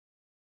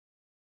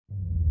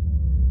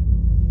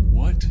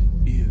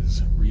What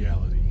is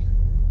reality?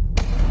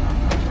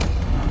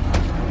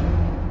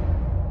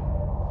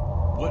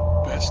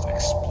 What best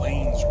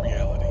explains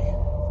reality?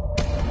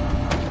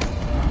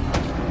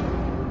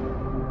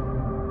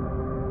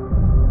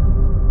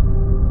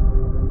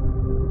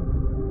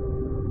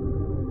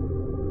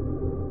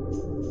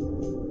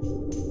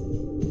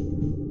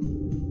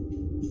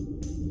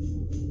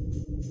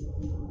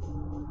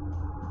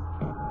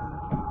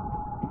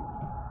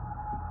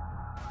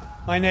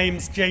 My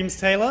name's James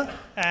Taylor,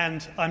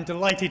 and I'm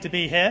delighted to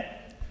be here.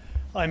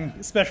 I'm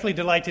especially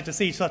delighted to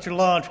see such a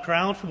large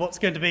crowd for what's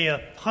going to be a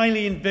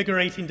highly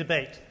invigorating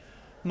debate.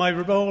 My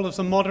role as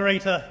a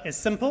moderator is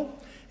simple.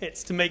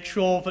 It's to make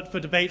sure that the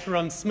debate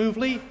runs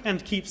smoothly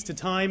and keeps to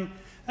time,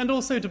 and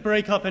also to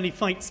break up any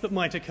fights that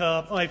might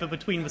occur either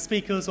between the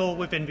speakers or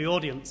within the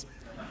audience,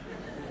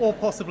 or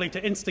possibly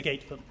to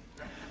instigate them.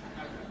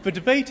 The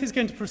debate is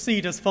going to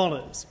proceed as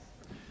follows.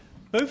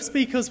 Both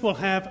speakers will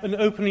have an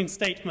opening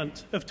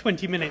statement of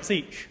 20 minutes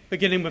each,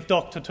 beginning with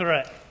Dr.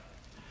 Turek.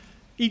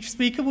 Each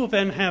speaker will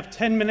then have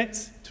 10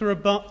 minutes to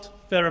rebut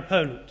their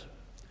opponent.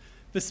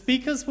 The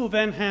speakers will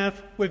then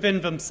have,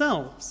 within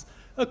themselves,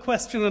 a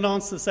question and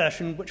answer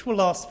session which will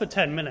last for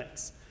 10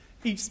 minutes.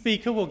 Each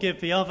speaker will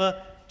give the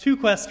other 2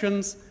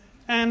 questions,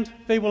 and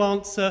they will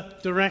answer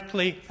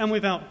directly and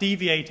without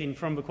deviating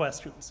from the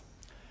questions.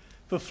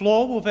 The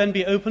floor will then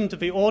be open to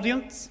the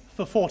audience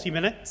for 40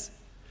 minutes,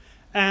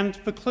 and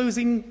the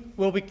closing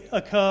will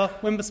occur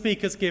when the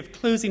speakers give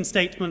closing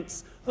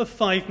statements of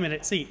 5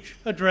 minutes each,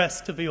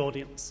 addressed to the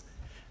audience.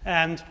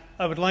 And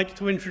I would like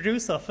to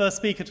introduce our first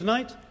speaker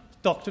tonight,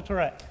 Dr.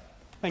 Turek.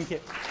 Thank you.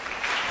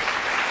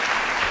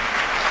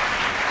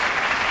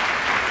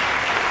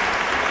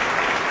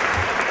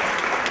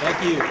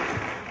 Thank you.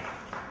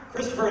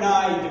 Christopher and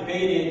I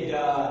debated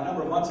a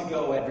number of months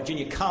ago at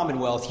Virginia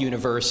Commonwealth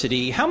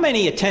University. How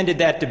many attended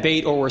that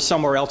debate or were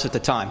somewhere else at the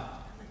time?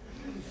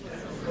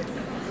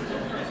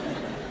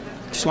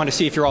 Just want to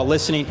see if you're all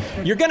listening.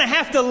 You're going to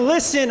have to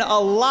listen a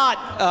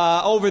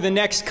lot over the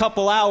next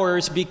couple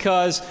hours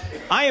because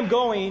I am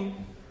going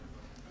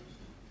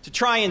to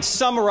try and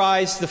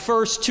summarize the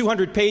first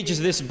 200 pages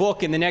of this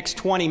book in the next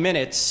 20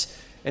 minutes,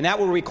 and that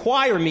will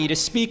require me to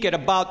speak at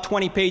about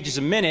 20 pages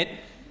a minute,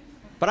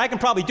 but I can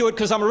probably do it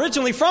because I'm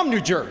originally from New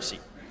Jersey.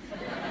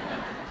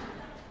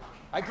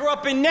 I grew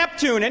up in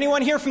Neptune.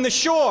 Anyone here from the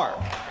shore?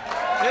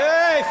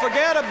 Hey,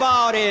 forget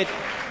about it.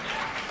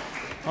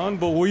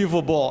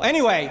 Unbelievable.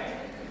 Anyway,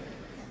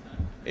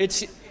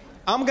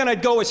 I'm going to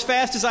go as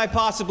fast as I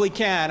possibly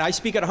can. I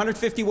speak at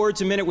 150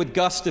 words a minute with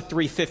gusts to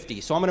 350,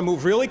 so I'm going to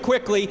move really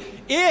quickly.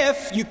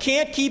 If you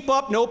can't keep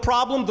up, no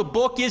problem. The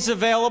book is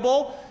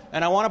available,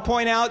 and I want to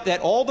point out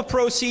that all the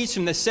proceeds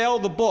from the sale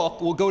of the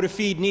book will go to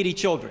feed needy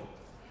children.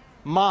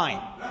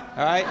 Mine,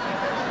 all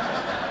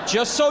right?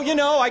 Just so you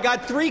know, I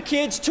got 3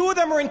 kids. 2 of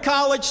them are in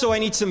college, so I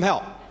need some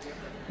help.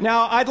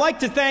 Now, I'd like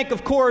to thank,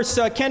 of course,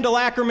 Kendall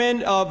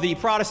Ackerman of the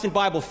Protestant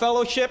Bible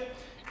Fellowship,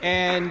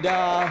 and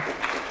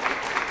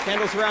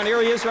Kendall's around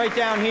here. He is right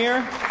down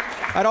here.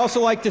 I'd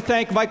also like to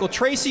thank Michael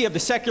Tracy of the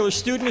Secular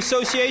Student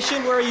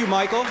Association. Where are you,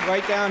 Michael?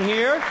 Right down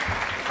here.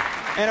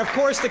 And, of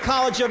course, the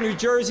College of New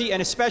Jersey, and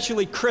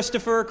especially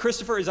Christopher.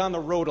 Christopher is on the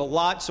road a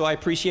lot, so I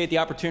appreciate the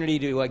opportunity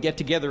to get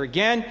together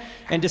again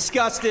and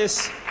discuss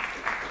this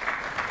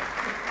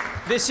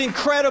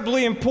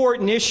incredibly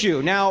important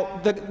issue. Now,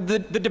 the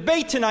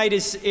debate tonight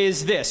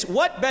is this.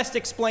 What best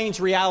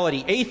explains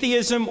reality,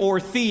 atheism or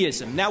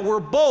theism? Now, we're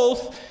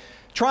both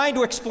trying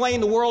to explain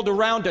the world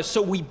around us,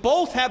 so we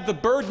both have the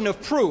burden of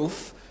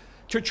proof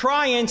to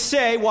try and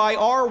say why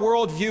our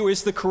worldview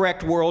is the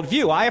correct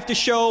worldview. I have to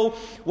show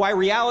why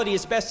reality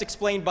is best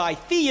explained by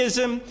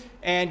theism,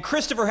 and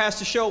Christopher has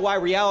to show why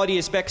reality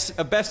is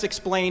best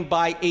explained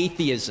by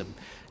atheism.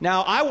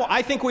 Now,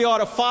 I think we ought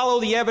to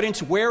follow the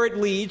evidence where it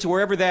leads,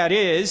 wherever that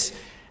is,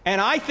 and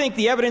I think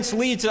the evidence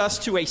leads us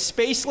to a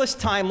spaceless,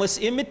 timeless,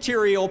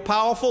 immaterial,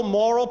 powerful,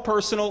 moral,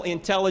 personal,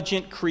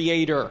 intelligent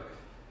creator.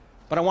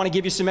 But I want to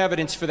give you some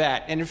evidence for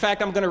that. And in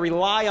fact, I'm going to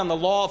rely on the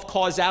law of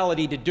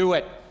causality to do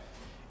it.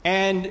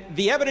 And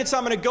the evidence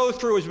I'm going to go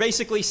through is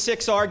basically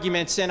 6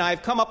 arguments, and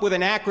I've come up with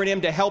an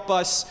acronym to help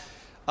us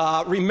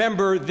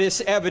remember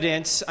this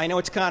evidence. I know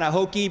it's kind of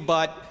hokey,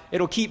 but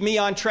it'll keep me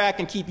on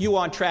track and keep you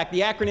on track. The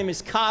acronym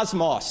is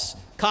COSMOS.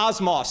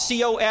 COSMOS,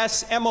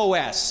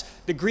 C-O-S-M-O-S,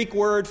 the Greek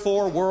word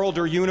for world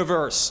or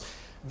universe.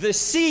 The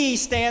C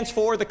stands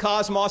for the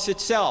cosmos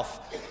itself,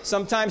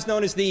 sometimes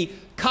known as the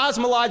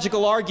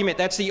cosmological argument.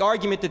 That's the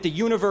argument that the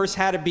universe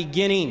had a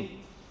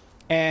beginning,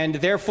 and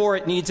therefore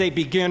it needs a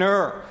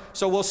beginner.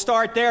 So we'll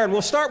start there, and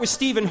we'll start with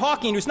Stephen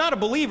Hawking, who's not a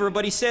believer,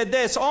 but he said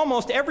this: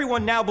 almost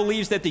everyone now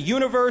believes that the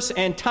universe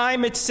and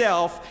time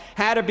itself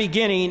had a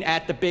beginning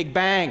at the Big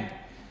Bang.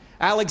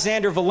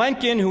 Alexander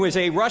Vilenkin, who is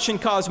a Russian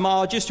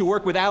cosmologist who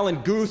worked with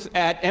Alan Guth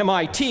at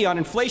MIT on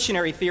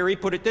inflationary theory,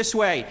 put it this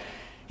way.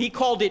 He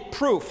called it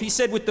proof. He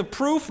said, with the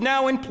proof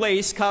now in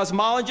place,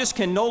 cosmologists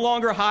can no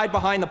longer hide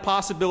behind the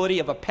possibility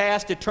of a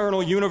past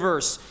eternal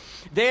universe.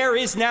 There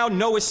is now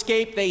no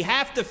escape. They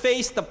have to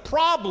face the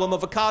problem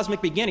of a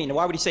cosmic beginning. Now,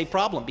 why would he say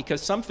problem?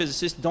 Because some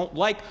physicists don't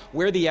like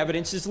where the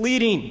evidence is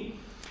leading.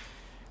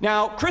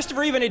 Now,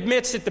 Christopher even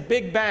admits that the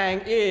Big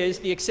Bang is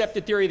the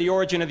accepted theory of the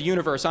origin of the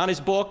universe. On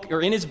his book,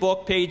 or in his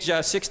book, page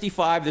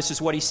 65, this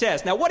is what he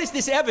says. Now, what is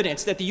this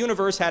evidence that the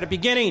universe had a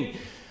beginning?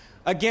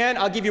 Again,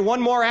 I'll give you one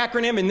more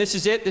acronym, and this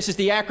is it. This is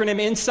the acronym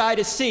inside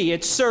a C.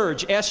 It's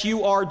SURGE,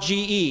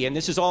 S-U-R-G-E, and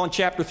this is all in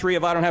Chapter 3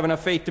 of I Don't Have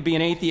Enough Faith to Be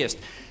an Atheist.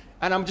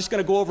 And I'm just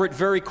going to go over it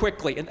very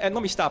quickly. And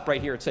let me stop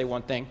right here and say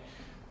one thing.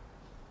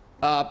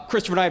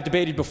 Christopher and I have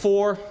debated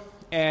before,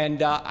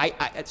 and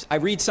I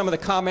read some of the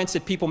comments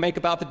that people make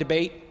about the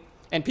debate,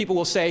 and people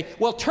will say,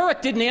 well,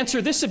 Turek didn't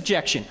answer this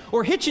objection,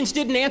 or Hitchens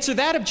didn't answer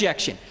that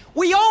objection.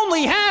 We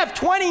only have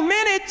 20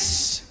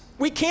 minutes.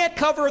 We can't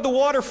cover the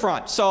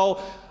waterfront. So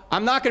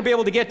I'm not going to be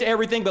able to get to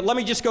everything, but let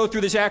me just go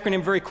through this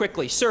acronym very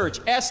quickly.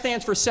 SURGE. S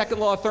stands for second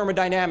law of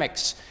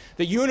thermodynamics.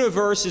 The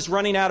universe is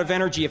running out of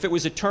energy. If it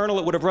was eternal,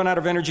 it would have run out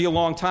of energy a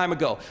long time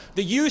ago.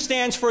 The U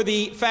stands for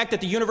the fact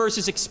that the universe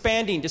is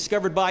expanding,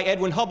 discovered by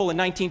Edwin Hubble in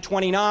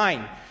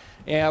 1929,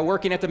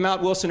 working at the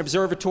Mount Wilson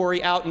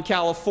Observatory out in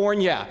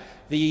California.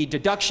 The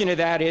deduction of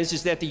that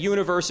is that the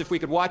universe, if we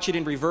could watch it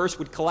in reverse,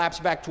 would collapse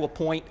back to a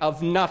point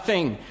of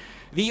nothing.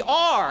 The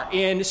R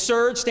in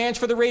SURGE stands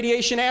for the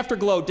radiation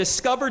afterglow,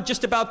 discovered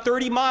just about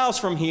 30 miles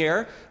from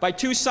here by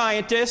two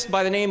scientists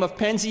by the name of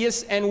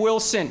Penzias and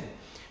Wilson.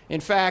 In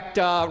fact,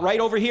 right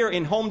over here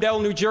in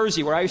Homedale, New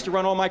Jersey, where I used to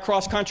run all my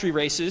cross-country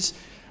races,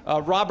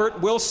 Robert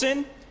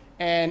Wilson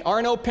and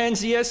Arno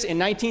Penzias in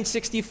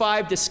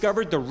 1965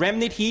 discovered the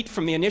remnant heat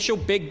from the initial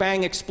Big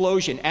Bang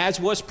explosion,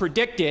 as was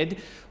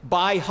predicted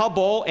by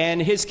Hubble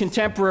and his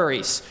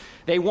contemporaries.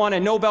 They won a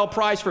Nobel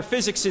Prize for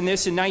Physics in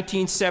this in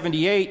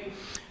 1978.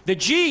 The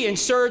G in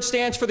SURGE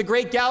stands for the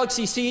great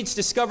galaxy seeds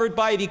discovered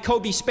by the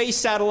COBE space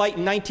satellite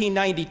in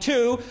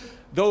 1992.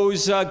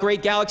 Those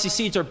great galaxy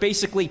seeds are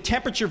basically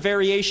temperature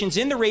variations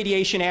in the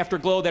radiation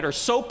afterglow that are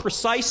so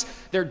precise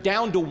they're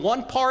down to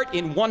 1 part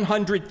in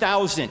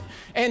 100,000.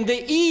 And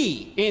the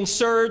E in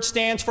SURGE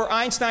stands for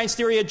Einstein's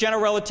theory of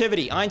general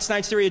relativity.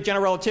 Einstein's theory of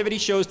general relativity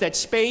shows that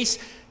space,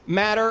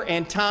 matter,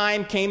 and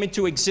time came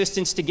into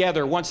existence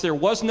together. Once there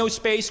was no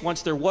space,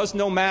 once there was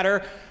no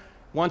matter,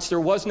 once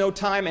there was no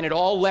time, and it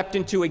all leapt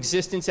into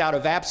existence out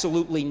of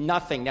absolutely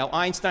nothing. Now,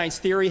 Einstein's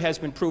theory has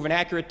been proven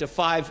accurate to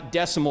 5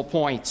 decimal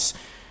points.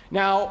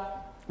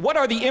 Now, what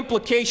are the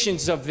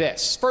implications of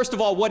this? First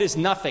of all, what is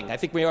nothing? I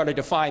think we ought to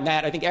define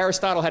that. I think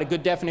Aristotle had a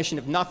good definition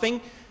of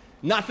nothing.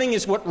 Nothing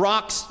is what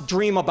rocks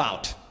dream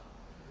about.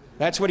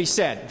 That's what he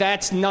said.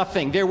 That's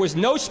nothing. There was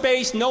no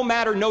space, no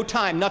matter, no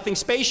time. Nothing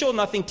spatial,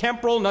 nothing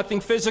temporal, nothing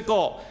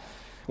physical.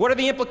 What are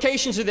the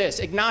implications of this?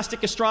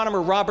 Agnostic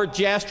astronomer Robert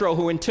Jastrow,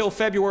 who until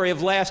February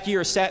of last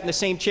year sat in the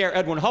same chair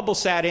Edwin Hubble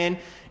sat in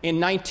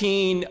that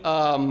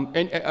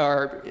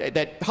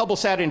Hubble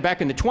sat in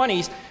back in the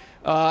 20s,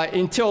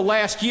 until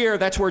last year,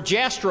 that's where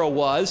Jastrow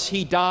was.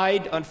 He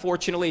died,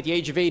 unfortunately, at the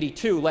age of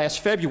 82 last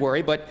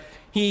February, but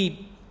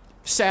he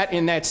sat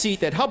in that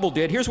seat that Hubble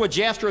did. Here's what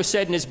Jastrow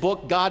said in his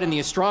book, God and the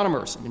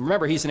Astronomers. And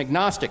remember, he's an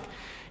agnostic.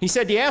 He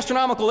said, the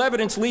astronomical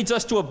evidence leads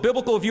us to a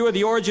biblical view of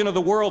the origin of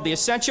the world. The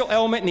essential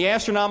element in the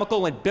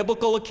astronomical and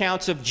biblical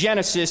accounts of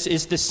Genesis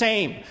is the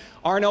same.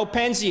 Arno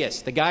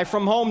Penzias, the guy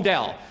from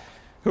Homedale,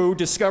 who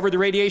discovered the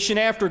radiation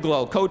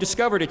afterglow,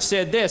 co-discovered it,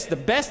 said this: the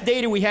best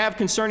data we have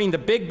concerning the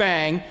Big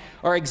Bang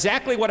are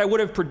exactly what I would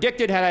have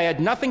predicted had I had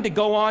nothing to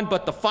go on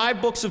but the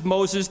 5 books of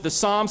Moses, the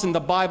Psalms, and the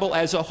Bible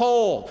as a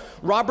whole.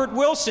 Robert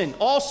Wilson,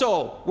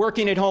 also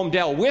working at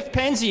Homedale with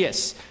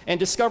Penzias and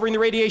discovering the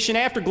radiation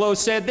afterglow,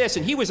 said this,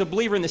 and he was a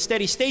believer in the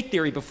steady state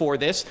theory before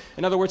this.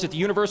 In other words, that the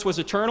universe was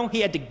eternal. He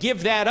had to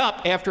give that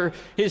up after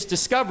his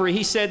discovery.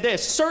 He said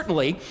this: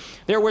 certainly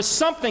there was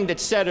something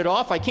that set it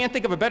off. I can't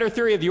think of a better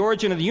theory of the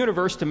origin of the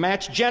universe to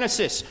match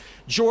Genesis.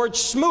 George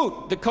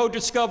Smoot, the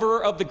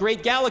co-discoverer of the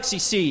great galaxy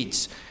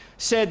seeds,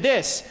 said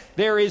this: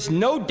 there is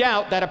no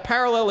doubt that a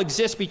parallel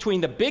exists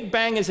between the Big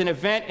Bang as an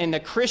event and the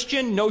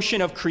Christian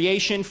notion of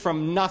creation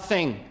from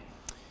nothing.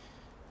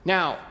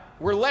 Now,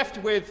 we're left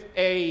with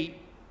a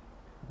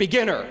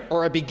beginner,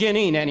 or a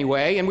beginning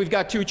anyway, and we've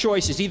got 2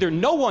 choices. Either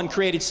no one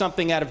created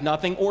something out of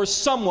nothing, or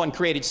someone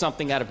created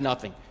something out of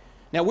nothing.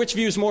 Now, which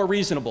view is more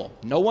reasonable?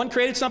 No one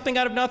created something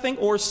out of nothing,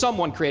 or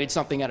someone created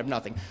something out of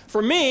nothing?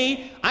 For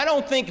me, I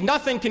don't think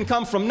nothing can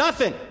come from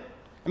nothing.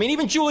 I mean,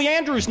 even Julie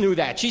Andrews knew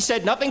that. She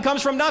said nothing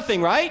comes from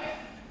nothing, right?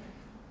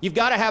 You've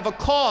got to have a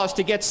cause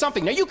to get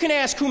something. Now, you can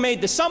ask who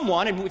made the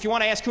someone, and if you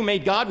want to ask who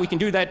made God, we can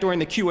do that during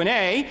the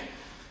Q&A.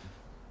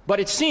 But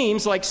it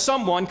seems like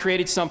someone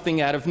created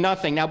something out of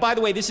nothing. Now, by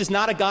the way, this is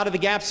not a God of the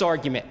gaps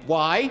argument.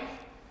 Why?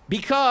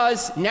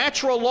 Because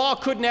natural law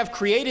couldn't have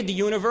created the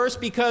universe,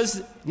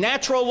 because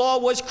natural law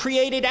was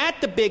created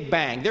at the Big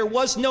Bang. There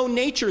was no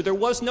nature. There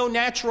was no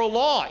natural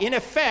law. In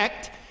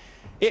effect,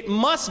 it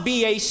must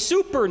be a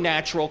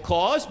supernatural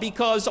cause,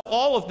 because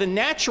all of the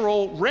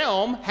natural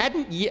realm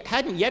hadn't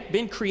yet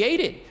been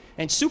created.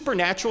 And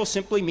supernatural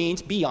simply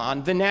means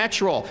beyond the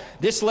natural.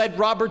 This led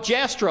Robert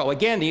Jastrow,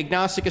 again, the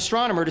agnostic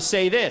astronomer, to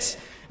say this,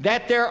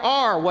 that there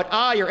are what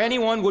I or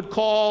anyone would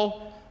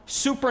call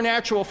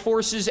supernatural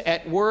forces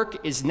at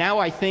work is now,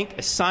 I think,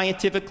 a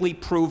scientifically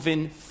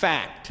proven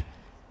fact.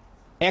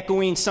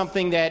 Echoing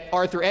something that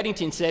Arthur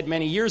Eddington said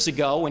many years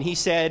ago when he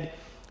said,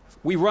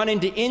 we run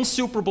into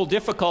insuperable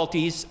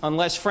difficulties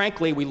unless,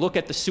 frankly, we look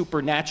at the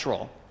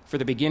supernatural for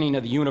the beginning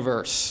of the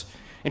universe.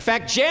 In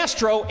fact,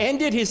 Jastrow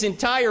ended his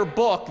entire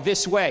book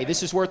this way.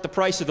 This is worth the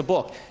price of the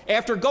book.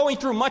 After going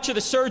through much of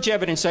the surge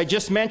evidence I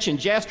just mentioned,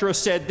 Jastrow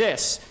said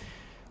this,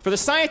 for the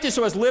scientist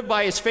who has lived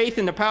by his faith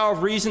in the power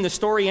of reason, the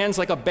story ends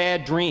like a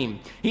bad dream.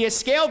 He has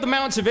scaled the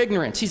mountains of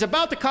ignorance. He's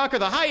about to conquer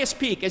the highest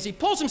peak. As he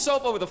pulls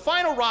himself over the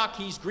final rock,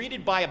 he's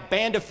greeted by a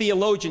band of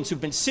theologians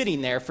who've been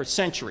sitting there for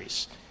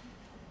centuries.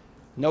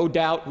 No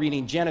doubt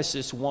reading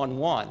Genesis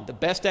 1:1. The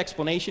best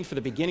explanation for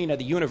the beginning of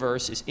the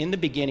universe is in the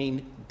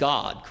beginning,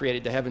 God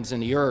created the heavens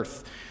and the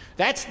earth.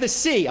 That's the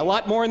C. A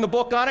lot more in the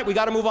book on it. We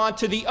got to move on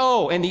to the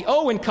O. And the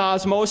O in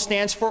cosmos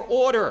stands for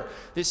order.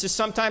 This is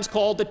sometimes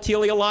called the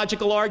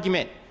teleological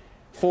argument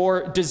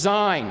for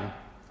design.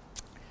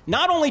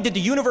 Not only did the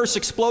universe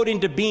explode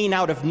into being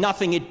out of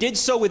nothing, it did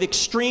so with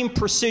extreme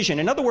precision.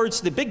 In other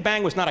words, the Big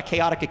Bang was not a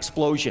chaotic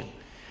explosion.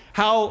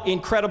 How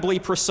incredibly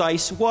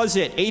precise was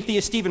it?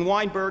 Atheist Steven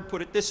Weinberg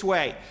put it this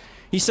way.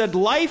 He said,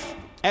 life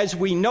as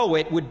we know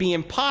it would be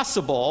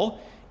impossible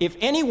if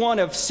any one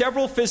of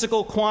several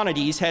physical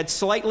quantities had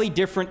slightly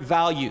different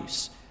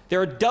values.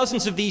 There are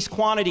dozens of these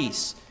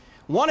quantities.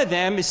 One of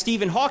them, as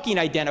Stephen Hawking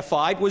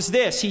identified, was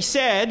this. He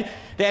said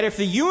that if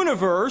the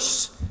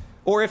universe,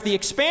 or if the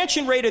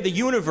expansion rate of the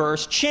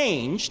universe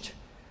changed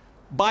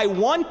by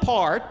 1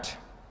 part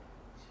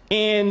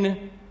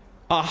in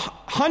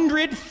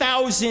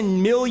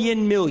 100,000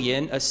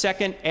 million a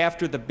second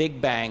after the Big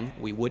Bang,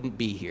 we wouldn't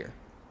be here.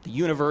 The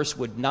universe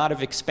would not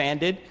have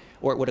expanded,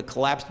 or it would have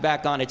collapsed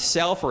back on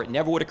itself, or it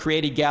never would have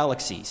created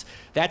galaxies.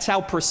 That's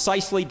how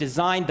precisely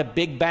designed the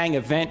Big Bang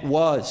event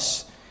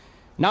was.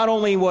 Not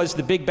only was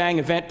the Big Bang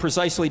event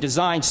precisely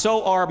designed,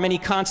 so are many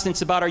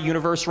constants about our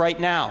universe right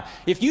now.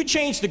 If you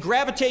change the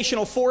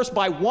gravitational force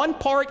by 1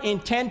 part in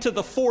 10 to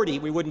the 40,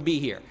 we wouldn't be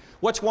here.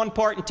 What's 1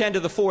 part in 10 to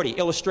the 40?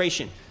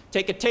 Illustration.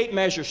 Take a tape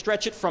measure,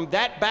 stretch it from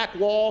that back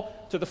wall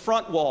to the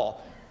front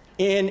wall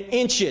in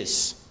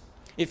inches.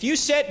 If you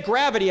set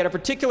gravity at a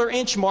particular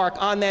inch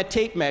mark on that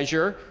tape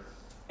measure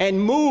and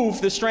move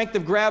the strength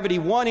of gravity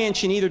 1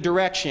 inch in either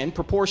direction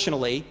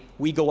proportionally,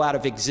 we go out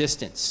of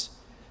existence.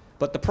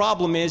 But the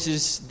problem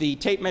is the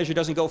tape measure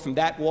doesn't go from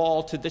that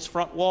wall to this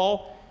front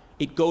wall.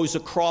 It goes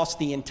across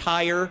the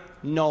entire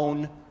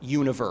known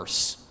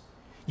universe.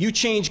 You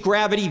change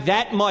gravity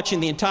that much in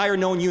the entire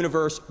known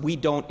universe, we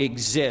don't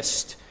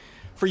exist.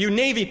 For you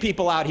Navy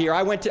people out here,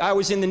 I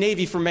was in the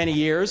Navy for many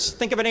years.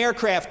 Think of an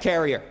aircraft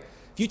carrier.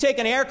 If you take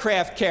an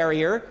aircraft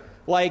carrier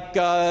like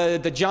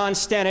the John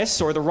Stennis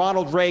or the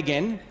Ronald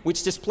Reagan,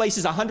 which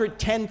displaces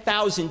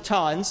 110,000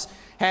 tons,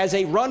 has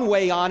a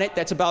runway on it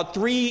that's about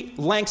 3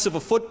 lengths of a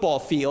football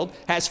field,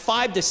 has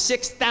 5,000 to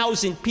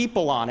 6,000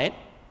 people on it,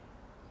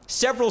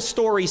 several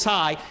stories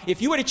high.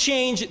 If you were to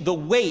change the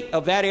weight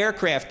of that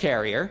aircraft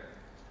carrier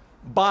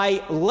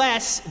by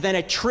less than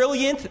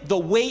 1/1,000,000th the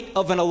weight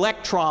of an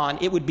electron,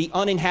 it would be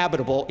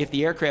uninhabitable if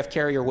the aircraft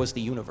carrier was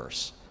the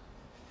universe.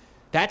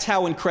 That's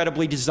how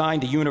incredibly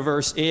designed the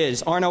universe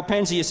is. Arno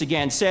Penzias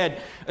again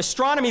said,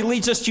 astronomy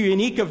leads us to a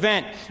unique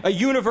event, a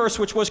universe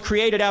which was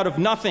created out of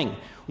nothing,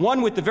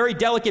 one with the very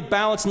delicate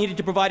balance needed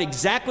to provide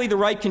exactly the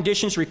right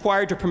conditions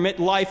required to permit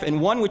life,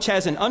 and one which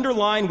has an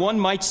underlying, one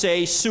might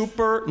say,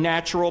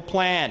 supernatural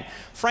plan.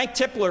 Frank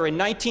Tipler in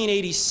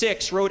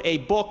 1986 wrote a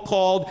book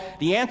called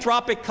The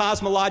Anthropic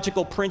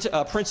Cosmological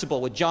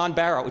Principle with John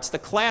Barrow. It's the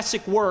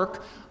classic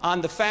work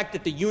on the fact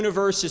that the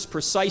universe is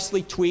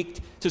precisely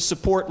tweaked to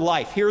support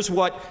life. Here's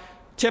what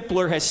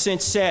Tipler has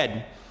since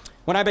said.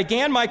 When I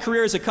began my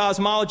career as a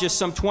cosmologist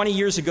some 20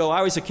 years ago,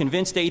 I was a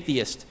convinced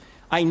atheist.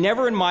 I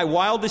never in my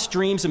wildest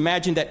dreams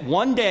imagined that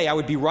one day I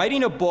would be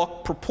writing a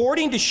book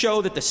purporting to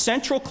show that the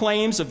central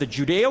claims of the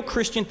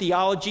Judeo-Christian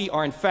theology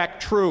are in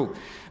fact true,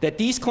 that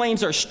these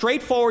claims are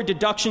straightforward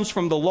deductions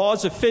from the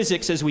laws of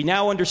physics as we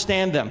now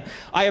understand them.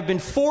 I have been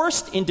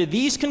forced into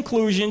these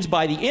conclusions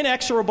by the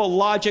inexorable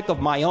logic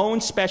of my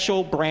own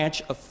special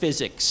branch of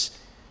physics.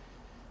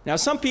 Now,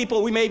 some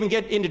people, we may even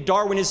get into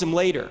Darwinism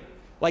later.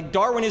 Like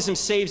Darwinism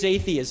saves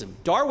atheism.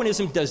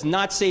 Darwinism does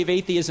not save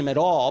atheism at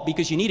all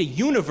because you need a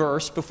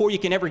universe before you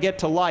can ever get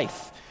to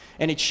life.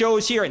 And it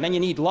shows here, and then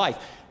you need life.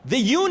 The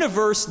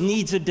universe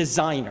needs a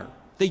designer.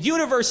 The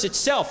universe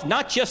itself,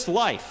 not just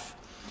life.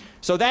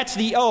 So that's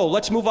the O.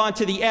 Let's move on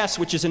to the S,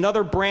 which is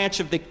another branch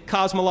of the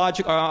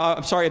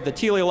the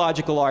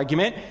teleological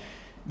argument.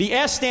 The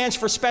S stands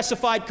for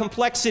specified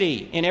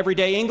complexity. In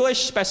everyday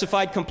English,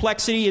 specified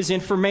complexity is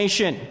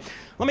information.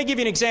 Let me give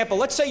you an example.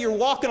 Let's say you're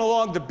walking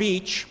along the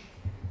beach,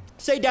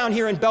 say down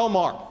here in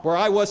Belmar, where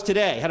I was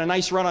today. Had a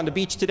nice run on the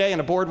beach today on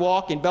a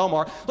boardwalk in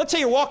Belmar. Let's say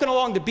you're walking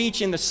along the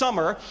beach in the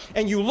summer,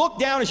 and you look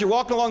down as you're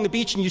walking along the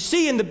beach, and you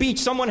see in the beach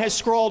someone has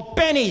scrawled,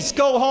 "Benny's,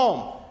 go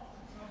home."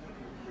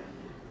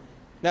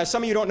 Now,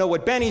 some of you don't know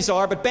what bennies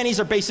are, but bennies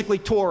are basically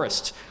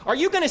tourists. Are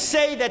you going to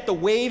say that the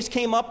waves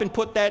came up and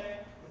put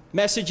that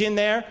message in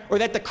there? Or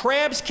that the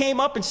crabs came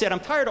up and said, I'm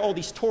tired of all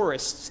these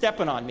tourists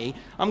stepping on me.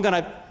 I'm going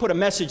to put a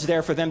message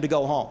there for them to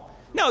go home.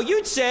 No,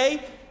 you'd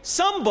say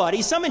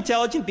somebody, some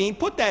intelligent being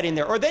put that in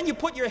there. Or then you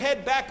put your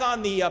head back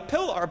on the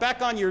pillow or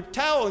back on your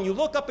towel and you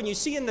look up and you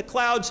see in the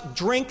clouds,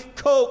 drink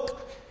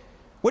Coke.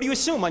 What do you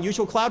assume?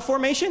 Unusual cloud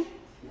formation?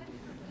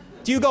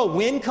 Do you go,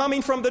 wind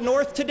coming from the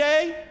north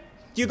today?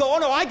 Do you go, oh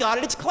no, I got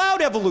it, it's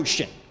cloud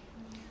evolution?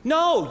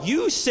 No,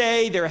 you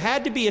say there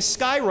had to be a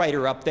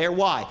skywriter up there.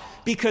 Why?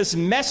 Because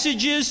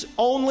messages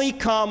only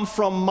come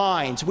from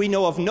minds. We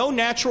know of no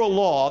natural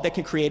law that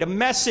can create a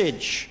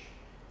message.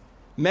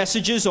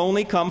 Messages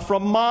only come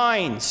from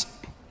minds.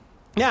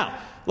 Now,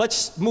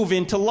 let's move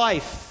into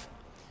life.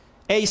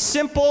 A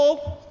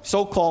simple,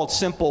 so-called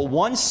simple,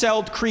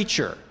 one-celled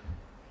creature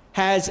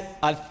has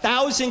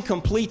 1,000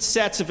 complete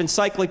sets of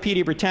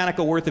Encyclopedia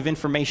Britannica worth of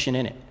information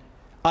in it.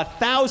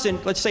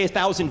 1,000, let's say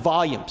 1,000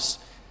 volumes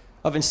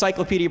of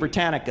Encyclopedia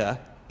Britannica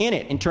in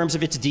it in terms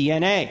of its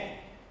DNA.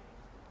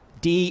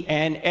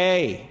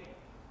 DNA.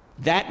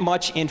 That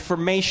much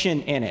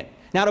information in it.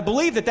 Now, to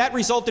believe that that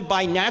resulted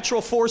by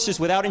natural forces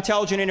without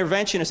intelligent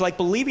intervention is like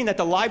believing that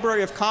the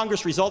Library of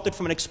Congress resulted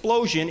from an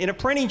explosion in a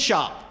printing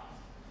shop.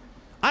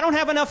 I don't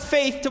have enough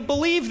faith to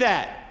believe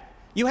that.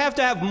 You have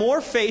to have more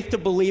faith to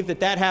believe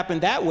that that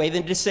happened that way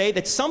than to say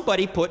that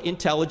somebody put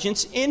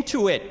intelligence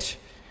into it.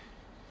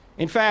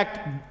 In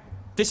fact,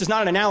 this is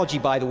not an analogy,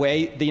 by the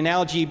way. The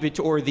analogy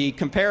or the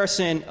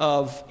comparison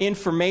of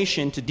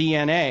information to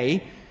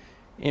DNA,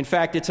 in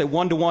fact, it's a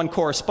one-to-one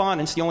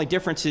correspondence. The only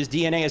difference is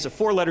DNA has a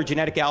 4-letter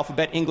genetic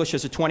alphabet. English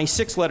has a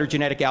 26-letter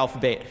genetic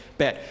alphabet.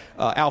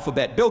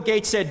 Bill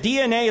Gates said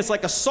DNA is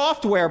like a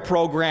software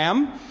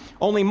program,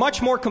 only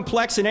much more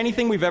complex than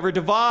anything we've ever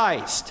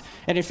devised.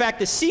 And in fact,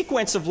 the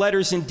sequence of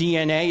letters in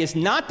DNA is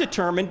not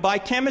determined by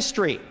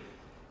chemistry.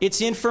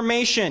 It's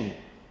information.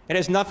 It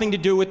has nothing to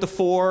do with the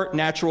 4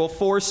 natural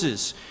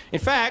forces. In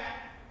fact,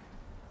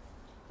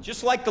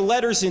 just like the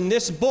letters in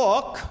this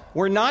book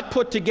were not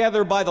put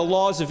together by the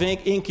laws of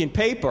ink and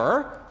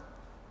paper,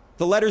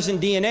 the letters in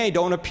DNA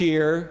don't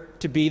appear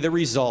to be the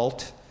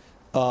result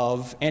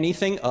of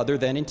anything other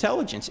than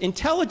intelligence.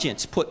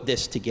 Intelligence put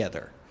this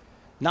together,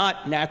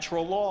 not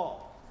natural law.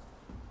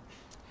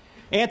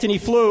 Antony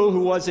Flew,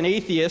 who was an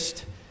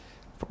atheist,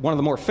 one of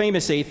the more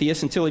famous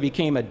atheists until he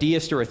became a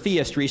deist or a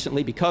theist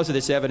recently because of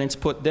this evidence,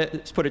 put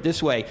it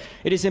this way.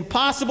 It is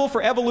impossible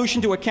for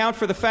evolution to account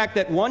for the fact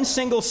that one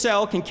single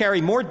cell can carry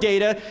more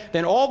data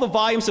than all the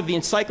volumes of the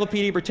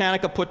Encyclopedia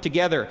Britannica put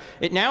together.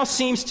 It now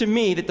seems to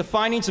me that the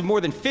findings of more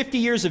than 50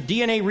 years of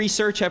DNA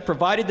research have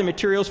provided the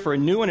materials for a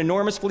new and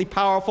enormously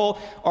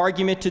powerful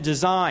argument to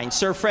design.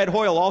 Sir Fred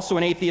Hoyle, also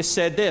an atheist,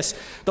 said this: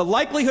 the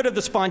likelihood of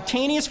the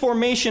spontaneous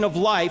formation of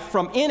life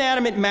from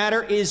inanimate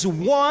matter is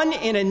 1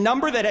 in a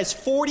number that has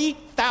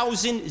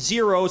 40,000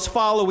 zeros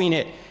following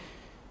it.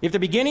 If the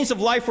beginnings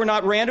of life were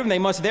not random, they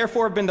must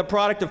therefore have been the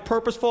product of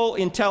purposeful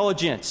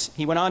intelligence.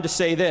 He went on to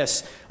say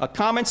this: a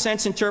common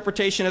sense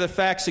interpretation of the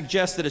facts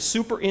suggests that a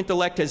super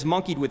intellect has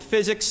monkeyed with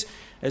physics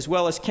as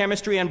well as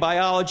chemistry and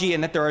biology,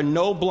 and that there are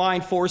no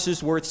blind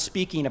forces worth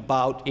speaking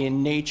about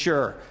in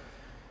nature.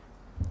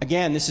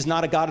 Again, this is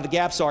not a God of the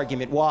Gaps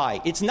argument. Why?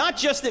 It's not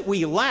just that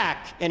we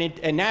lack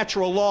a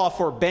natural law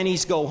for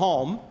bennies go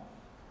home,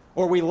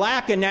 or we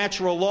lack a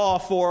natural law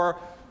for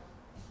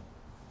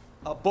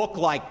a book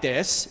like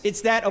this.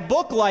 It's that a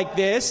book like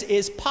this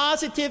is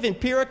positive,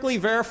 empirically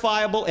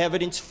verifiable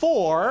evidence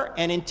for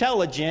an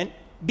intelligent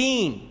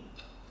being,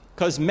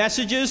 because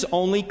messages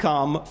only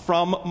come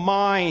from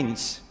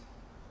minds.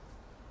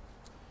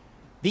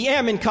 The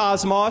M in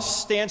cosmos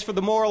stands for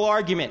the moral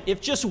argument.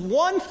 If just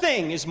one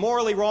thing is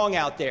morally wrong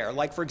out there,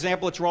 like, for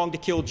example, it's wrong to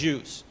kill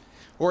Jews,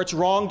 or it's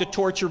wrong to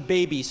torture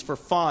babies for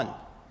fun,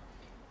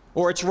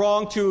 or it's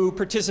wrong to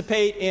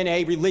participate in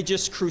a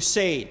religious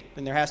crusade,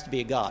 then there has to be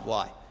a God.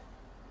 Why?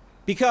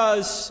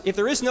 Because if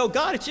there is no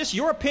God, it's just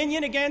your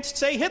opinion against,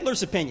 say,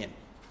 Hitler's opinion.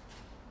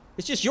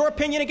 It's just your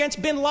opinion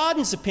against bin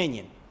Laden's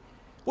opinion.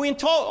 We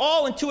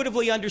all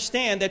intuitively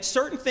understand that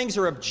certain things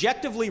are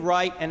objectively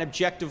right and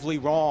objectively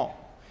wrong.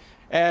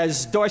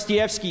 As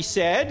Dostoevsky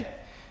said,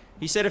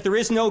 he said, if there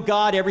is no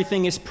God,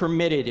 everything is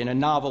permitted, in a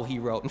novel he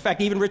wrote. In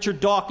fact, even Richard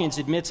Dawkins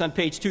admits on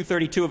page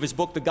 232 of his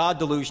book, The God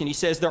Delusion, he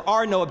says, there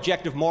are no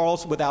objective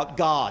morals without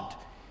God.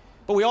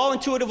 But we all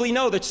intuitively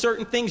know that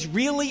certain things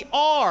really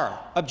are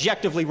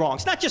objectively wrong.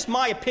 It's not just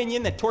my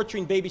opinion that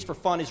torturing babies for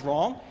fun is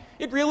wrong.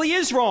 It really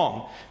is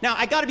wrong. Now,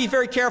 I got to be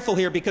very careful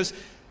here, because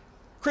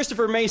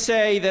Christopher may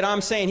say that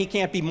I'm saying he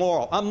can't be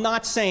moral. I'm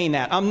not saying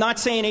that. I'm not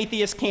saying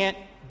atheists can't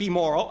be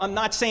moral. I'm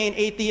not saying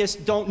atheists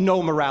don't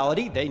know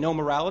morality. They know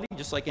morality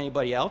just like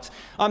anybody else.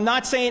 I'm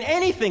not saying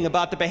anything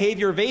about the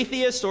behavior of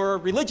atheists or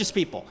religious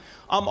people.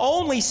 I'm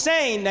only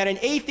saying that an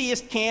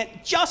atheist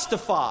can't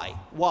justify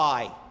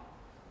why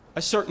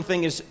a certain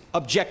thing is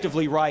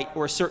objectively right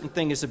or a certain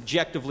thing is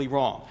objectively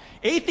wrong.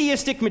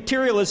 Atheistic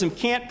materialism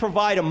can't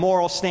provide a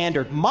moral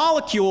standard.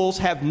 Molecules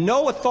have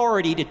no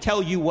authority to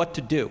tell you what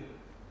to do.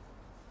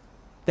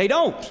 They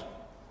don't.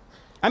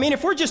 I mean,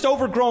 if we're just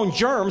overgrown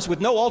germs with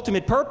no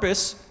ultimate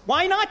purpose,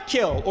 why not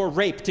kill or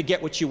rape to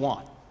get what you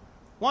want?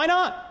 Why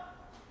not?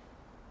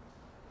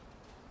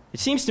 It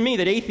seems to me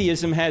that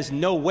atheism has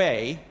no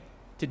way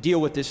to deal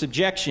with this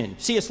objection.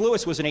 C.S.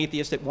 Lewis was an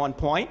atheist at one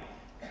point,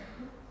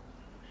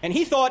 and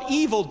he thought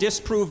evil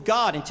disproved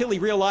God until he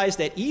realized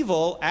that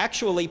evil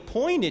actually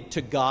pointed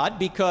to God,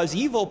 because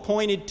evil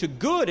pointed to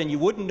good, and you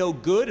wouldn't know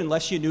good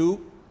unless you knew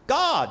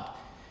God.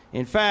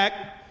 In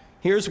fact,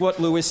 here's what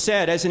Lewis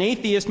said: as an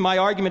atheist, my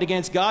argument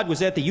against God was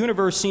that the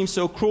universe seems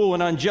so cruel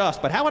and unjust.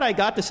 But how had I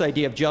got this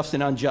idea of just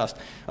and unjust?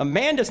 A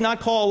man does not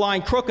call a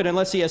line crooked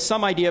unless he has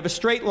some idea of a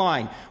straight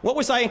line. What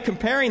was I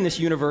comparing this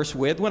universe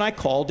with when I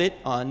called it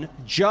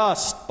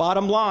unjust?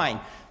 Bottom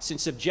line,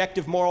 since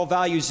objective moral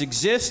values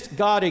exist,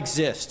 God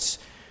exists.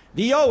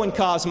 The O in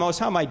cosmos,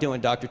 how am I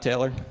doing, Dr.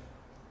 Taylor?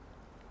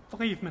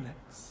 5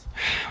 minutes.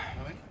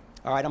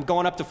 All right, I'm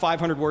going up to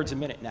 500 words a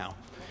minute now.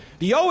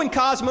 The O in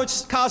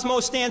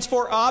cosmos stands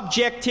for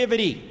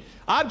objectivity.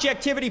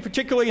 Objectivity,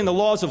 particularly in the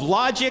laws of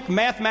logic,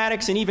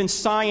 mathematics, and even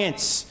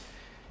science.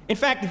 In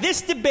fact,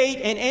 this debate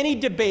and any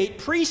debate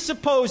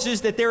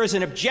presupposes that there is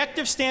an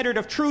objective standard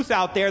of truth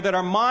out there that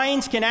our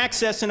minds can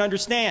access and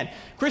understand.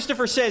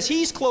 Christopher says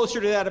he's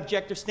closer to that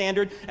objective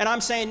standard, and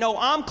I'm saying, no,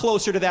 I'm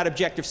closer to that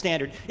objective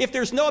standard. If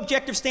there's no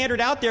objective standard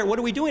out there, what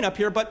are we doing up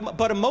here but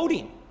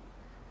emoting?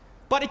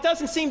 But it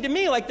doesn't seem to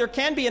me like there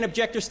can be an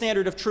objective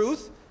standard of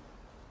truth,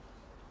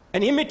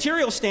 an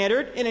immaterial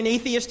standard in an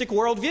atheistic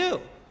worldview,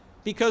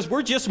 because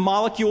we're just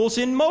molecules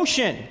in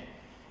motion.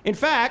 In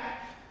fact,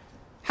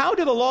 how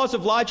do the laws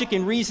of logic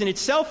and reason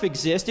itself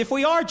exist if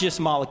we are just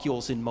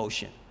molecules in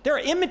motion? There are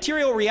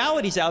immaterial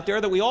realities out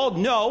there that we all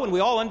know and we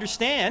all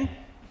understand.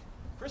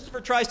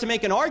 Christopher tries to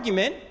make an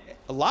argument,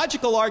 a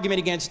logical argument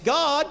against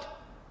God.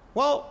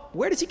 Well,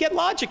 where does he get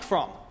logic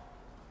from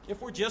if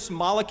we're just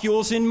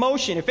molecules in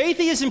motion? If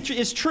atheism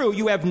is true,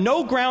 you have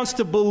no grounds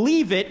to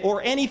believe it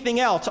or anything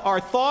else. Our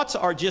thoughts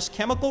are just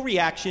chemical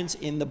reactions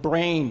in the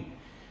brain.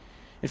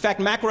 In fact,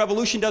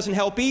 macroevolution doesn't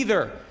help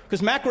either,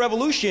 because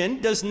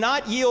macroevolution does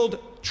not yield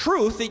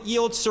truth, it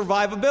yields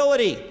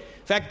survivability.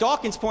 In fact,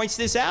 Dawkins points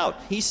this out.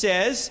 He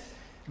says,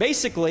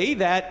 basically,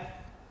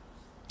 that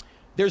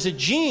there's a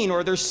gene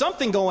or there's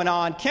something going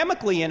on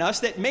chemically in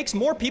us that makes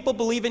more people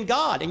believe in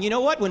God. And you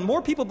know what? When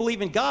more people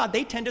believe in God,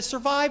 they tend to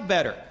survive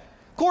better.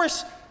 Of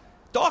course,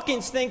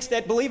 Dawkins thinks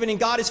that believing in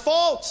God is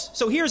false.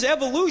 So here's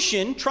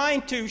evolution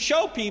trying to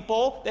show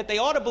people that they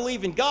ought to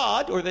believe in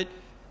God, or that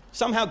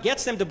somehow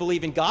gets them to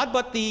believe in God,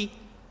 but the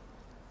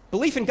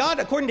belief in God,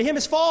 according to him,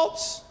 is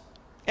false.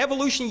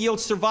 Evolution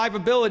yields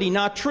survivability,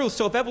 not truth.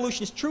 So if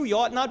evolution is true, you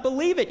ought not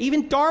believe it.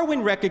 Even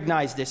Darwin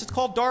recognized this. It's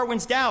called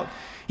Darwin's doubt.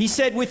 He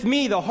said, with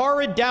me, the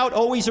horrid doubt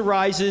always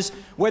arises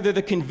whether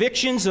the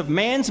convictions of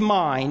man's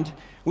mind,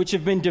 which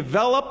have been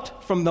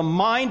developed from the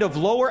mind of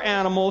lower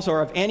animals,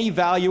 are of any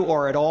value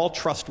or at all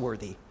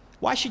trustworthy.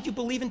 Why should you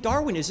believe in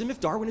Darwinism if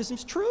Darwinism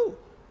is true?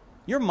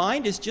 Your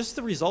mind is just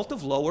the result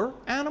of lower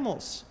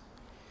animals.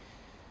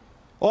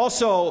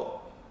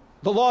 Also,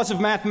 the laws of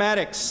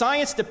mathematics.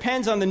 Science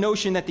depends on the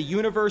notion that the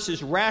universe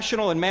is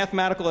rational and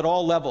mathematical at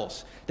all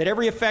levels, that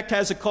every effect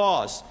has a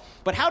cause.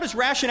 But how does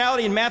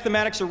rationality in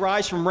mathematics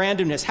arise from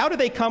randomness? How do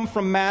they come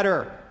from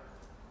matter?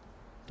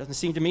 Doesn't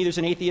seem to me there's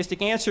an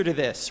atheistic answer to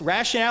this.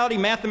 Rationality,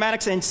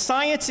 mathematics, and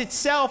science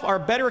itself are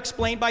better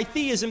explained by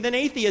theism than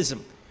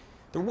atheism.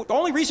 The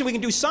only reason we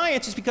can do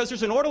science is because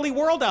there's an orderly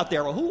world out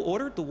there. Well, who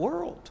ordered the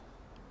world?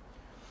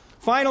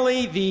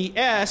 Finally, the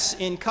S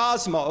in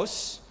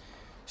cosmos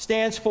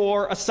stands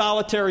for a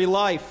solitary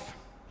life.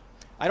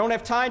 I don't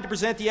have time to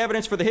present the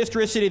evidence for the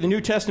historicity of the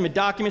New Testament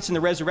documents and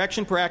the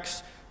resurrection.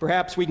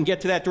 Perhaps we can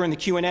get to that during the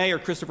Q&A, or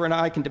Christopher and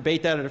I can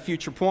debate that at a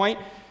future point.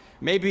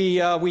 Maybe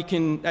we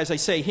can, as I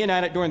say, hint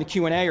at it during the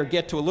Q&A or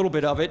get to a little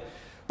bit of it.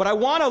 But I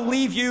want to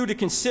leave you to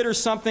consider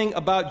something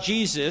about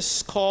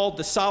Jesus called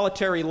the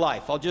solitary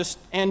life. I'll just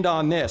end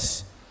on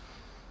this.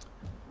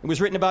 It was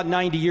written about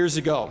 90 years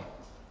ago.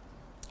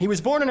 He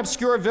was born in an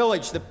obscure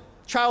village, the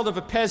child of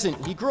a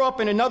peasant. He grew up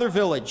in another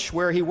village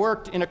where he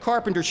worked in a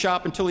carpenter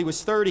shop until he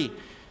was 30.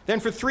 Then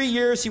for 3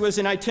 years he was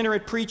an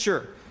itinerant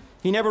preacher.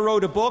 He never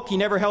wrote a book, he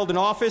never held an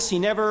office, he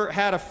never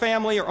had a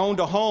family or owned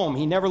a home.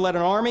 He never led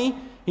an army.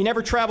 He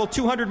never traveled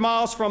 200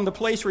 miles from the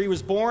place where he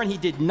was born. He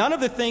did none of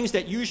the things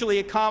that usually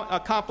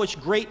accomplish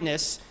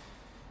greatness.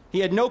 He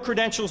had no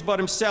credentials but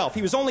himself.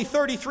 He was only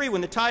 33 when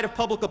the tide of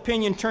public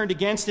opinion turned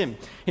against him.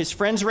 His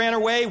friends ran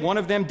away. One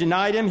of them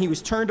denied him. He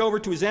was turned over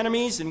to his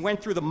enemies and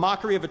went through the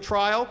mockery of a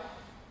trial.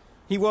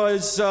 He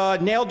was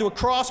nailed to a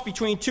cross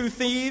between two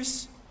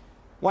thieves.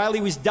 While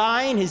he was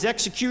dying, his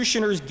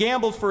executioners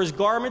gambled for his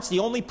garments, the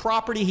only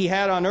property he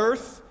had on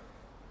earth.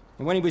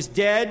 And when he was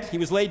dead, he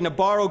was laid in a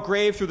borrowed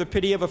grave through the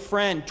pity of a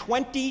friend.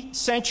 20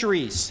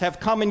 centuries have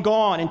come and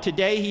gone, and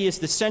today he is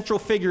the central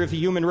figure of the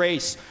human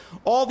race.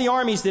 All the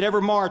armies that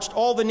ever marched,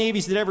 all the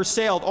navies that ever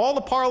sailed, all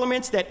the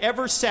parliaments that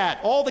ever sat,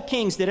 all the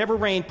kings that ever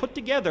reigned put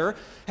together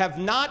have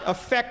not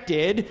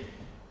affected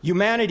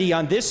humanity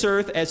on this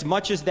earth as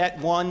much as that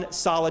one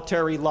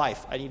solitary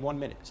life. I need 1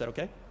 minute. Is that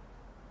okay?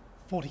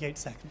 48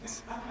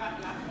 seconds.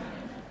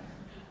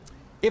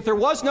 If there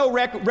was no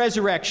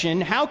resurrection,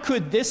 how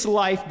could this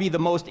life be the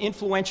most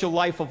influential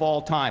life of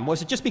all time?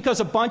 Was it just because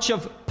a bunch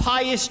of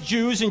pious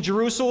Jews in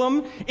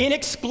Jerusalem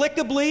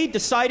inexplicably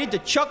decided to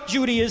chuck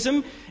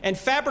Judaism and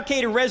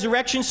fabricate a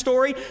resurrection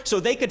story so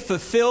they could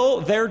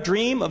fulfill their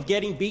dream of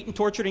getting beaten,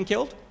 tortured, and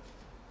killed?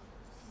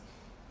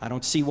 I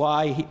don't see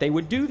why they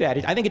would do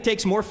that. I think it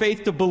takes more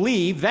faith to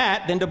believe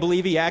that than to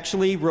believe he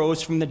actually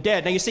rose from the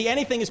dead. Now, you see,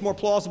 anything is more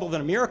plausible than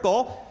a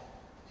miracle.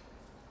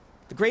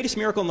 The greatest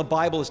miracle in the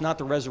Bible is not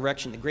the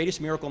resurrection. The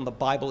greatest miracle in the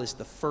Bible is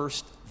the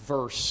first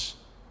verse.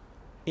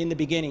 In the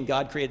beginning,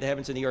 God created the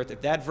heavens and the earth.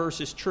 If that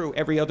verse is true,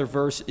 every other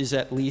verse is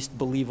at least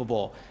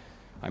believable.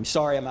 I'm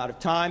sorry I'm out of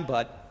time,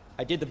 but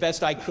I did the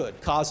best I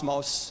could.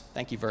 Cosmos,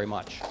 thank you very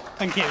much.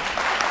 Thank you.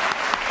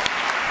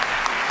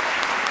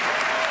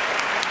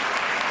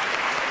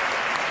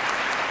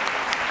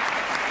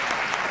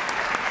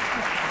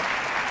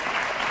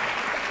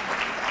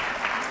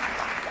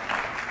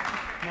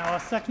 Now our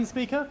second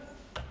speaker,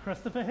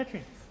 Christopher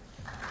Hitchens.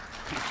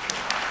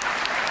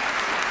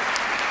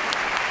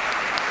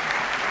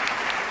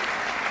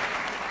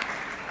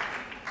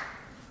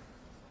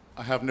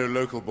 I have no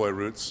local boy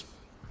roots.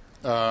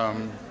 I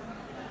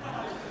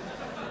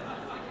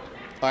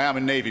am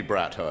a Navy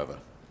brat, however.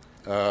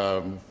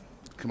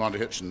 Commander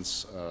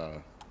Hitchens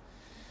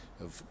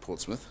of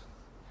Portsmouth.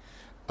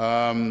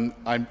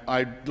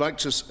 I'd like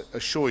to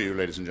assure you,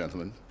 ladies and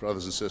gentlemen,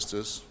 brothers and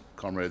sisters,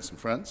 comrades and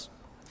friends,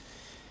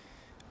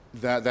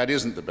 that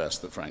isn't the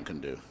best that Frank can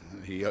do.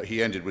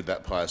 He ended with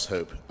that pious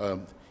hope.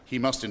 He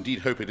must indeed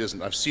hope it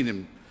isn't. I've seen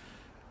him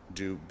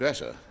do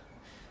better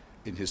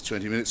in his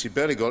 20 minutes. He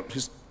barely got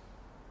his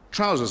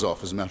trousers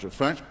off, as a matter of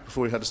fact,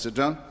 before he had to sit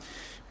down,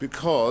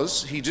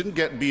 because he didn't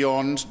get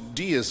beyond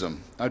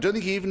deism. I don't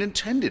think he even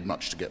intended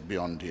much to get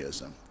beyond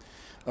deism.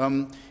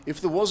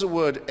 If there was a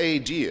word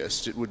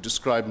adeist, it would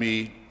describe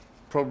me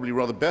probably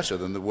rather better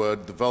than the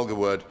vulgar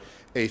word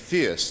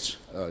atheist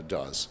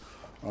does.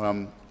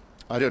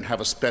 I don't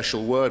have a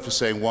special word for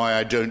saying why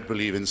I don't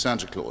believe in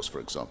Santa Claus, for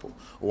example,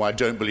 or why I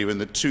don't believe in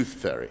the tooth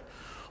fairy,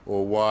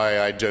 or why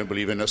I don't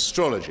believe in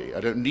astrology. I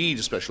don't need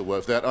a special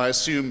word for that. I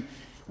assume,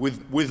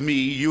 with me,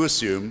 you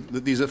assume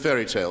that these are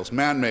fairy tales,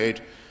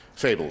 man-made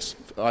fables,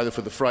 either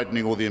for the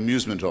frightening or the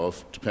amusement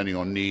of, depending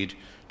on need,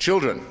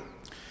 children.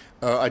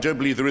 I don't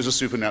believe there is a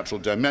supernatural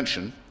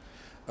dimension,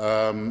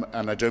 and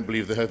I don't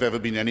believe there have ever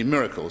been any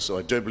miracles, so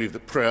I don't believe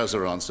that prayers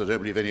are answered. I don't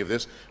believe any of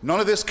this. None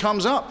of this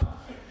comes up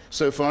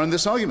so far in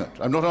this argument.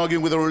 I'm not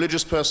arguing with a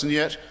religious person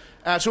yet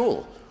at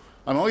all.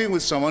 I'm arguing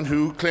with someone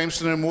who claims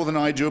to know more than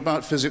I do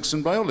about physics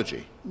and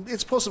biology.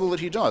 It's possible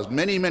that he does.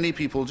 Many, many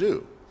people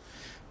do.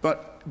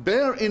 But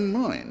bear in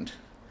mind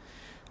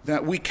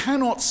that we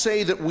cannot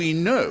say that we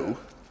know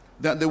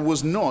that there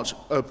was not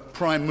a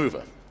prime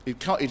mover.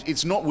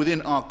 It's not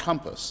within our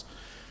compass.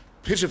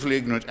 Pitifully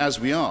ignorant as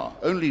we are,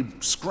 only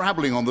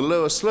scrabbling on the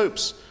lower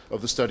slopes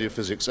of the study of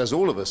physics, as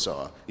all of us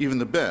are, even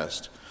the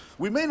best,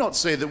 we may not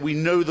say that we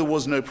know there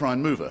was no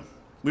prime mover.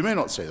 We may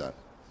not say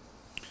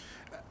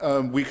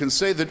that. We can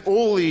say that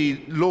all the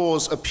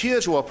laws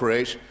appear to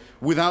operate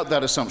without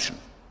that assumption.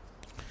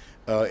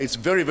 It's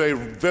very, very,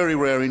 very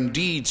rare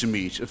indeed to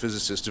meet a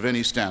physicist of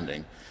any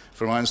standing,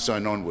 from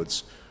Einstein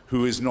onwards,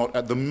 who is not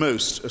at the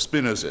most a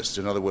Spinozist.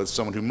 In other words,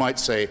 someone who might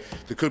say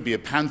there could be a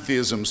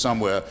pantheism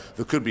somewhere,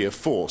 there could be a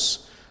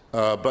force,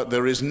 but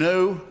there is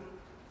no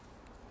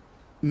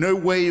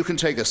way you can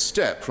take a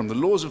step from the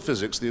laws of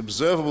physics, the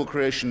observable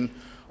creation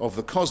of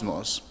the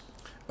cosmos,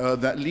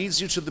 that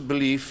leads you to the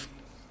belief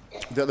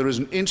that there is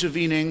an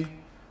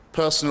intervening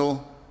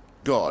personal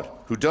God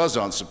who does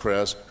answer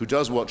prayers, who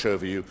does watch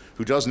over you,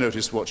 who does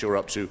notice what you're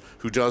up to,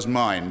 who does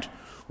mind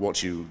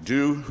what you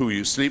do, who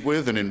you sleep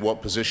with and in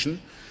what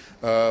position,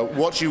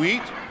 what you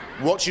eat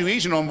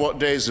and on what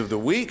days of the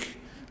week,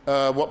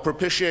 what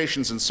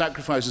propitiations and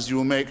sacrifices you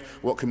will make,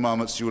 what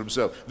commandments you will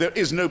observe. There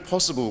is no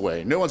possible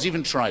way, no one's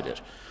even tried it,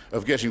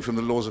 of getting from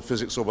the laws of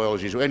physics or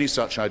biology to any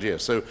such idea.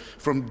 So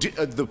from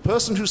the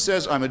person who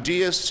says, I'm a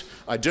deist,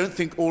 I don't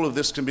think all of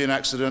this can be an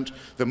accident,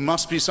 there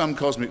must be some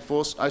cosmic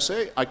force, I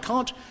say, I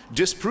can't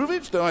disprove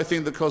it, though I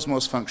think the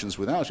cosmos functions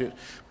without it,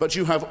 but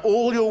you have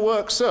all your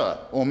work, sir,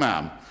 or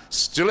ma'am,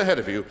 still ahead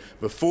of you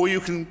before you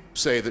can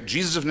say that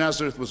Jesus of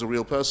Nazareth was a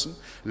real person,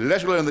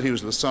 let alone that he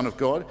was the Son of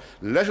God,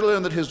 let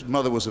alone that his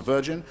mother was a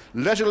virgin,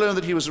 let alone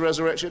that he was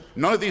resurrected.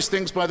 None of these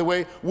things, by the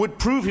way, would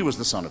prove he was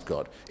the Son of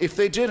God, if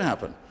they did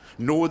happen,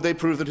 nor would they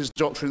prove that his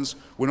doctrines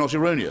were not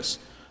erroneous.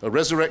 A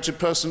resurrected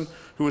person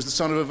who was the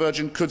son of a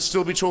virgin could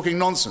still be talking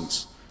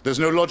nonsense. There's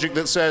no logic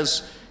that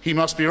says he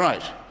must be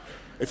right.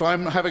 If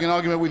I'm having an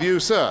argument with you,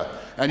 sir,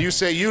 and you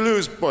say, you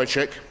lose, boy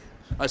chick,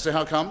 I say,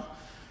 how come?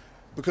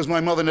 Because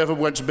my mother never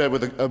went to bed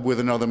with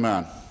another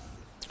man.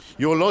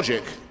 Your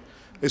logic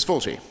is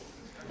faulty.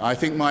 I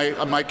think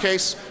my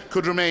case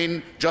could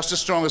remain just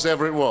as strong as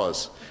ever it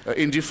was.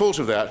 In default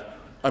of that,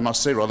 I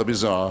must say, rather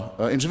bizarre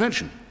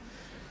intervention.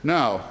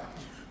 Now,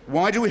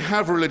 why do we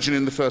have religion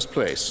in the first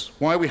place?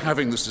 Why are we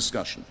having this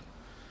discussion?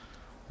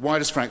 Why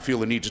does Frank feel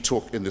the need to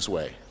talk in this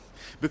way?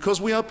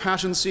 Because we are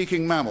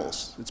pattern-seeking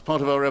mammals. It's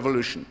part of our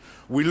evolution.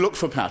 We look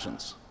for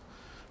patterns.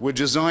 We're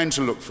designed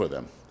to look for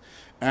them.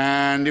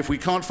 And if we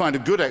can't find a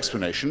good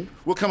explanation,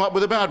 we'll come up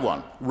with a bad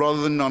one,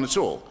 rather than none at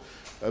all.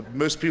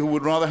 Most people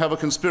would rather have a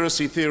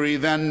conspiracy theory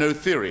than no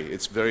theory.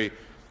 It's very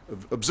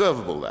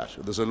observable that.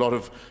 There's a lot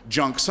of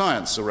junk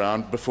science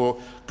around before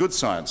good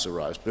science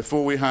arrives.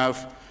 Before we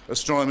have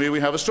astronomy, we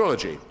have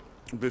astrology.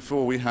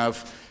 Before we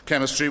have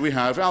chemistry, we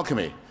have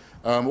alchemy.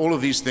 All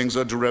of these things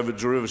are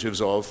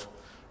derivatives of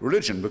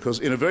religion, because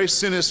in a very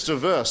sinister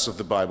verse of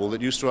the Bible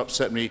that used to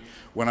upset me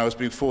when I was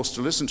being forced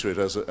to listen to it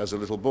as a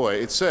little boy,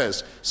 it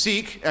says,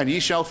 "Seek and ye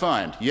shall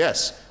find."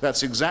 Yes,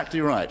 that's exactly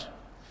right.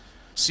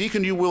 Seek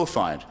and you will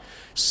find.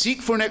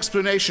 Seek for an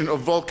explanation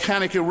of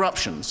volcanic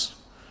eruptions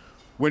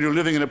when you're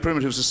living in a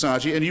primitive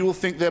society, and you will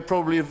think they're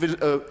probably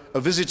a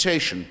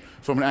visitation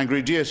from an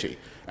angry deity.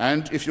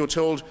 And if you're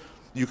told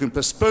you can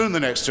postpone the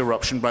next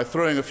eruption by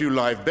throwing a few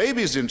live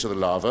babies into the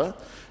lava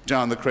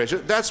down the crater,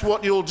 that's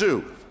what you'll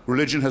do.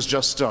 Religion has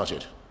just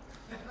started.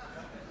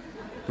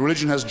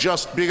 Religion has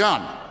just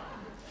begun.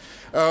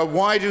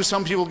 Why do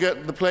some people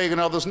get the plague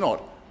and others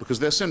not? Because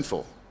they're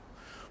sinful.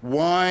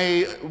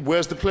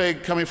 Where's the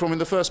plague coming from in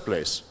the first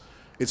place?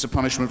 It's a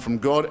punishment from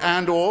God,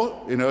 and or,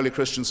 in early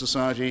Christian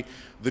society,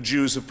 the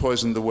Jews have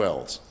poisoned the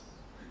wells.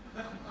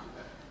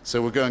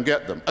 So we'll go and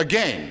get them.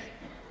 Again,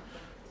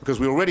 because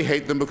we already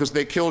hate them because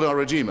they killed our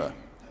Redeemer.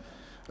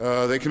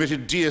 They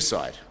committed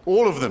deicide.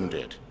 All of them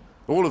did.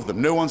 All of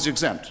them. No one's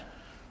exempt.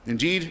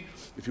 Indeed,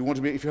 if you have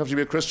to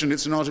be a Christian,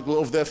 it's an article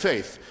of their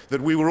faith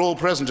that we were all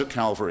present at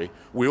Calvary.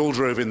 We all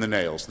drove in the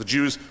nails, the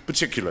Jews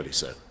particularly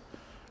so.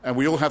 And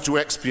we all have to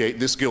expiate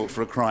this guilt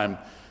for a crime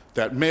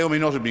that may or may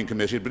not have been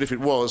committed, but if it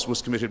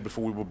was committed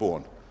before we were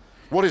born.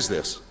 What is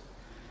this?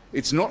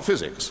 It's not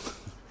physics.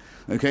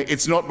 Okay?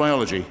 It's not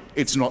biology.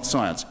 It's not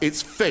science.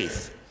 It's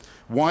faith.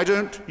 Why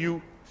don't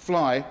you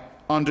fly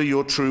under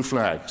your true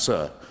flag,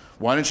 sir?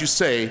 Why don't you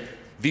say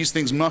these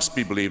things must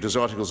be believed as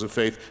articles of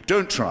faith?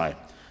 Don't try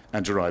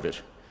and derive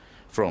it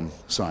from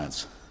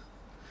science.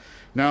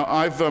 Now,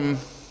 I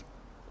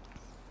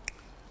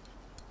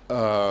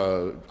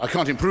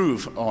can't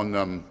improve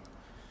on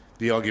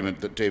the argument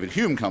that David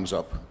Hume came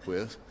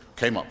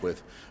up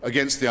with,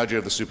 against the idea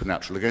of the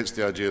supernatural, against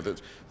the idea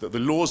that the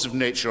laws of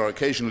nature are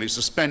occasionally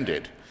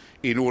suspended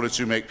in order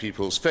to make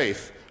people's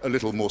faith a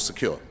little more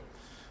secure.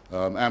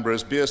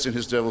 Ambrose Bierce, in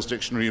his Devil's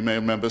Dictionary, you may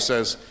remember,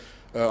 says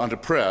under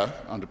prayer,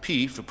 under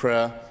P for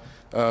prayer,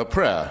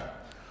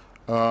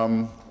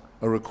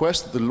 a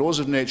request that the laws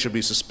of nature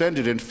be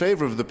suspended in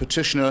favor of the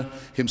petitioner,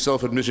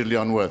 himself admittedly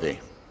unworthy.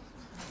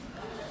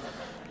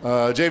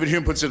 David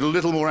Hume puts it a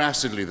little more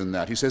acidly than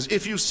that. He says,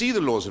 if you see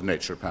the laws of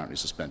nature apparently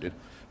suspended,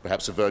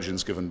 perhaps a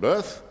virgin's given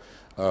birth,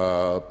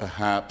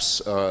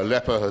 perhaps a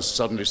leper has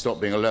suddenly stopped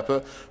being a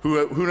leper,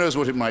 who knows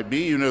what it might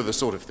be, you know the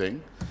sort of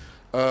thing,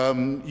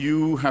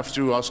 you have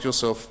to ask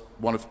yourself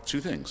one of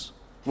two things.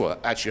 Well,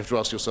 actually you have to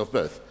ask yourself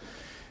both.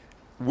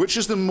 Which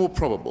is the more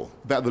probable,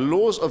 that the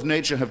laws of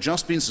nature have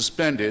just been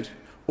suspended,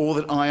 or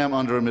that I am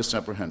under a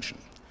misapprehension?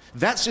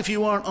 That's if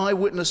you are an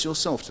eyewitness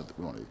yourself to the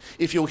morning.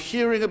 If you're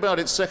hearing about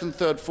it second,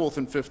 third, fourth,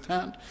 and fifth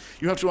hand,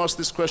 you have to ask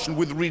this question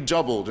with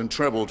redoubled and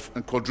trebled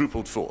and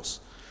quadrupled force.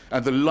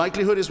 And the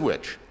likelihood is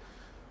which?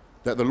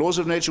 That the laws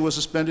of nature were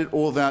suspended,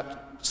 or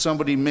that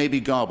somebody maybe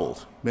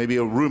garbled, maybe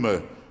a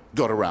rumor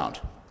got around.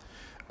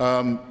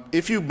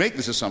 If you make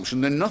this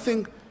assumption, then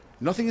nothing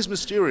is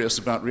mysterious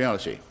about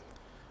reality.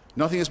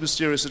 Nothing is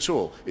mysterious at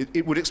all.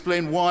 It would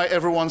explain why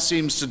everyone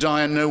seems to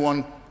die and no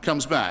one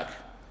comes back.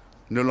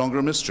 No longer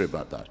a mystery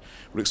about that.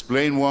 It would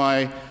explain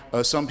why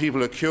some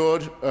people are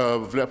cured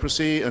of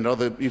leprosy and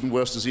other even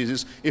worse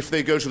diseases if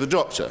they go to the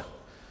doctor,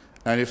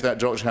 and if that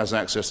doctor has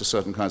access to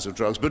certain kinds of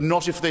drugs, but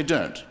not if they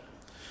don't.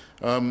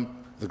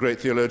 The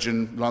great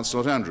theologian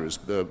Lancelot Andrewes,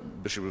 the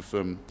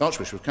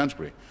Archbishop of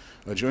Canterbury,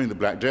 during the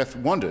Black Death,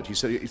 wondered. He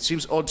said, it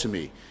seems odd to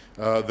me.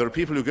 There are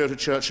people who go to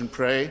church and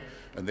pray,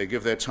 and they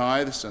give their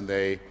tithes, and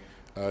they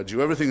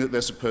do everything that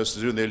they're supposed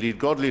to do, and they lead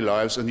godly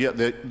lives, and yet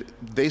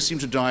they seem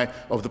to die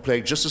of the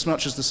plague just as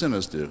much as the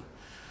sinners do.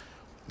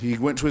 He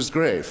went to his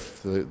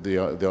grave,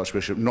 the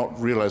Archbishop, not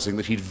realizing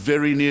that he'd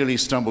very nearly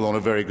stumbled on a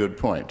very good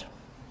point.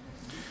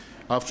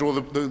 After all,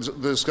 the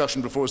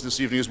discussion before us this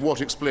evening is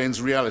what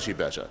explains reality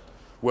better?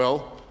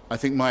 Well, I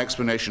think my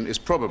explanation is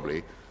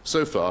probably,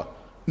 so far,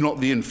 not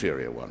the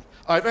inferior one.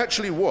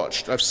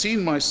 I've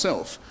seen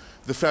myself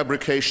the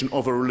fabrication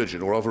of a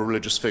religion or of a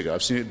religious figure.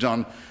 I've seen it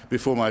done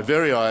before my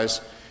very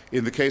eyes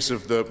in the case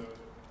of the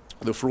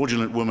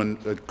fraudulent woman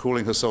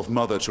calling herself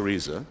Mother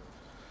Teresa,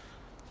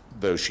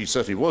 though she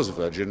certainly was a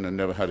virgin and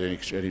never had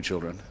any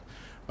children,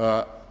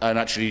 and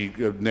actually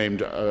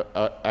named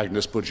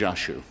Agnes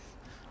Bujashu,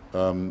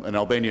 an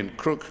Albanian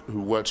crook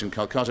who worked in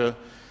Calcutta,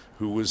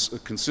 who was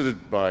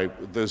considered by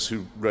those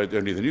who read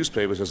only the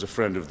newspapers as a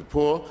friend of the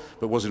poor,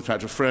 but was in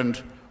fact a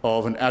friend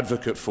of an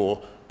advocate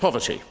for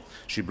poverty.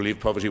 She believed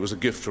poverty was a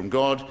gift from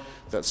God,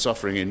 that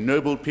suffering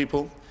ennobled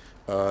people.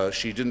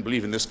 She didn't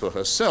believe in this for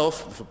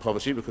herself, for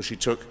poverty, because she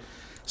took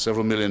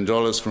several $1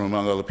 million from,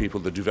 among other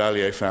people, the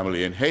Duvalier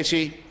family in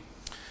Haiti.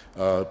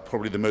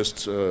 probably the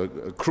most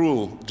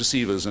cruel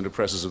deceivers and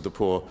oppressors of the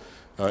poor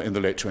in the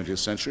late 20th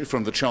century,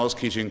 from the Charles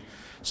Keating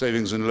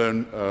savings and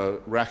loan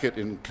racket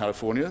in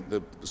California,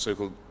 the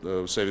so-called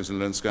savings and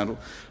loan scandal,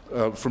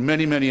 from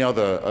many, many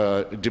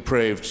other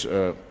depraved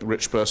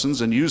rich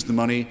persons, and used the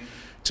money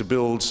to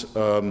build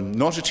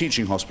not a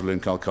teaching hospital in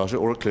Calcutta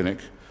or a clinic,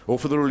 or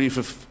for the relief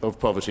of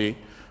poverty,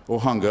 or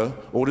hunger,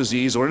 or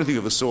disease, or anything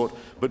of the sort,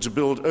 but to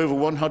build over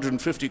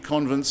 150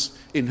 convents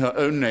in her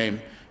own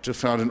name to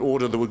found an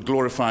order that would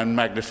glorify and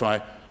magnify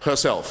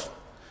herself.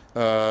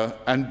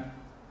 And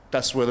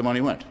that's where the money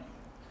went.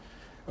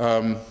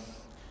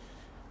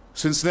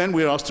 Since then,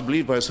 we are asked to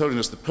believe by His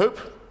Holiness the Pope,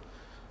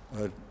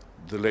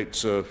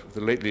 the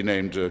lately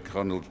named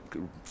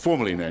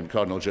formerly named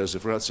Cardinal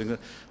Joseph Ratzinger,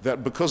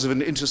 that because of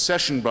an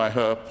intercession by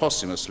her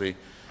posthumously,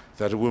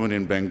 that a woman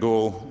in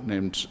Bengal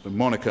named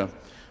Monica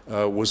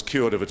was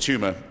cured of a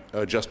tumor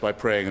just by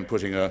praying and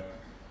putting a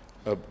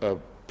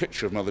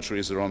picture of Mother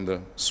Teresa on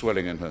the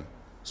swelling in her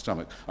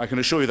stomach. I can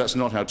assure you that's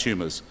not how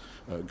tumors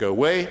go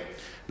away.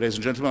 Ladies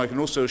and gentlemen, I can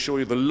also assure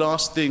you the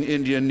last thing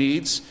India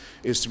needs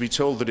is to be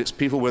told that its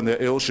people, when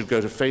they're ill, should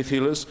go to faith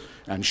healers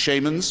and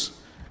shamans,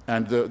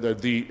 and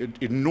the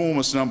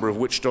enormous number of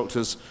witch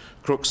doctors,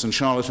 crooks and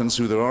charlatans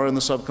who there are in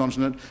the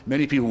subcontinent.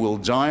 Many people will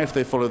die if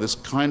they follow this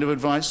kind of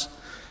advice.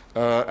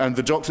 And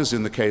the doctors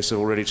in the case have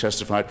already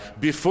testified,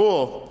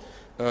 before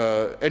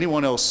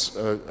anyone else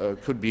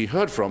could be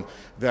heard from,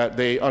 that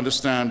they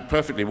understand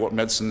perfectly what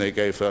medicine they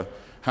gave her,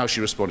 how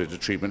she responded to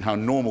treatment, how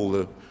normal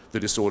the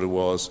disorder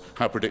was,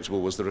 how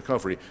predictable was the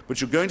recovery.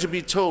 But you're going to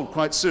be told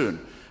quite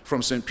soon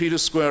from St.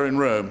 Peter's Square in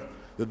Rome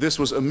that this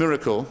was a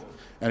miracle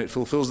and it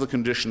fulfills the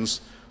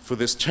conditions for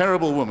this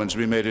terrible woman to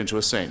be made into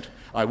a saint.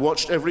 I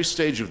watched every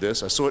stage of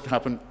this. I saw it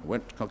happen. I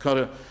went to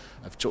Calcutta.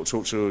 I've talked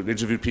to and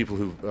interviewed people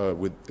who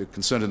were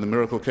concerned in the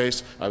miracle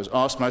case. I was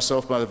asked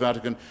myself by the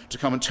Vatican to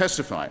come and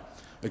testify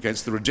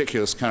against the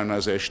ridiculous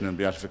canonization and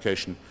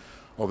beatification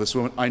of this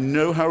woman. I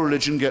know how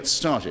religion gets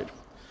started.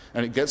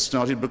 And it gets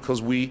started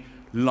because we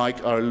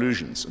like our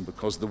illusions, and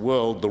because the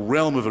world, the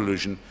realm of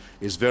illusion,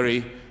 is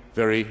very,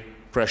 very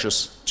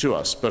precious to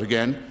us. But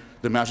again,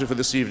 the matter for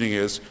this evening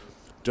is,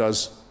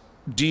 does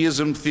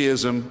deism,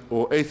 theism,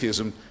 or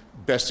atheism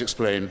best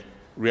explain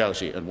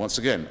reality? And once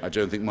again, I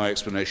don't think my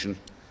explanation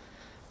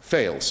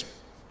fails.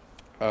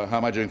 How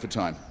am I doing for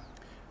time?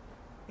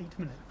 8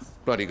 minutes.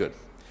 Bloody good.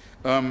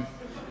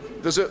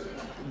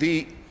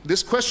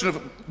 This question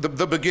of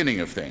the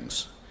beginning of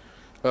things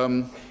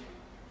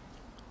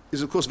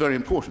is, of course, very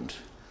important.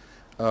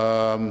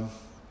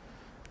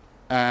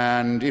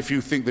 And if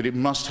you think that it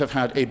must have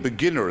had a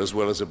beginner as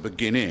well as a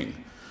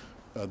beginning,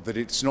 that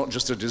it's not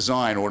just a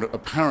design or an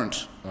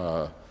apparent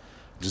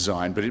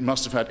design, but it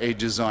must have had a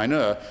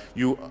designer,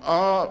 you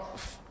are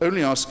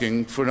only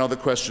asking for another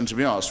question to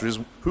be asked, which is,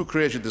 who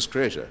created this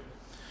creator?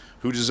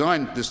 Who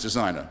designed this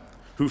designer?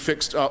 Who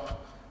fixed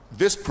up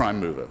this prime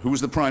mover? Who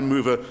was the prime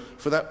mover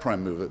for that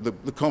prime mover?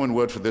 The common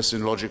word for this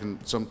in logic and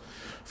some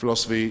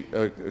philosophy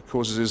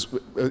courses is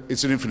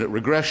it's an infinite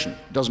regression.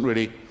 It doesn't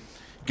really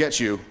get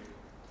you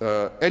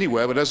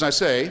anywhere, but as I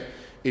say,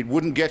 it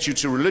wouldn't get you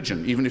to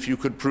religion, even if you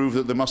could prove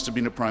that there must have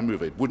been a prime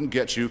mover. It wouldn't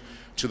get you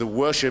to the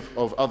worship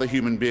of other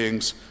human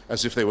beings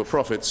as if they were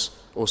prophets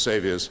or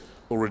saviors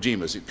or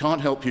redeemers. It can't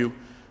help you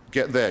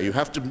get there. You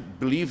have to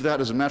believe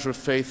that as a matter of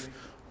faith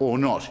or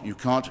not. You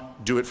can't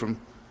do it from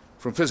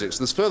physics.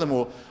 There's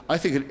furthermore, I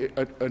think,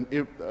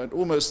 an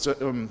almost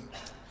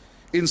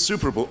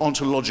insuperable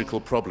ontological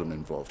problem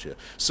involved here.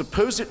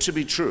 Suppose it to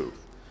be true.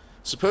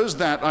 Suppose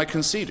that I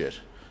concede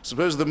it.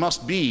 Suppose there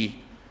must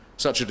be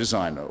such a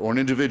designer or an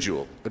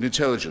individual, an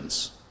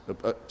intelligence,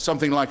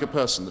 something like a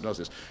person that does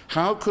this.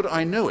 How could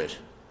I know it?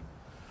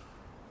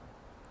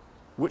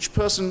 Which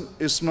person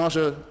is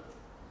smarter,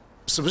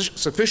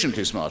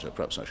 sufficiently smarter,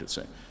 perhaps I should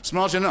say,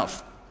 smart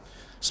enough,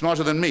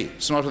 smarter than me,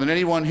 smarter than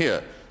anyone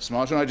here,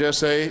 smarter, I dare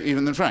say,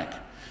 even than Frank,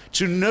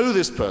 to know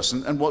this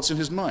person and what's in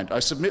his mind? I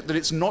submit that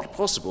it's not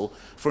possible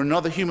for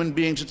another human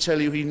being to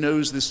tell you he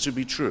knows this to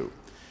be true,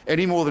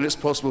 any more than it's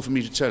possible for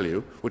me to tell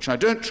you, which I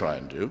don't try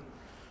and do,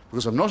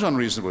 because I'm not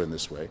unreasonable in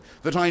this way,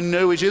 that I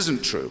know it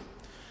isn't true.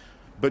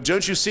 But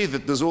don't you see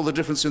that there's all the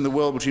difference in the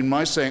world between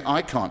my saying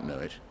I can't know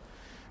it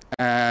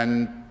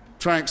and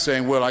Frank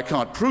saying, well, I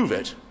can't prove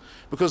it,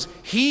 because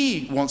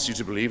he wants you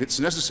to believe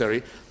it's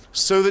necessary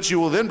so that you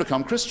will then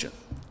become Christian.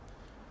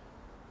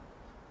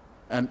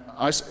 And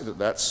I say that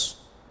that's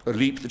a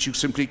leap that you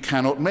simply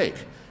cannot make,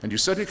 and you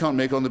certainly can't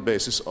make on the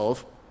basis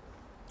of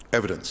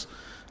evidence.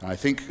 And I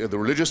think the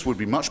religious would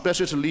be much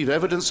better to leave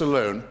evidence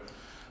alone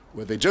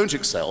where they don't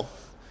excel,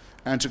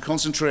 and to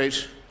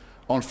concentrate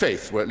on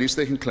faith, where at least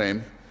they can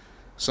claim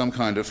some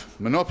kind of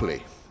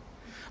monopoly.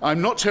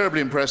 I'm not terribly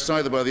impressed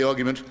either by the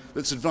argument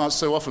that's advanced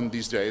so often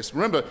these days.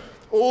 Remember,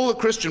 all the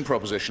Christian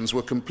propositions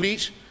were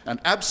complete and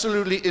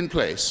absolutely in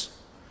place.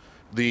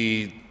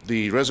 The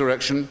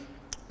resurrection,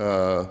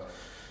 the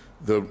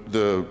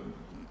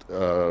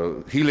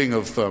healing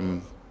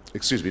of,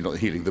 excuse me, not the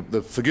healing,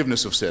 the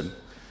forgiveness of sin,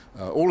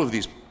 all of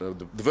these,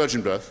 the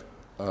virgin birth,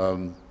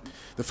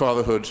 the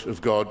fatherhood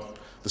of God,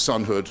 the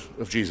sonhood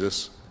of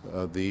Jesus,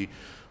 the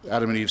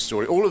Adam and Eve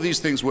story. All of these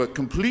things were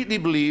completely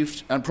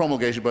believed and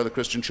promulgated by the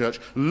Christian church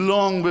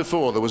long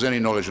before there was any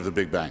knowledge of the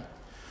Big Bang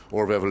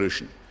or of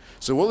evolution.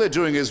 So what they're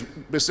doing is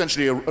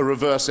essentially a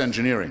reverse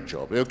engineering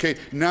job. Okay,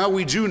 now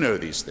we do know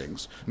these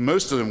things.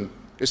 Most of them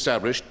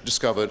established,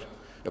 discovered,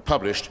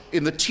 published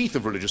in the teeth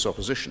of religious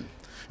opposition.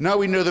 Now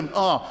we know them,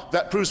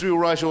 that proves we were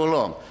right all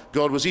along.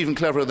 God was even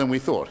cleverer than we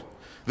thought.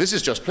 This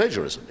is just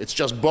plagiarism. It's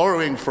just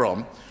borrowing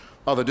from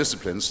other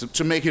disciplines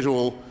to make it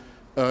all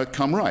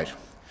come right.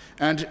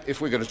 And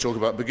if we're going to talk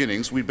about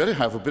beginnings, we'd better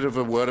have a bit of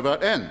a word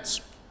about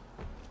ends.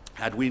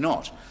 Had we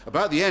not?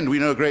 About the end, we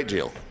know a great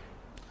deal.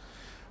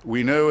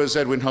 We know, as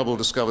Edwin Hubble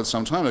discovered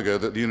some time ago,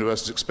 that the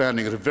universe is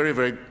expanding at a very,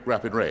 very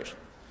rapid rate.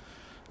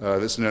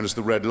 This is known as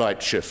the red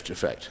light shift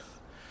effect.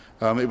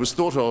 It was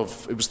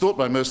thought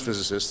by most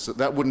physicists that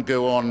that wouldn't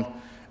go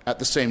on at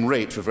the same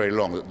rate for very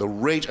long, that the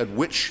rate at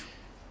which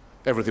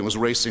everything was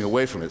racing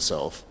away from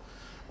itself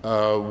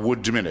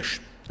would diminish.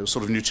 The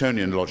sort of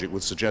Newtonian logic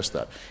would suggest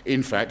that.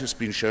 In fact, it's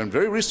been shown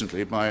very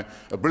recently by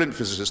a brilliant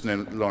physicist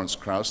named Lawrence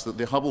Krauss that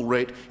the Hubble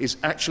rate is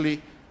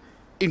actually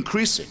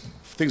increasing.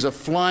 Things are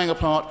flying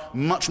apart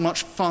much,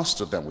 much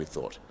faster than we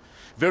thought.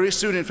 Very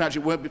soon, in fact, it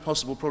won't be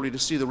possible probably to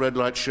see the red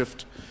light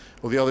shift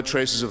or the other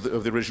traces of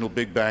the original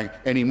Big Bang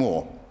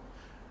anymore.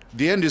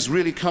 The end is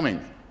really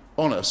coming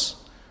on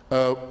us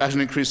at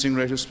an increasing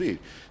rate of speed.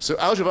 So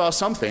out of our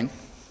something,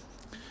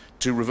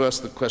 to reverse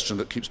the question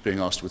that keeps being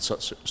asked with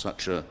such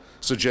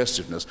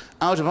suggestiveness,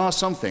 out of our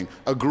something,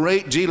 a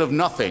great deal of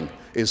nothing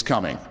is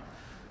coming.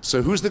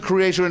 So who's the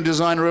creator and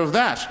designer of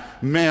that,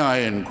 may I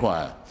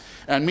inquire?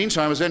 And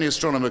meantime, as any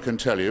astronomer can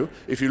tell you,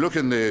 if you look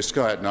in the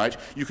sky at night,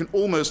 you can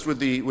almost,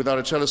 without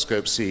a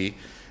telescope, see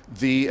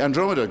the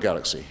Andromeda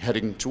galaxy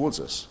heading towards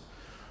us.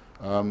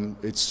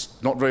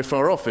 It's not very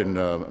far off in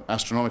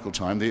astronomical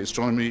time. The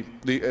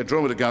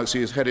Andromeda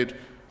galaxy is headed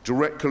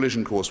direct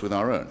collision course with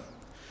our own.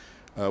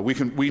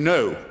 We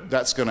know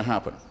that's going to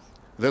happen.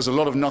 There's a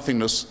lot of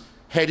nothingness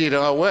headed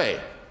our way.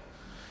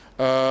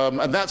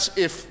 And that's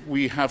if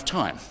we have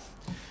time.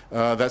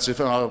 That's if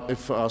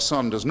our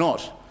sun does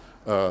not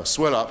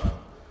swell up,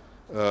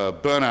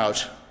 burn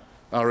out,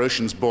 our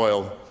oceans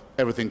boil,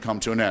 everything come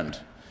to an end.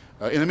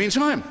 In the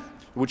meantime,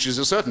 which is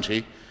a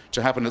certainty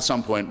to happen at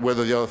some point,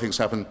 whether the other things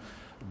happen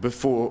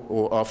before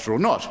or after or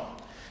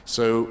not.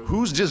 So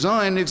whose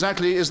design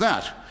exactly is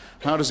that?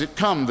 How does it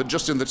come that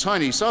just in the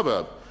tiny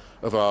suburb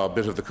of our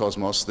bit of the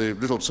cosmos, the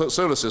little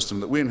solar system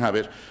that we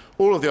inhabit,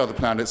 all of the other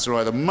planets are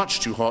either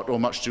much too hot or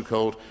much too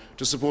cold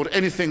to support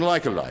anything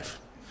like a life,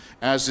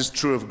 as is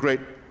true of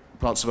great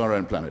parts of our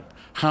own planet?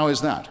 How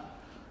is that?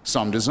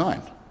 Some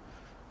design,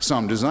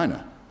 some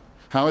designer.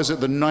 How is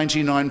it that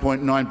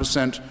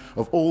 99.9%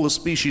 of all the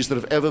species that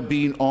have ever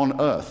been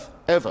on Earth,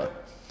 ever,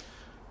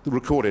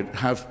 recorded,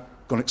 have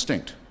gone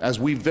extinct, as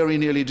we very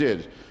nearly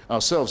did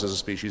ourselves as a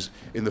species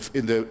in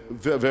the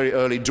very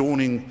early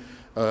dawning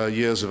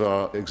years of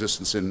our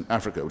existence in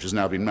Africa, which has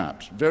now been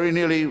mapped. Very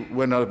nearly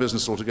went out of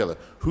business altogether.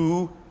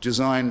 Who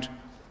designed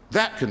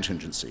that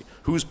contingency?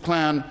 Whose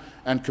plan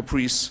and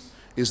caprice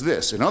is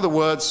this? In other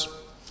words,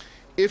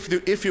 if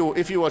you were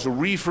to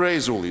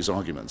rephrase all these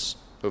arguments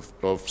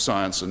of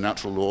science and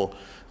natural law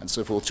and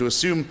so forth, to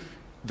assume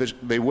that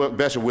they work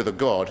better with a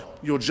God,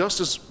 you're just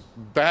as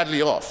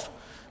badly off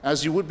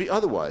as you would be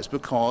otherwise,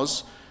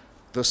 because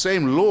the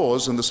same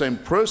laws and the same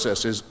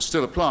processes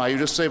still apply. You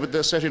just say that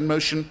they're set in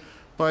motion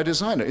by a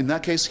designer. In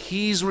that case,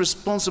 he's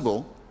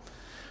responsible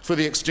for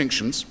the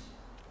extinctions,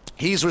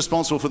 he's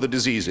responsible for the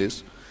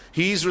diseases,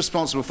 he's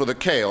responsible for the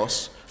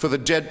chaos, for the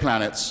dead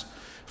planets,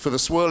 for the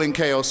swirling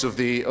chaos of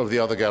the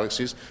other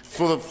galaxies,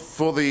 for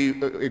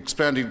the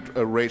expanding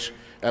rate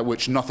at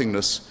which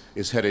nothingness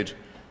is headed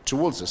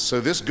towards us.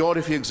 So this God,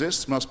 if he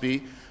exists, must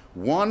be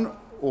one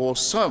or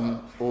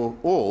some or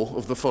all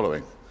of the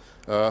following: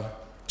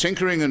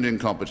 tinkering and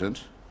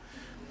incompetent,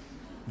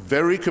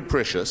 very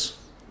capricious,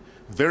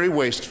 very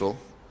wasteful,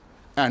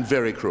 and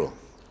very cruel.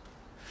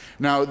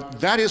 Now,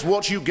 that is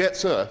what you get,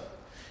 sir,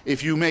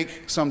 if you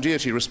make some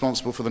deity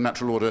responsible for the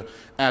natural order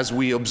as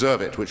we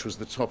observe it, which was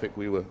the topic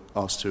we were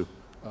asked to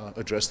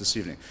address this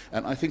evening.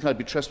 And I think I'd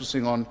be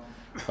trespassing on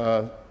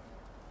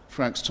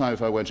Frank's time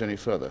if I went any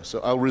further. So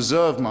I'll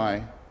reserve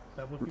my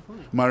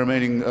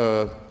remaining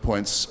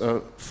points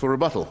for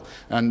rebuttal.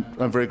 And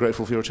I'm very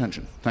grateful for your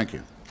attention. Thank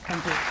you.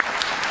 Thank you.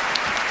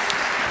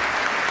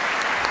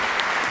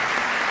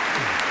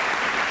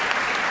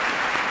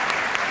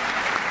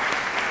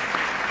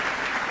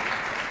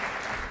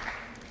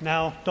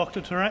 Now,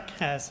 Dr. Turek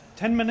has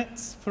 10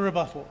 minutes for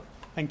rebuttal.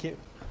 Thank you.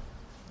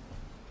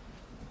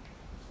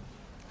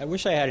 I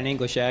wish I had an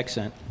English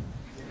accent.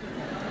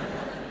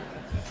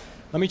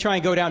 Let me try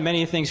and go down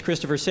many of the things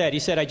Christopher said. He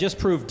said, I just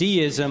proved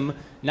deism,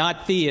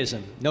 not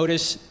theism.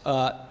 Notice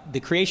the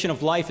creation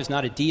of life is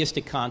not a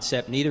deistic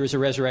concept, neither is a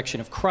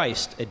resurrection of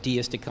Christ a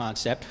deistic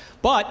concept.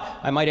 But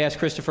I might ask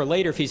Christopher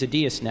later if he's a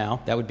deist now.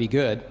 That would be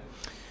good.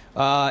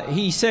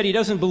 He said he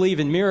doesn't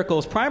believe in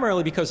miracles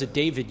primarily because of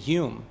David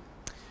Hume.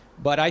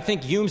 But I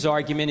think Hume's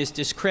argument is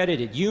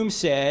discredited. Hume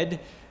said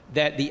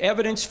that the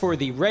evidence for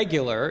the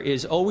regular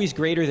is always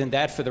greater than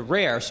that for the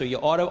rare, so you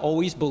ought to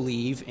always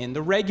believe in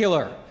the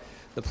regular.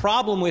 The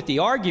problem with the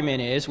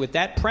argument is, with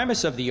that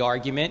premise of the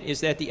argument,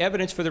 is that the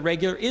evidence for the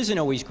regular isn't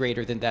always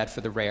greater than that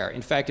for the rare.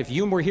 In fact, if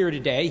Hume were here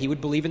today, he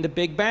would believe in the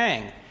Big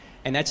Bang.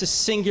 And that's a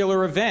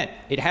singular event.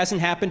 It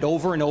hasn't happened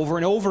over and over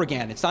and over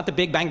again. It's not the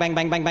Big Bang, bang,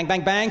 bang, bang, bang,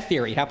 bang, bang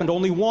theory. It happened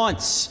only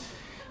once.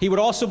 He would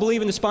also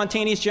believe in the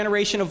spontaneous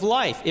generation of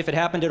life. If it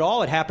happened at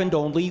all, it happened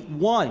only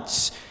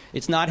once.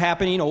 It's not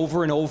happening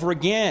over and over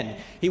again.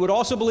 He would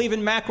also believe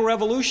in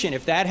macroevolution.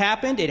 If that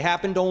happened, it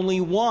happened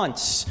only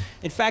once.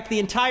 In fact, the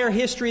entire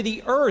history of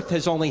the Earth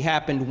has only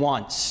happened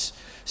once.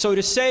 So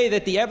to say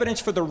that the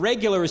evidence for the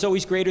regular is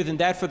always greater than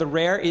that for the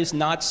rare is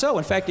not so.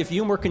 In fact, if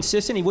Hume were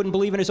consistent, he wouldn't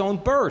believe in his own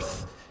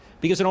birth,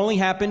 because it only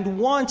happened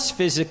once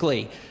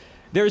physically.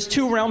 There's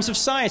two realms of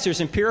science.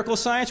 There's empirical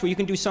science, where you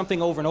can do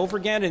something over and over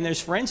again, and there's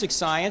forensic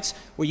science,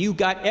 where you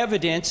got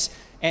evidence,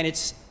 and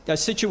it's a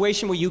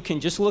situation where you can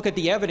just look at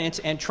the evidence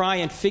and try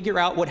and figure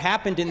out what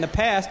happened in the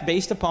past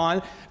based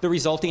upon the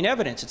resulting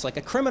evidence. It's like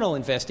a criminal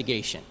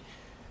investigation.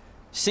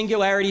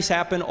 Singularities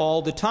happen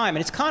all the time,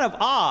 and it's kind of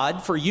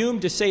odd for Hume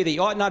to say that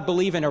you ought not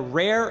believe in a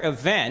rare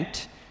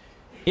event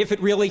if it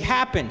really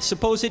happened.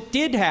 Suppose it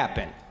did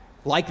happen,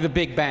 like the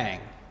Big Bang.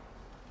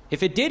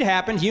 If it did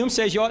happen, Hume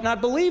says you ought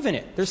not believe in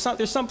it. There's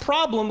some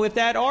problem with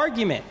that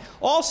argument.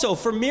 Also,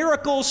 for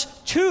miracles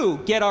to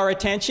get our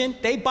attention,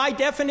 they by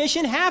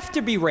definition have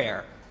to be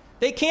rare.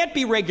 They can't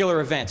be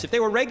regular events. If they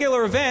were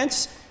regular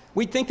events,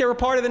 we'd think they were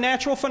part of the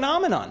natural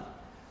phenomenon.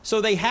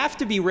 So they have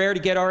to be rare to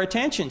get our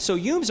attention. So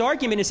Hume's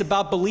argument is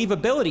about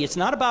believability. It's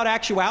not about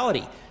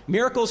actuality.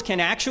 Miracles can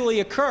actually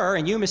occur,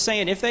 and Hume is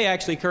saying if they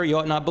actually occur, you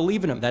ought not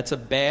believe in them. That's a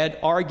bad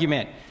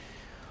argument.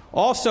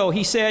 Also,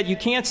 he said you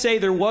can't say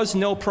there was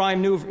no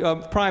prime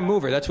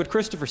mover. That's what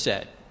Christopher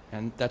said.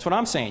 And that's what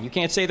I'm saying. You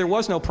can't say there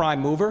was no prime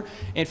mover.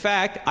 In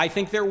fact, I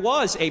think there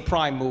was a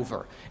prime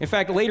mover. In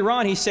fact, later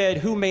on he said,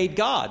 who made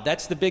God?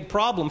 That's the big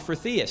problem for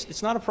theists.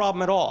 It's not a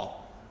problem at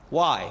all.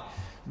 Why?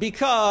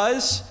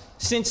 Because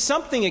since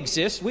something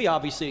exists, we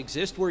obviously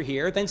exist, we're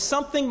here, then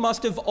something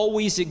must have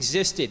always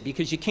existed,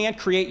 because you can't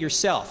create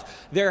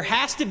yourself. There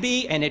has to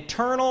be an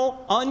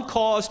eternal,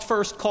 uncaused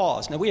first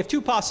cause. Now, we have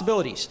two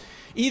possibilities.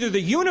 Either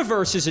the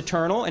universe is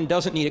eternal and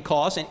doesn't need a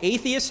cause, and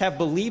atheists have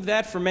believed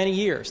that for many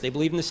years. They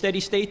believed in the steady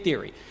state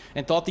theory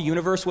and thought the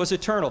universe was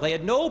eternal. They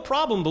had no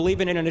problem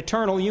believing in an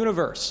eternal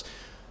universe.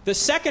 The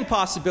second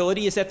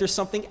possibility is that there's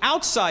something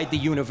outside the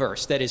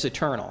universe that is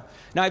eternal.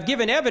 Now, I've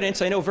given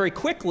evidence, I know very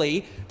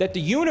quickly, that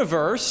the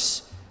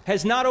universe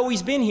has not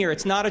always been here.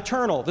 It's not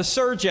eternal. The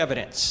surge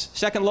evidence.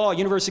 Second law,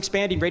 universe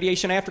expanding,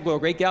 radiation afterglow,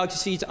 great galaxy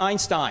seeds,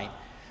 Einstein.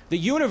 The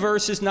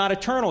universe is not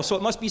eternal, so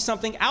it must be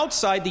something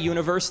outside the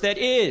universe that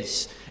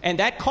is. And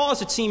that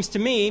cause, it seems to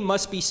me,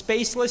 must be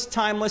spaceless,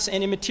 timeless,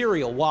 and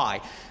immaterial.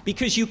 Why?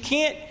 Because you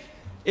can't,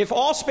 if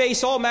all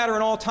space, all matter,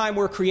 and all time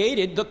were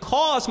created, the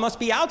cause must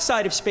be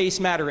outside of space,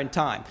 matter, and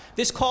time.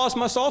 This cause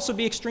must also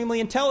be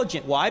extremely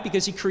intelligent. Why?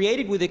 Because he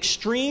created with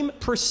extreme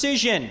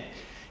precision.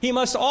 He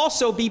must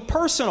also be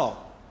personal.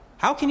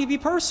 How can he be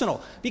personal?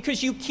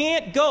 Because you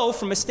can't go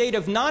from a state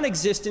of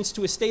non-existence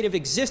to a state of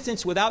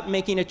existence without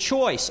making a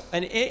choice.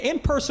 An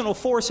impersonal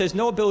force has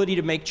no ability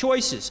to make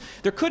choices.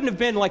 There couldn't have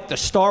been like the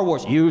Star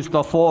Wars, use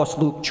the force,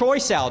 Luke,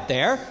 choice out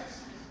there.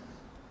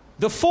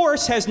 The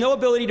force has no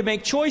ability to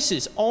make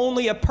choices.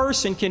 Only a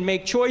person can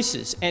make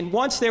choices. And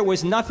once there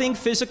was nothing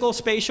physical,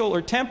 spatial,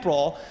 or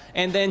temporal,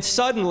 and then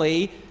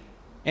suddenly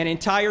an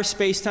entire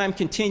space-time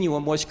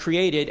continuum was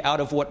created out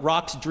of what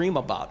rocks dream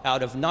about,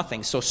 out of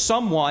nothing. So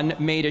someone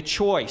made a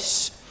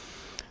choice.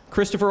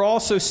 Christopher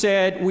also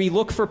said, we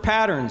look for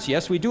patterns.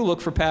 Yes, we do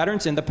look for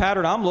patterns, and the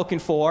pattern I'm looking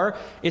for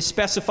is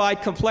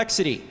specified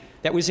complexity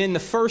that was in the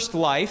first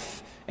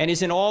life and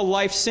is in all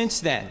life since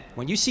then.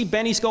 When you see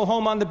Benny's Go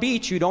Home on the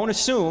beach, you don't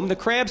assume the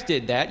crabs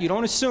did that. You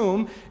don't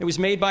assume it was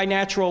made by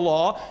natural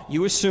law.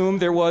 You assume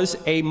there was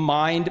a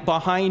mind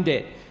behind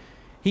it.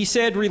 He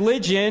said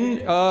religion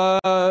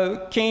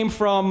came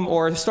from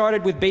or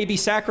started with baby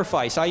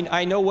sacrifice.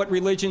 I know what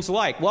religion's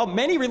like. Well,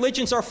 many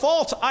religions are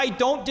false. I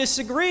don't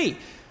disagree.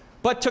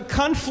 But to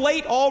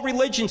conflate all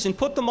religions and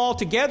put them all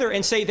together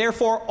and say,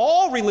 therefore,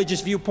 all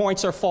religious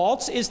viewpoints are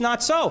false is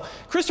not so.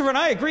 Christopher and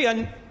I agree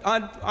on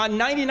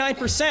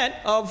 99%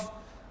 of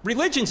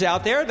religions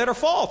out there that are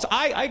false.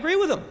 I agree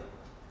with him.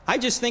 I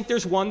just think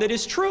there's one that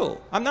is true.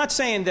 I'm not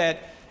saying that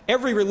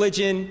every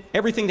religion,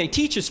 everything they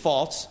teach is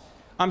false.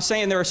 I'm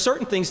saying there are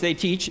certain things they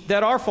teach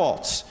that are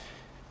false.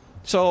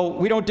 So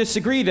we don't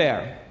disagree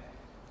there.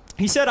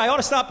 He said I ought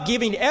to stop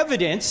giving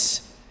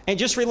evidence and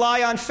just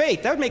rely on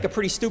faith. That would make a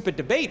pretty stupid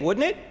debate,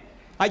 wouldn't it?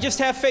 I just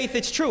have faith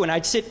it's true, and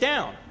I'd sit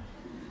down.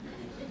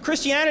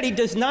 Christianity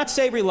does not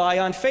say rely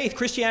on faith.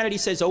 Christianity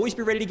says always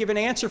be ready to give an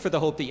answer for the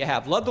hope that you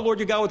have. Love the Lord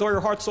your God with all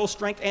your heart, soul,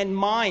 strength, and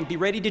mind. Be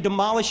ready to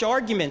demolish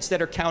arguments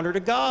that are counter to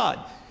God.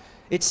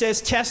 It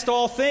says test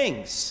all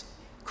things.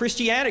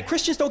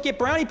 Christians don't get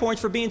brownie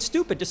points for being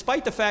stupid,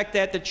 despite the fact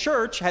that the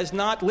church has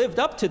not lived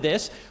up to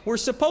this. We're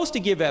supposed to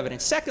give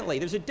evidence. Secondly,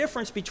 there's a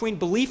difference between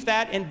belief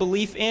that and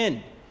belief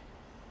in.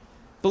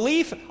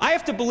 Belief, I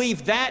have to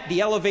believe that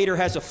the elevator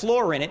has a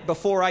floor in it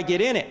before I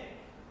get in it,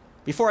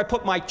 before I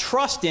put my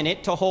trust in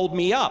it to hold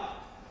me up.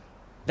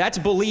 That's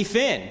belief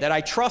in, that I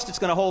trust it's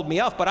going to hold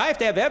me up. But I have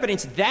to have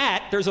evidence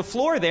that there's a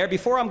floor there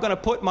before I'm going to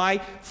put my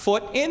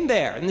foot in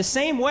there. In the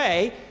same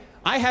way,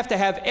 I have to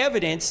have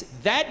evidence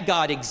that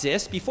God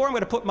exists before I'm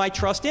going to put my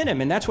trust in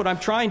him. And that's what I'm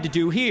trying to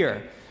do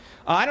here.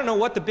 I don't know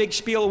what the big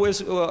spiel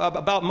was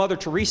about Mother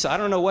Teresa. I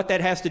don't know what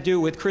that has to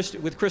do with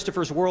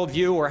Christopher's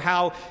worldview or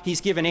how he's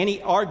given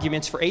any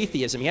arguments for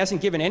atheism. He hasn't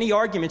given any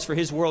arguments for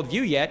his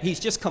worldview yet. He's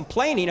just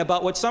complaining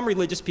about what some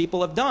religious people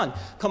have done.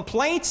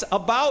 Complaints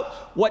about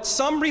what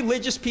some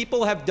religious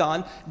people have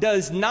done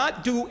does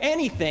not do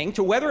anything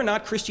to whether or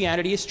not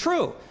Christianity is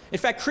true. In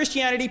fact,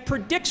 Christianity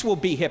predicts we'll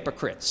be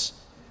hypocrites.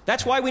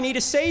 That's why we need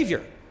a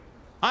Savior.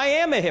 I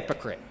am a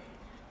hypocrite.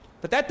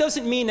 But that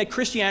doesn't mean that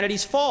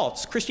Christianity's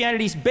false.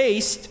 Christianity's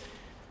based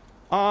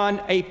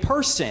on a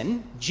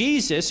person,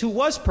 Jesus, who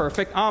was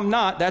perfect. I'm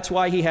not. That's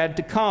why he had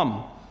to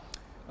come.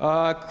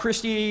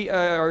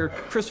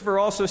 Christopher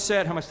also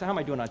said, how am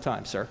I doing on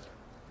time, sir?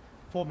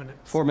 4 minutes.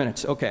 4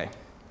 minutes, okay.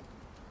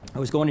 I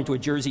was going into a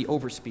Jersey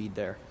overspeed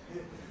there.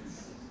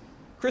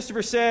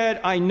 Christopher said,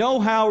 I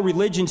know how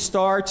religion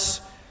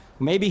starts.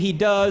 Maybe he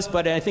does,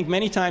 but I think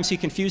many times he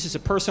confuses a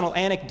personal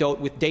anecdote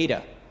with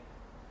data.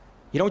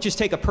 You don't just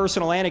take a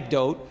personal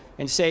anecdote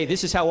and say,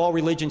 this is how all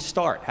religions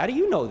start. How do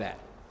you know that?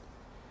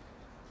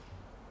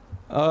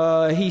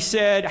 He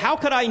said, how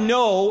could I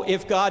know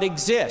if God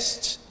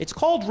exists? It's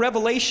called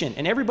revelation,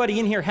 and everybody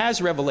in here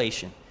has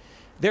revelation.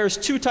 There's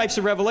two types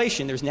of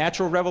revelation. There's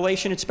natural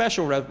revelation and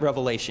special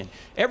revelation.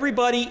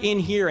 Everybody in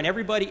here and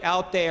everybody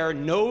out there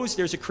knows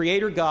there's a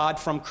creator God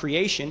from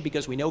creation,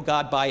 because we know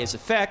God by his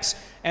effects,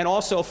 and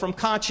also from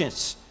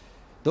conscience.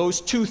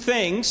 Those two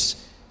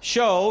things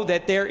show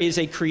that there is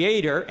a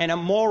creator and a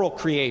moral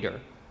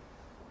creator.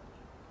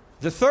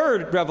 The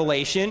third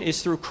revelation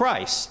is through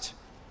Christ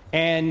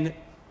and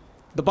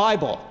the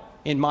Bible,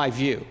 in my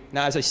view.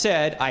 Now, as I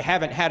said, I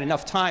haven't had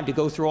enough time to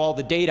go through all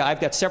the data. I've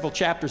got several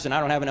chapters, and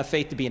I don't have enough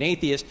faith to be an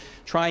atheist,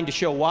 trying to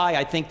show why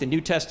I think the New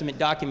Testament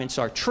documents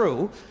are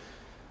true.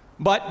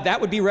 But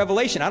that would be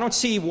revelation. I don't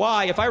see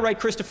why, if I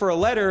write Christopher a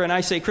letter and I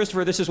say,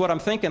 Christopher, this is what I'm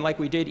thinking, like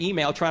we did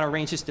email trying to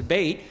arrange this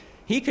debate,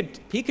 he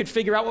could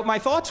figure out what my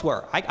thoughts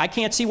were. I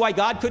can't see why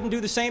God couldn't do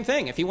the same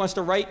thing. If he wants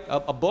to write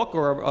a book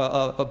or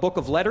a book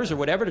of letters or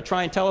whatever to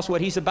try and tell us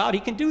what he's about, he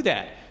can do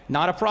that.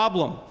 Not a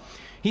problem.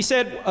 He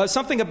said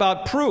something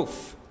about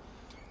proof.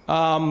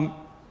 I'm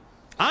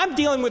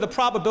dealing with a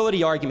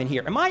probability argument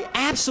here. Am I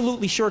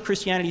absolutely sure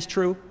Christianity is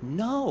true?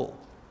 No.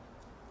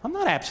 I'm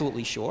not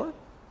absolutely sure.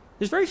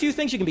 There's very few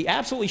things you can be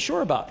absolutely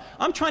sure about.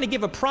 I'm trying to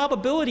give a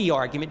probability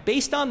argument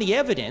based on the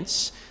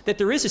evidence that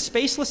there is a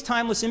spaceless,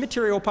 timeless,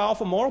 immaterial,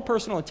 powerful, moral,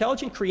 personal,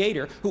 intelligent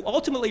creator who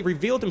ultimately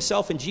revealed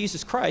himself in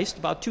Jesus Christ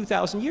about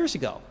 2,000 years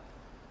ago.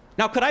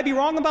 Now, could I be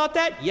wrong about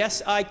that?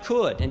 Yes, I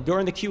could. And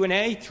during the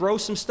Q&A, throw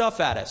some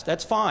stuff at us.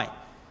 That's fine.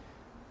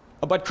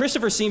 But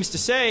Christopher seems to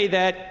say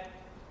that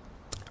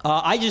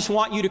I just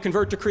want you to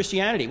convert to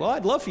Christianity. Well,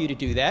 I'd love for you to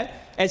do that,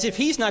 as if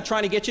he's not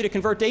trying to get you to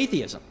convert to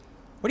atheism.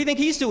 What do you think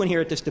he's doing here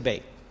at this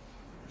debate?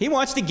 He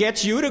wants to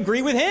get you to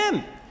agree with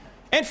him.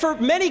 And for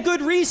many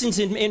good reasons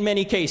in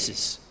many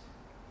cases.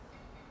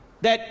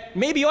 That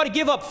maybe you ought to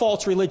give up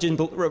false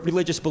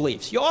religious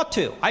beliefs. You ought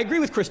to. I agree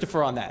with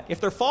Christopher on that.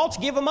 If they're false,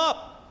 give them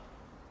up.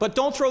 But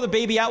don't throw the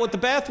baby out with the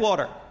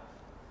bathwater.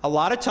 A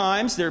lot of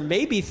times there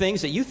may be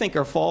things that you think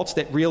are false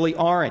that really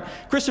aren't.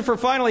 Christopher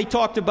finally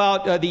talked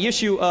about the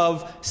issue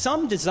of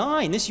some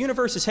design. This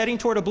universe is heading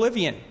toward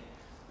oblivion.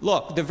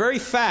 Look, the very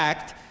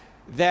fact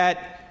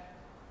that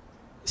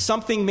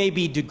something may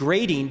be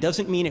degrading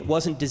doesn't mean it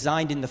wasn't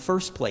designed in the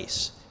first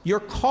place. Your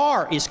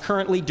car is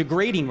currently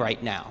degrading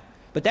right now,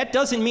 but that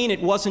doesn't mean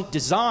it wasn't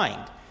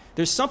designed.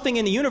 There's something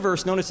in the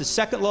universe known as the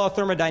second law of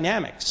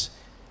thermodynamics,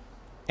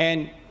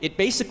 and it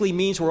basically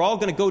means we're all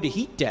going to go to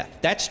heat death.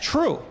 That's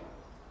true.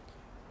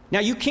 Now,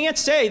 you can't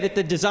say that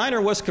the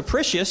designer was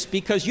capricious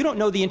because you don't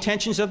know the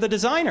intentions of the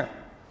designer.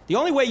 The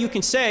only way you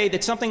can say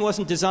that something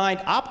wasn't designed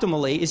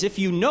optimally is if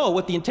you know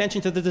what the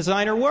intentions of the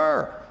designer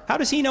were. How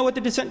does he know what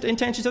the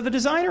intentions of the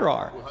designer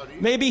are? Well,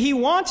 maybe he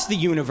wants the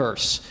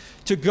universe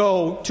to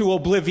go to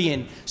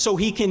oblivion so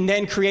he can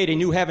then create a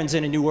new heavens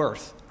and a new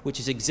earth, which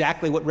is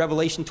exactly what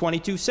Revelation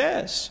 22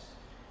 says.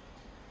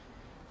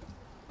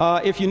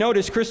 If you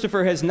notice,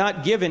 Christopher has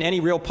not given any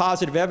real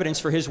positive evidence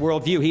for his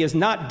worldview. He has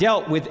not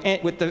dealt with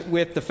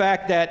the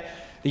fact that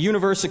the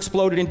universe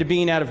exploded into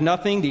being out of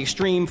nothing, the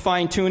extreme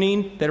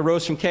fine-tuning that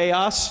arose from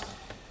chaos,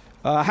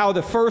 how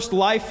the first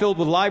life filled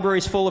with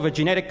libraries full of a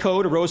genetic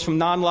code arose from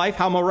non-life,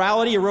 how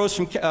morality arose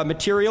from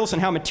materials, and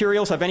how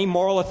materials have any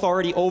moral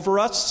authority over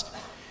us.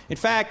 In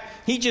fact,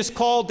 he just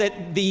called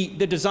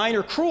the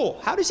designer cruel.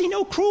 How does he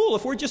know cruel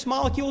if we're just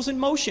molecules in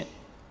motion?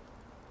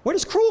 Where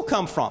does cruel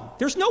come from?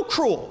 There's no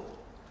cruel.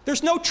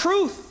 There's no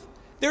truth.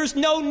 There's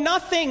no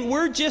nothing.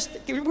 We're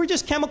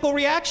just chemical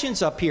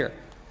reactions up here.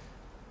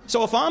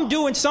 So if I'm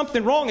doing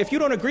something wrong, if you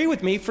don't agree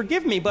with me,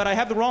 forgive me, but I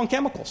have the wrong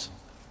chemicals.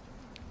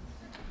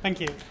 Thank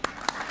you.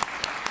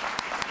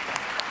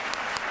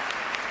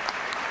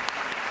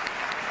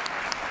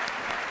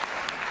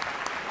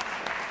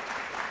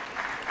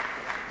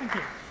 Thank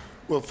you.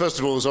 Well, first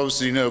of all, there's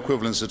obviously no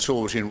equivalence at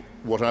all between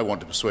what I want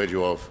to persuade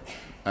you of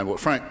and what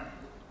Frank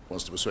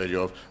wants to persuade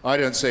you of. I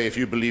don't say if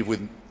you believe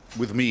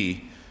with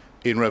me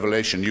in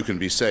Revelation, you can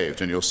be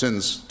saved and your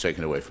sins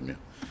taken away from you.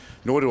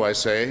 Nor do I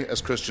say,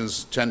 as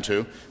Christians tend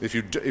to, if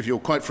you're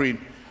quite free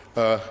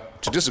to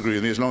disagree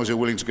with me as long as you're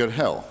willing to go to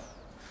hell.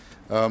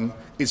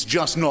 It's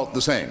just not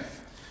the same.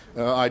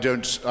 I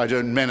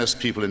don't menace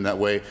people in that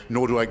way,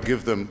 nor do I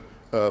give them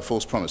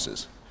false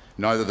promises.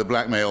 Neither the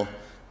blackmail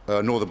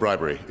nor the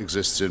bribery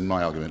exists in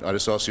my argument. I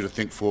just ask you to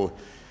think for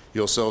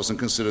yourselves and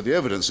consider the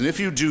evidence. And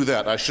if you do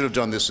that, I should have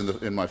done this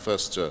in my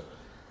first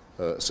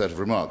set of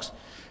remarks.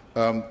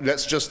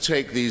 Let's just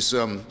take these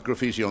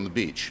graffiti on the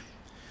beach.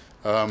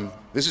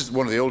 This is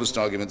one of the oldest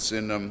arguments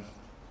in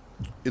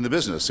the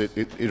business.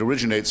 It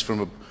originates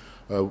from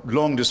a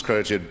long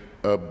discredited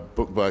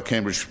book by a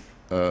Cambridge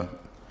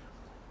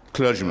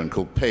clergyman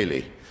called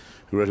Paley,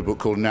 who wrote a book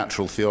called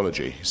Natural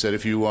Theology. He said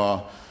if you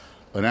are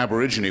an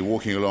Aborigine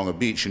walking along a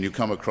beach and you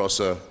come across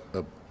a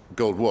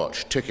gold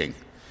watch ticking,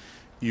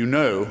 you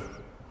know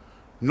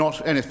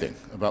not anything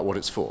about what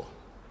it's for.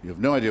 You have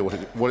no idea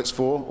what it's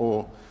for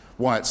or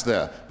why it's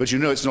there. But you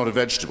know it's not a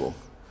vegetable.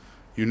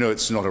 You know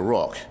it's not a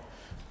rock.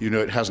 You know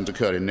it hasn't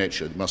occurred in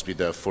nature. It must be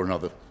there for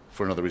another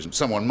reason.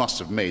 Someone must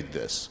have made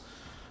this.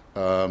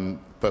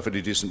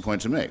 Perfectly decent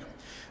point to make.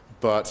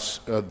 But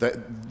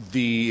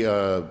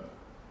the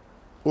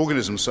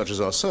organisms such as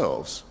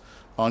ourselves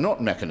are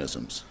not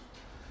mechanisms.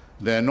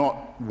 They're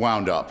not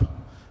wound up.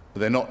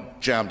 They're not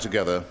jammed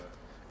together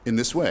in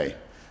this way.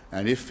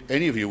 And if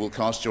any of you will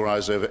cast your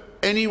eyes over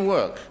any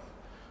work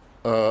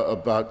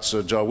about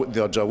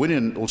the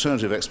Darwinian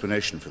alternative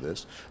explanation for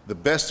this, the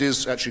best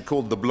is actually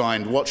called The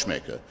Blind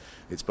Watchmaker.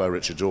 It's by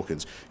Richard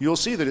Dawkins. You'll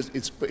see that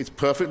it's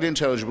perfectly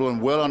intelligible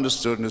and well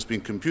understood and has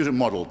been computer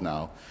modeled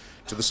now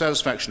to the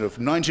satisfaction of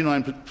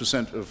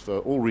 99% of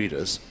all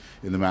readers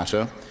in the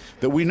matter,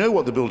 that we know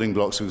what the building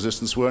blocks of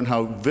existence were and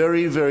how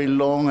very, very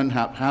long and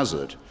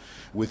haphazard,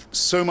 with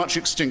so much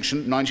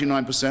extinction,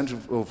 99%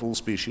 of all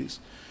species,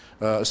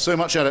 so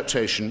much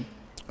adaptation,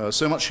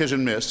 so much hit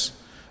and miss,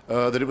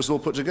 that it was all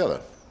put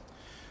together.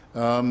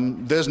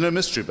 There's no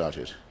mystery about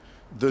it.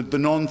 The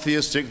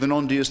non-theistic, the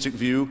non-deistic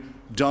view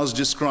does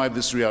describe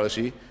this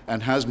reality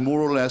and has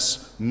more or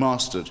less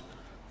mastered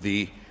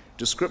the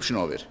description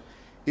of it.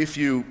 If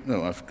you,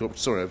 no, I've brought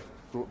the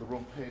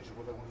wrong page of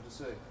what I wanted to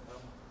say.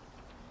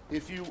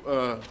 If you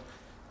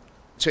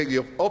take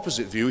the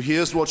opposite view,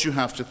 here's what you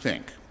have to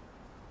think.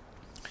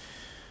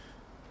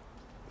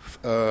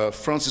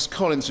 Francis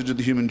Collins, who did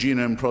the Human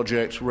Genome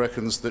Project,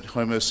 reckons that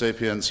Homo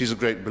sapiens, he's a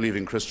great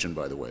believing Christian,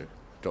 by the way,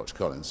 Dr.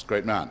 Collins,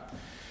 great man.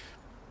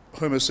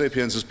 Homo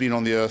sapiens has been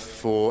on the Earth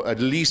for at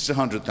least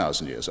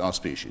 100,000 years, our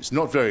species.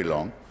 Not very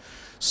long.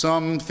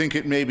 Some think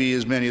it may be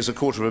as many as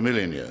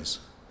 250,000 years.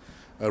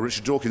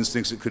 Richard Dawkins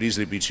thinks it could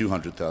easily be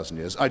 200,000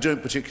 years. I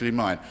don't particularly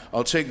mind.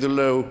 I'll take the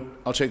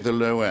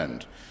low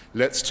end.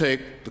 Let's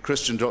take the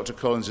Christian Dr.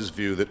 Collins'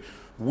 view that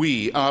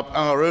we,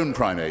 our own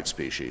primate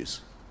species,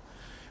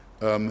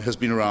 has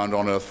been around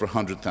on Earth for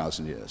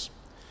 100,000 years.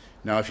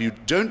 Now, if you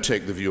don't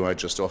take the view I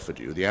just offered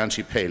you, the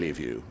anti-Paley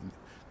view,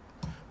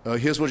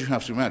 here's what you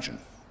have to imagine.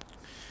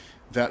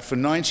 That for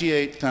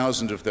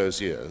 98,000 of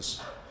those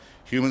years,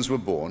 humans were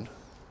born,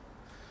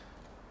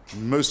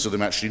 most of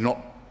them actually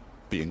not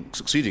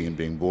succeeding in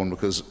being born,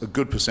 because a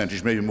good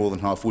percentage, maybe more than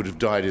half, would have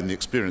died in the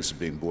experience of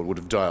being born, would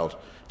have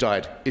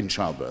died in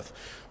childbirth,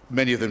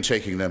 many of them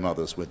taking their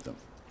mothers with them.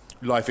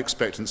 Life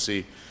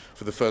expectancy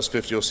for the first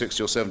 50 or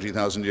 60 or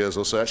 70,000 years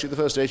or so, actually the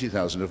first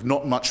 80,000, of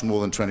not much more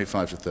than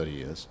 25 to 30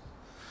 years.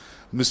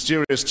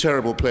 Mysterious,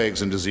 terrible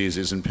plagues and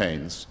diseases and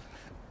pains.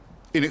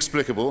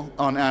 Inexplicable,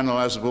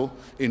 unanalyzable,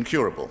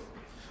 incurable.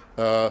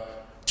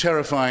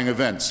 Terrifying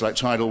events like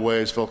tidal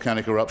waves,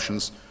 volcanic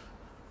eruptions,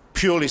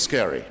 purely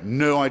scary.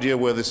 No idea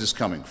where this is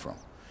coming from.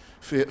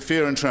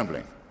 Fear and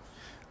trembling.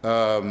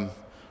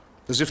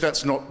 As if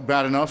that's not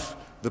bad enough,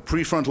 the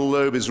prefrontal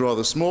lobe is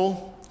rather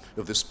small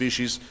of this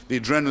species. The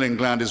adrenaline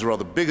gland is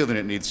rather bigger than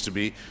it needs to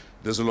be.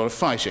 There's a lot of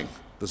fighting.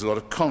 There's a lot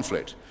of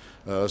conflict.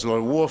 There's a lot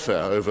of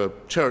warfare over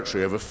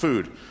territory, over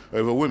food,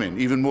 over women,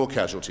 even more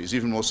casualties,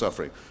 even more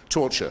suffering,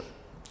 torture,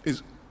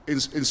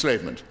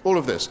 enslavement, all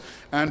of this.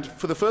 And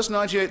for the first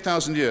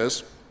 98,000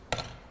 years,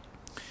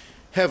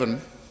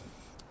 heaven,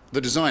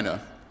 the designer,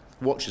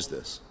 watches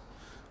this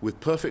with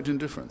perfect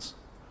indifference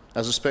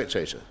as a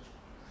spectator.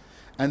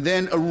 And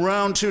then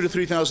around 2,000 to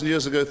 3,000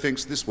 years ago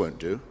thinks, this won't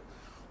do.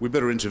 We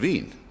better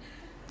intervene.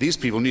 These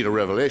people need a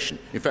revelation.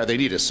 In fact, they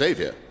need a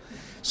savior.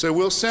 So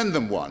we'll send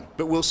them one,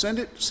 but we'll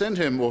send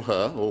him or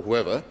her or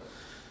whoever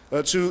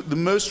to the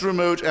most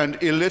remote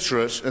and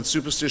illiterate and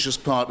superstitious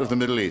part of the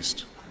Middle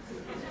East.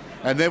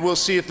 And then we'll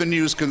see if the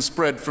news can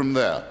spread from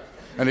there,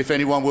 and if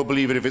anyone will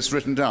believe it if it's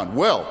written down.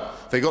 Well,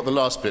 they got the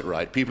last bit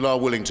right. People are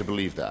willing to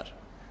believe that.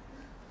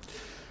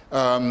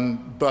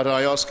 But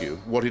I ask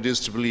you what it is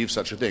to believe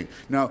such a thing.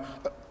 Now,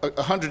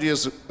 100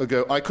 years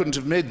ago, I couldn't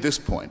have made this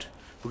point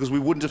because we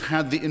wouldn't have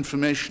had the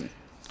information.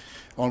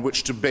 on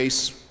which to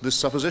base this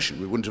supposition.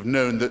 We wouldn't have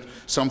known that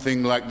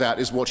something like that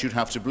is what you'd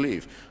have to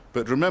believe.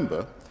 But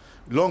remember,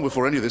 long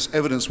before any of this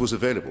evidence was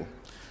available,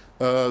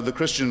 the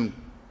Christian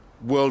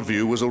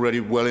worldview was already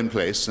well in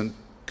place and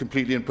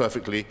completely and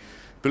perfectly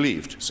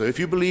believed. So if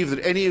you believe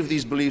that any of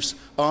these beliefs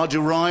are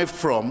derived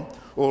from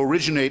or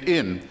originate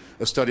in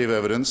a study of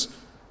evidence,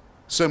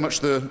 so much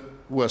the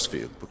worse for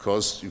you,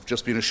 because you've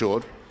just been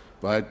assured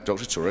by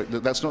Dr. Turek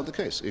that that's not the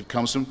case. It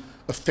comes from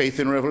a faith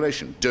in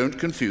revelation. Don't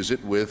confuse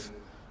it with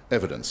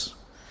evidence.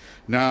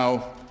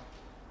 Now,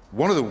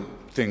 one of the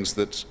things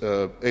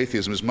that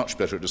atheism is much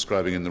better at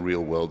describing in the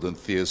real world than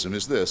theism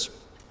is this.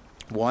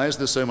 Why is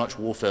there so much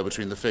warfare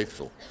between the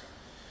faithful?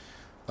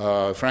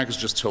 Frank has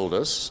just told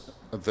us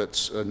that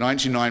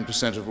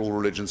 99% of all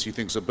religions he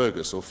thinks are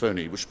bogus or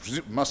phony, which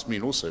must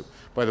mean also,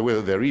 by the way,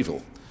 that they're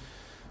evil,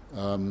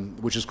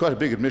 which is quite a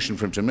big admission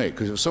for him to make,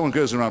 because if someone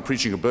goes around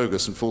preaching a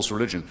bogus and false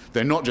religion,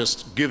 they're not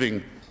just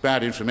giving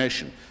bad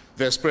information,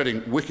 they're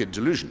spreading wicked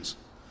delusions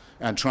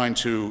and trying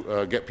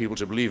to get people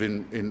to believe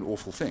in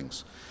awful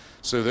things.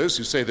 So those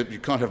who say that you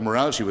can't have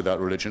morality without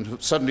religion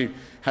have suddenly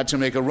had to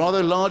make a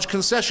rather large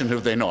concession,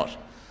 have they not?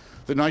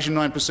 That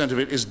 99% of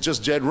it is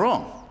just dead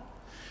wrong.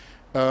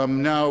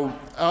 Now,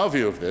 our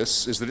view of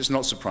this is that it's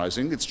not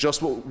surprising. It's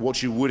just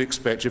what you would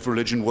expect if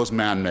religion was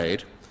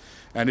man-made,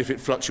 and if it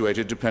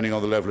fluctuated depending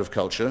on the level of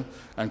culture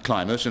and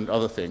climate and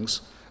other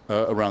things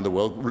around the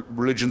world.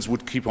 Religions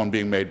would keep on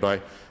being made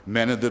by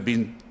men, and there have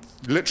been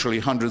literally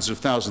hundreds of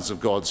thousands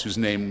of gods whose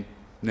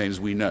names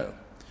we know,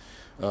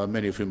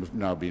 many of whom have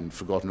now been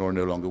forgotten or are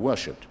no longer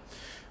worshipped.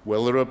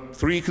 Well, there are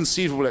three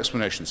conceivable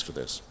explanations for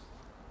this,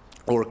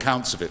 or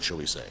accounts of it, shall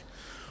we say.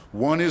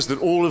 One is that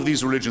all of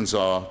these religions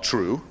are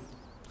true.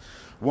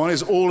 One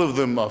is all of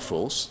them are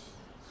false.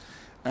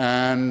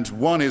 And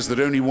one is that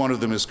only one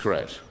of them is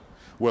correct.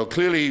 Well,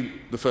 clearly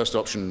the first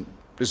option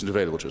isn't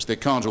available to us. They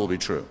can't all be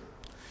true.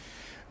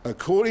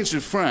 According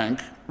to Frank,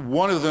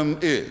 one of them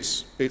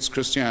is. It's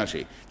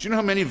Christianity. Do you know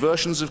how many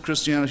versions of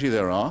Christianity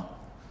there are?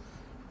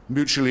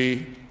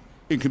 Mutually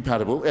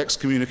incompatible,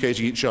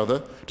 excommunicating each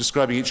other,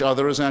 describing each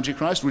other as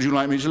Antichrist. Would you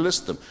like me to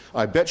list them?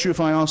 I bet you if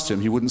I asked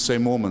him, he wouldn't say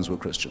Mormons were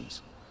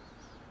Christians.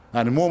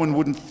 And a Mormon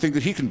wouldn't think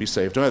that he can be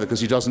saved either, because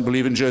he doesn't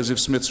believe in Joseph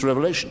Smith's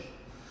revelation.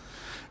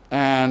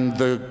 And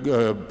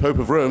the Pope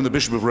of Rome, the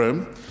Bishop of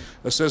Rome,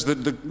 says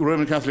that the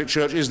Roman Catholic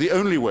Church is the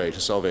only way to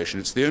salvation.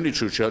 It's the only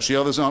true church. The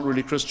others aren't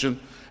really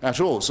Christian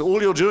at all. So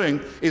all you're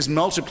doing is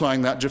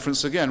multiplying that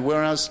difference again,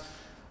 whereas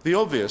the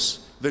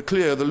obvious, the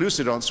clear, the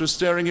lucid answer is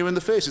staring you in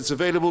the face. It's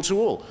available to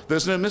all.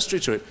 There's no mystery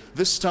to it.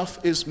 This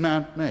stuff is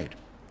man-made.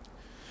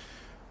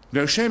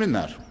 No shame in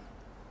that.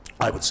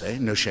 I would say,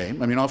 no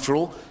shame. I mean, after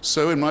all,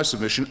 so in my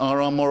submission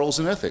are our morals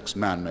and ethics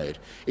man-made.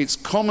 It's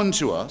common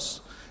to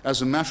us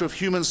as a matter of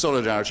human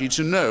solidarity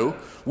to know,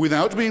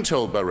 without being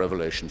told by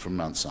revelation from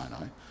Mount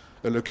Sinai,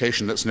 a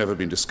location that's never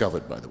been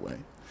discovered, by the way,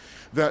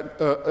 that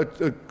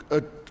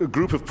a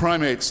group of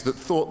primates that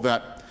thought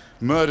that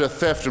murder,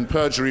 theft, and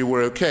perjury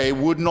were okay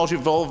would not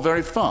evolve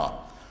very far,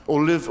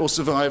 or live or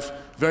survive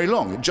very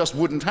long. It just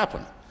wouldn't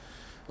happen.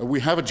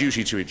 We have a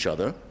duty to each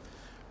other,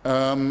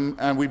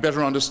 and we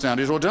better understand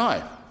it or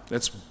die.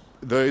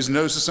 There is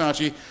no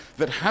society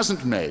that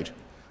hasn't made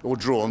or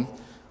drawn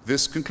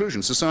this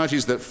conclusion.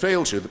 Societies that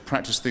fail to, that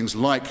practice things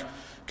like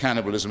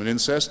cannibalism and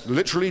incest,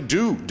 literally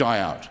do die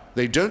out.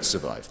 They don't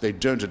survive. They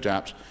don't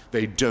adapt.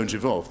 They don't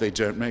evolve. They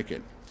don't make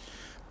it.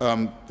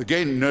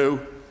 Again, no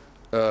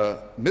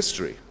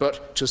mystery.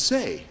 But to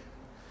say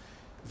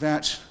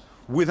that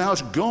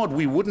without God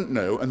we wouldn't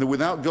know, and that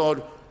without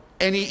God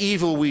any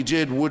evil we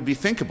did would be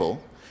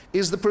thinkable,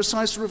 is the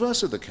precise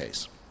reverse of the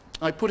case.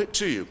 I put it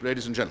to you,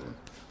 ladies and gentlemen,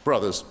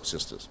 brothers,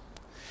 sisters.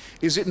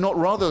 Is it not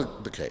rather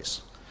the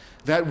case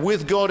that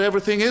with God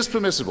everything is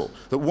permissible?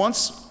 That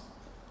once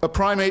a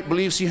primate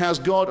believes he has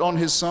God on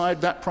his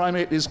side, that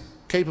primate is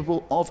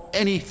capable of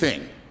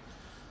anything.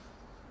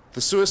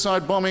 The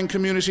suicide bombing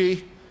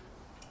community,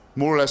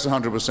 more or less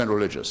 100%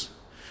 religious.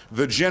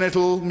 The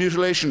genital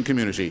mutilation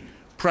community,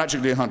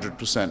 practically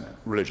 100%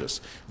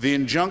 religious. The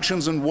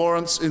injunctions and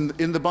warrants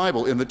in the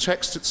Bible, in the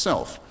text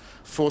itself,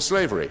 for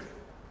slavery,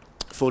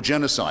 for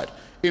genocide,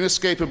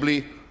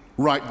 inescapably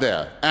right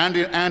there, and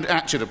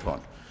acted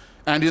upon,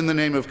 and in the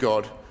name of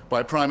God,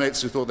 by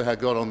primates who thought they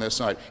had God on their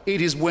side.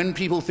 It is when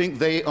people think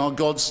they are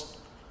God's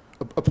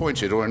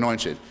appointed or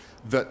anointed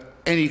that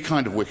any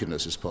kind of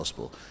wickedness is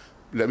possible.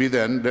 Let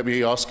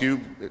me ask you,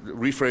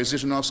 rephrase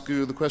it and ask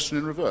you the question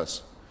in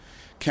reverse.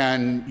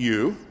 Can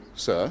you,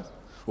 sir,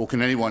 or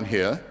can anyone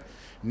here,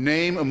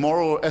 name a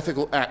moral or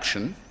ethical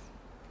action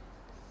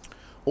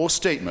or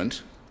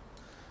statement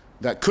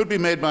that could be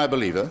made by a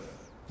believer,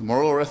 a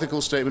moral or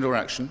ethical statement or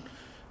action,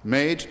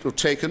 made or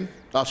taken,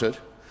 uttered,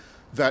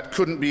 that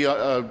couldn't be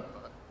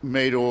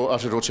made or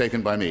uttered or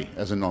taken by me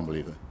as a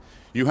non-believer?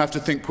 You have to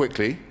think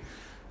quickly.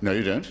 No,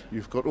 you don't.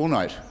 You've got all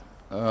night.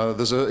 I'll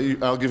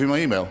give you my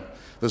email.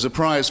 There's a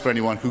prize for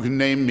anyone who can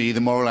name me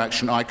the moral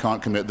action I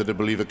can't commit that a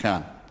believer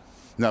can.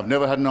 Now, I've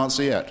never had an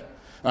answer yet.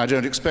 I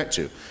don't expect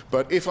to.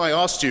 But if I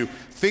asked you,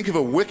 think of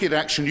a wicked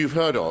action you've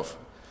heard of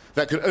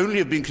that could only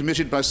have been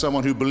committed by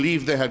someone who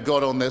believed they had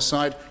God on their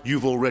side,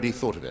 you've already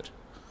thought of it.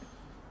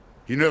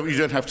 You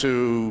don't have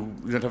to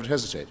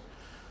hesitate.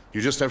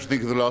 You just have to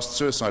think of the last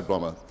suicide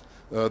bomber,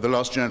 the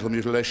last genital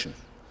mutilation,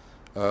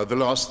 the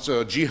last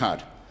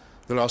jihad,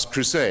 the last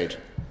crusade,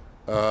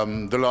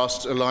 the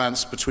last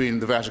alliance between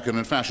the Vatican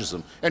and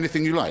fascism,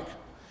 anything you like.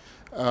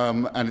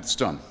 And it's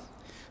done.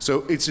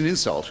 So it's an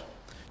insult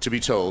to be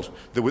told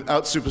that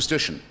without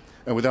superstition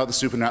and without the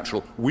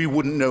supernatural, we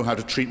wouldn't know how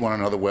to treat one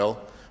another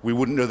well, we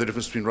wouldn't know the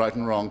difference between right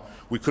and wrong,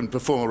 we couldn't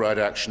perform a right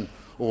action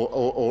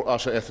or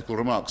utter ethical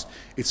remarks.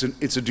 It's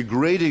a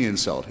degrading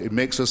insult. It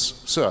makes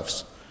us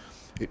serfs.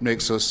 It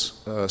makes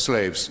us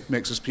slaves. It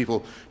makes us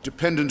people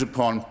dependent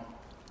upon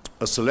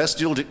a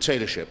celestial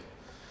dictatorship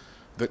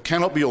that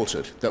cannot be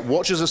altered, that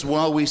watches us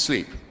while we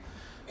sleep,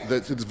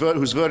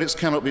 whose verdicts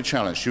cannot be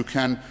challenged, who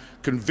can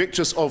convict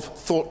us of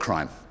thought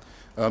crime.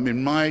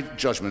 In my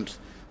judgment,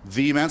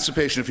 the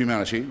emancipation of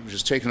humanity, which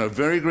has taken a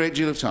very great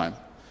deal of time,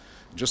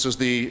 just as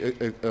the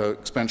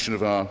expansion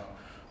of our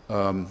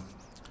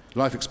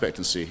life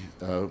expectancy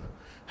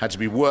had to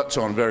be worked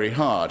on very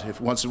hard.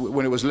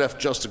 When it was left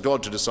just to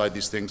God to decide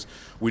these things,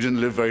 we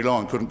didn't live very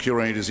long, couldn't cure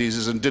any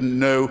diseases, and didn't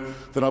know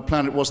that our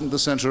planet wasn't the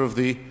center of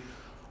the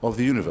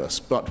universe.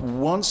 But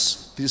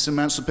once this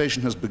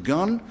emancipation has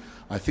begun,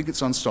 I think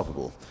it's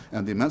unstoppable.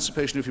 And the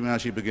emancipation of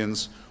humanity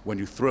begins when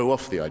you throw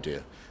off the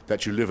idea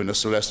that you live in a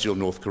celestial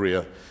North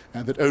Korea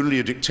and that only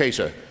a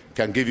dictator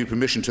can give you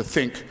permission to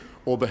think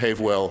or behave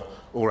well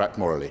or act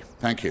morally.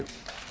 Thank you.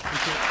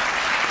 Thank you.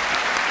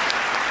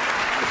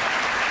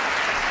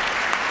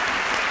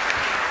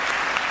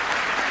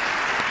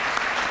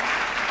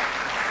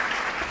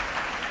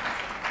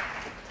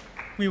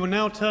 We will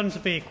now turn to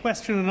the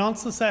question and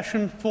answer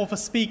session for the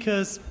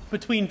speakers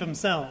between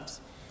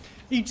themselves.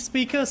 Each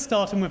speaker,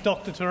 starting with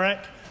Dr.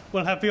 Turek,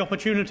 will have the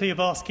opportunity of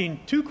asking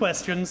two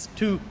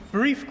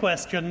brief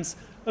questions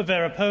of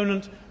their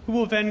opponent, who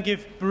will then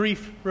give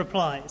brief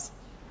replies.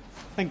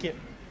 Thank you.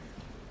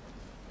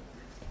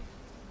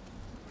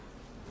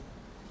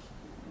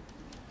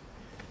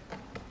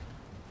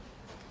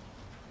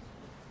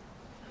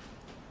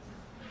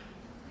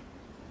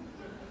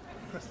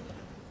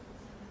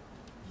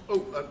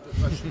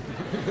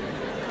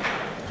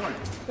 Sorry.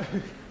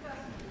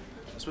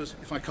 I suppose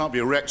if I can't be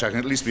erect, I can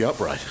at least be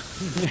upright.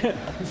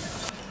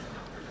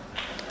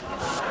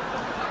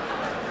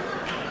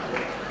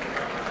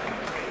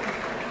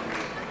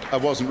 I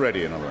wasn't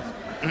ready, in other words.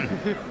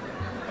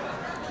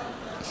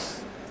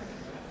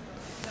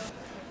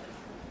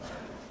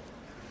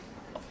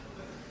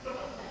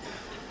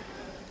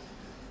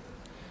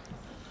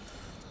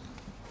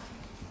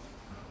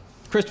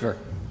 Christopher.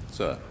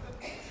 Sir.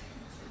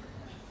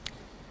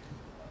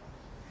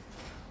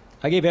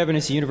 I gave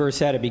evidence the universe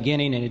had a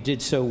beginning, and it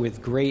did so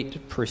with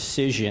great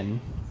precision.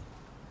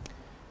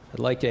 I'd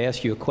like to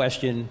ask you a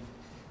question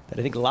that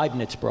I think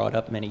Leibniz brought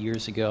up many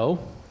years ago.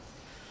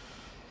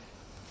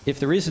 If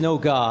there is no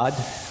God,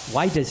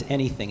 why does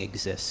anything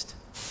exist?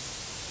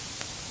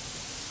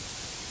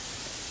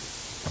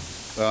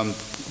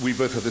 We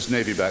both have this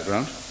Navy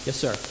background. Yes,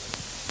 sir.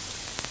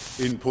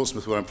 In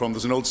Portsmouth, where I'm from,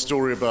 there's an old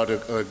story about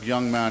a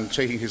young man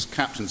taking his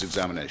captain's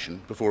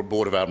examination before a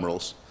board of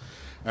admirals.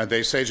 And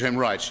they say to him,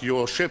 right,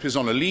 your ship is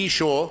on a lee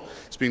shore,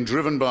 it's being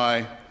driven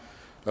by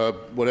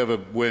whatever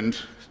wind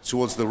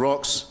towards the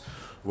rocks.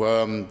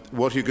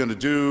 What are you going to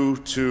do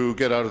to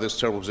get out of this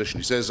terrible position?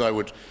 He says, I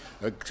would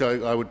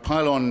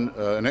pile on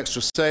an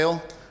extra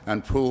sail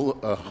and pull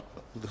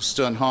the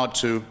stern hard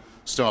to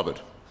starboard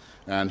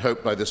and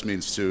hope by this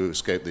means to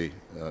escape to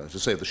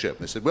save the ship.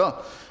 And they said,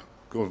 well,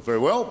 going very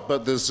well,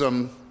 but there's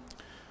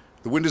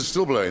the wind is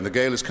still blowing, the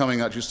gale is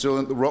coming at you still,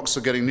 and the rocks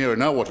are getting nearer.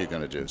 Now what are you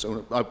going to do?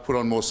 So I put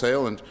on more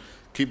sail and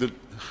keep the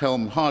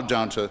helm hard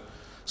down to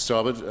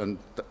starboard and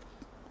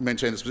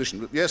maintain this position.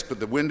 But yes, but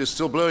the wind is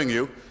still blowing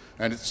you,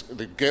 and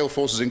the gale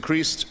force has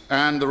increased,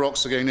 and the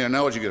rocks are getting near.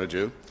 Now what are you going to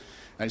do?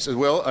 And he says,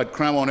 well, I'd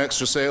cram on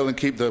extra sail and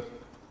keep the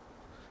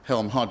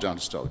helm hard down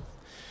to starboard.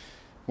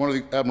 One of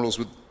the admirals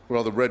with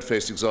rather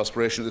red-faced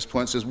exasperation at this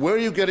point says, where are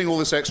you getting all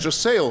this extra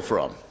sail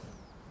from?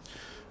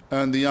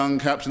 And the young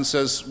captain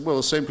says, well,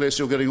 the same place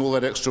you're getting all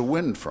that extra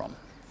wind from.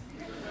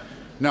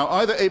 Now,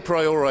 either a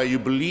priori you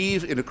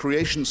believe in a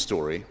creation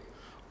story,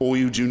 or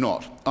you do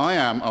not.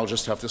 I'll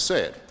just have to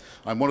say it,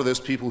 I'm one of those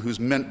people who's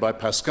meant by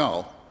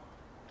Pascal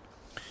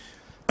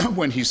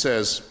when he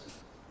says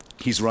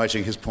he's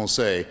writing his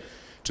pensée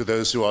to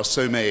those who are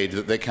so made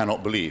that they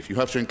cannot believe. You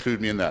have to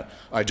include me in that.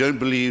 I don't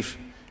believe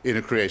in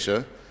a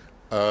creator.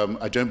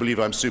 I don't believe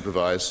I'm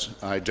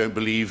supervised. I don't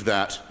believe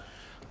that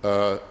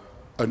a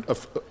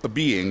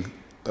being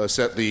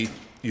set the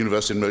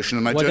universe in motion,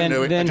 and I don't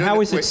know. Then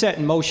how is it set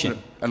in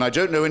motion? And I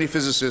don't know any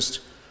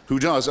physicist who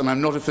does, and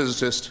I'm not a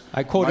physicist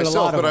I quoted myself. a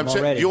lot of but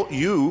them already.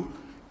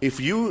 If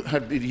you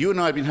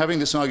and I had been having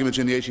this argument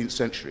in the 18th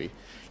century,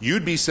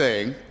 you'd be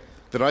saying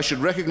that I should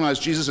recognize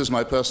Jesus as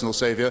my personal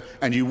savior,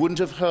 and you wouldn't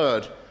have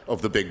heard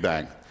of the Big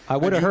Bang. I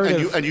would have heard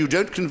of... And you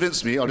don't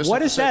convince me... What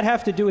does that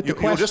have to do with the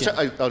question?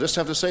 I'll just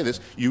have to say this.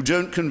 You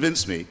don't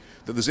convince me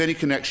that there's any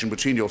connection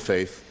between your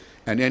faith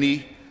and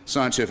any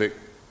scientific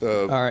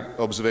right.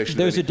 observation.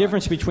 There's a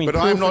difference between but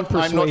proof I'm and not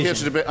here persuasion.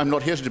 to debate. I'm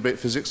not here to debate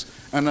physics,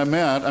 and I'm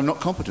not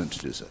competent to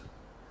do so.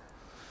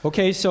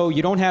 Okay, so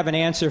you don't have an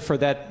answer for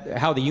that,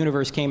 how the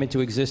universe came into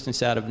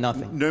existence out of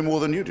nothing. No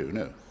more than you do.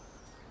 No.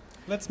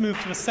 Let's move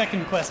to a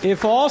second question.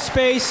 If all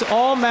space,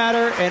 all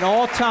matter, and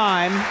all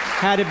time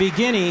had a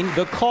beginning,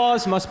 the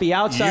cause must be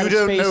outside You of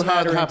don't space, know how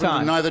matter, it and happened, time.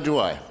 and neither do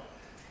I.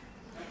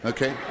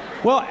 Okay.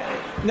 Well,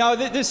 now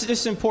this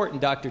is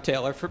important, Dr.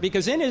 Taylor,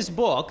 because in his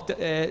book,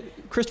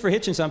 Christopher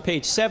Hitchens on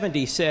page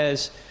 70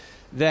 says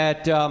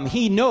that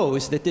he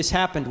knows that this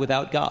happened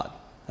without God.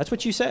 That's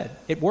what you said.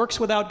 It works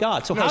without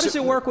God. So No, how so- does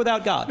it work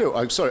without God? No,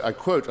 I'm sorry. I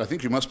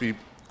think you must be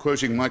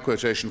quoting my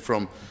quotation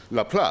from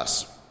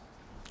Laplace.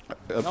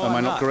 Am I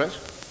I'm not correct?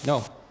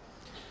 No.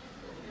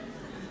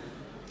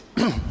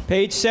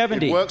 Page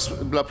 70. It works.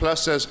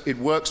 Laplace says it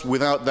works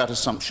without that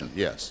assumption.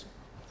 Yes.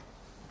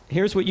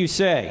 Here's what you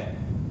say.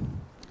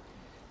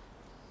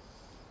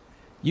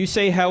 You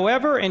say,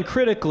 however, and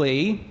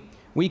critically,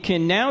 we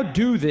can now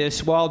do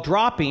this while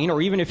dropping,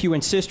 or even if you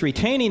insist,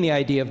 retaining the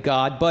idea of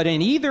God, but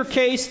in either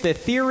case, the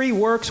theory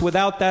works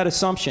without that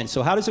assumption.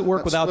 So how does it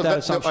work without that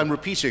assumption? I'm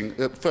repeating.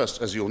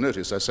 First, as you'll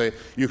notice, I say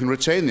you can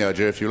retain the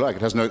idea if you like.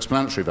 It has no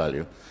explanatory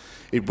value.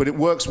 But it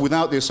works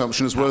without the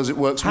assumption as well as it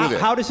works with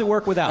it. How does it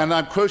work without? And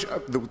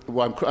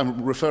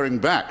I'm referring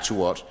back to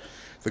what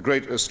the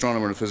great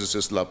astronomer and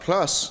physicist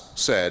Laplace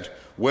said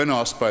when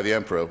asked by the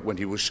emperor when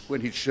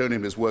he'd shown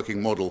him his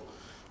working model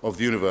of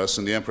the universe,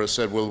 and the emperor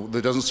said, "Well,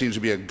 there doesn't seem to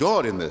be a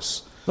God in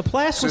this."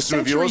 Laplace was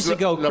system of yours." centuries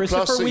ago, Laplace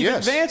Christopher. said We've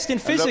yes. advanced in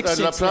And physics since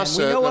then. Laplace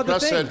We know other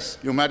Laplace things.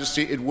 said, "Your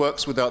Majesty, it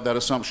works without that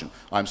assumption."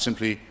 I'm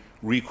simply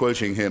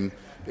re-quoting him,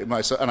 and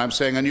I'm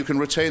saying, and you can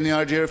retain the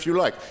idea if you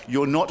like.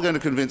 You're not going to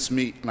convince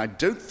me, and I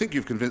don't think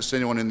you've convinced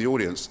anyone in the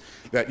audience,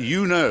 that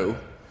you know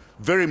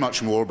very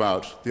much more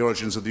about the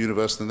origins of the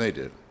universe than they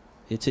did.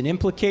 It's an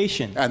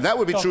implication. And that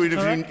would be true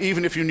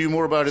even if you knew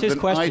more about it It's his than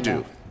I question do,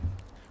 now.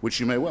 which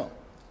you may well.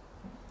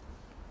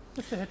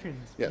 Mr. Hitchens,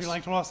 Yes. would you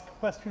like to ask a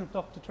question of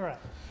Dr. Turek?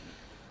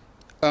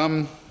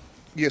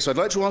 Yes, I'd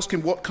like to ask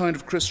him what kind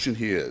of Christian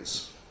he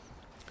is,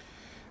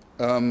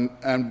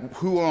 and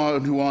who are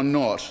and who are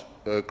not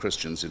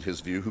Christians in his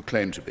view, who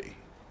claim to be.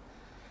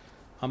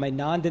 I'm a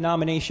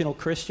non-denominational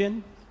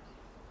Christian.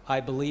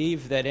 I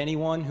believe that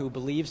anyone who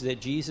believes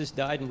that Jesus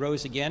died and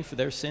rose again for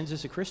their sins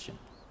is a Christian.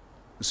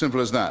 Simple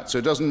as that. So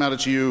it doesn't matter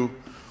to you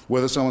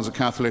whether someone's a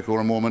Catholic or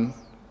a Mormon?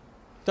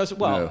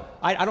 No.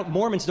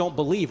 Mormons don't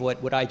believe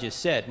what I just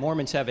said.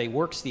 Mormons have a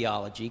works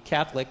theology.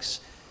 Catholics,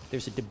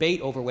 there's a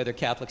debate over whether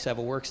Catholics have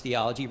a works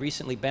theology.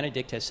 Recently,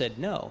 Benedict has said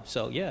no.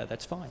 So, yeah,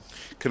 that's fine.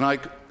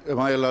 Am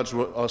I allowed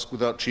to ask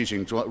without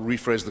cheating, to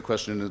rephrase the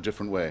question in a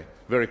different way,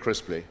 very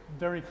crisply?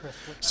 Very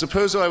crisply.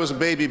 Suppose I was a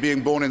baby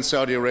being born in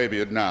Saudi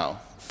Arabia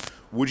now.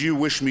 Would you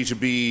wish me to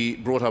be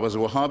brought up as a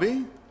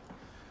Wahhabi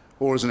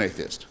or as an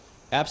atheist?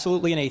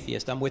 Absolutely an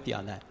atheist. I'm with you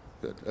on that.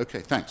 Good. Okay,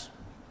 thanks.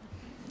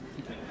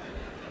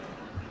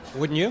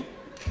 Wouldn't you?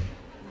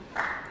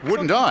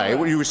 Wouldn't I?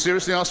 Were you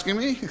seriously asking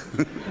me?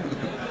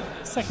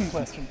 Second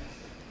question.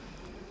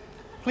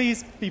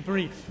 Please be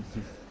brief.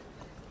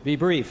 Be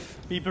brief.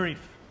 Be brief.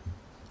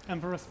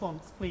 And for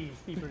response, please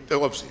be brief.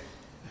 Oh, obviously.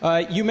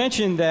 You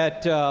mentioned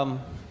that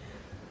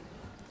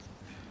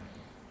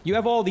you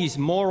have all these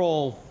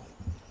moral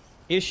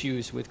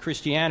issues with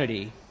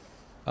Christianity.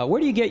 Where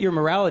do you get your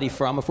morality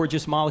from if we're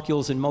just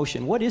molecules in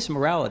motion? What is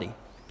morality?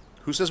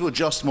 Who says we're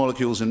just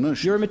molecules in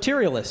motion? You're a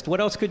materialist.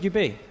 What else could you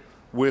be?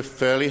 We're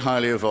fairly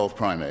highly evolved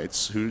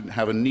primates who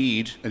have an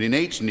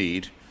innate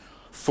need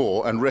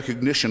for and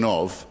recognition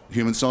of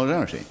human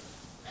solidarity.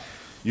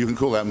 You can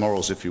call that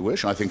morals if you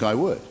wish. I think I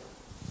would.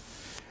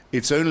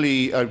 It's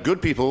only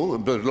good people,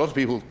 but a lot of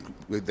people,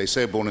 they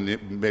say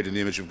made in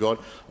the image of God,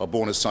 are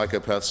born as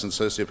psychopaths and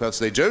sociopaths.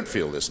 They don't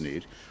feel this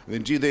need.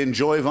 Indeed, they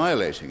enjoy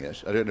violating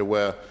it. I don't know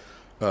where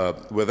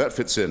that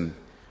fits in,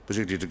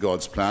 particularly to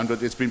God's plan,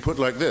 but it's been put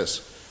like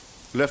this.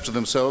 Left to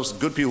themselves,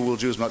 good people will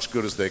do as much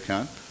good as they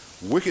can.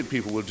 Wicked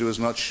people will do as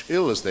much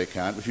ill as they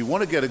can. If you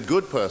want to get a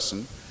good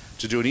person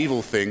to do an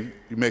evil thing,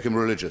 you make him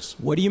religious.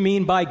 What do you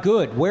mean by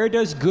good? Where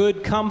does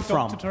good come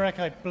from? Dr. Turek,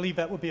 I believe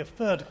that would be a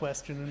third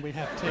question, and we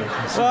have two.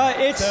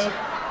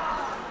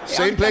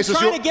 Same place I'm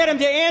as trying to get him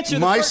to answer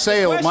the first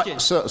question.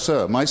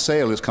 Sir, my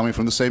sail is coming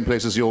from the same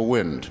place as your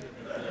wind.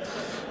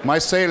 My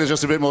sail is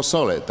just a bit more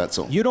solid, that's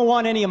all. You don't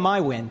want any of my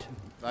wind.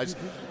 I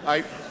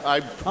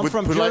I'm would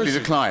from politely Jersey.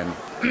 decline.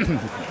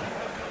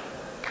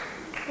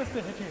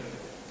 Mr.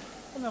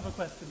 Hitchens, another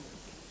question.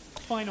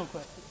 Final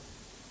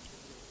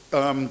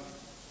question.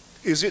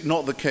 Is it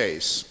not the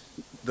case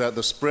that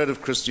the spread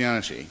of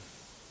Christianity,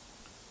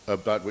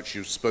 about which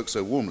you spoke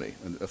so warmly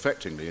and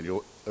affectingly in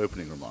your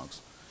opening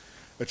remarks,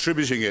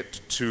 attributing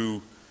it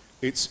to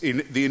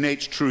the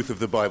innate truth of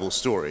the Bible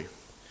story,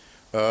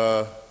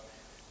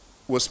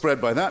 was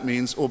spread by that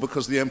means, or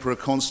because the Emperor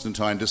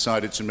Constantine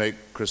decided to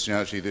make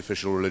Christianity the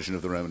official religion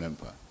of the Roman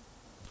Empire?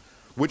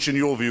 Which, in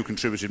your view,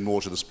 contributed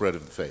more to the spread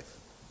of the faith?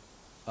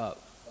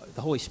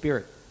 The Holy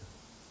Spirit.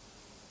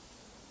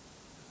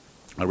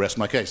 I rest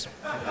my case.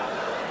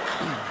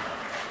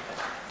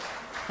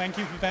 Thank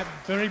you for that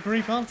very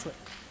brief answer.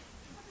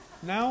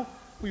 Now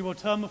we will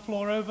turn the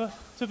floor over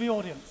to the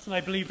audience, and I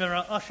believe there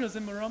are ushers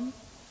in the room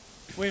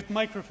with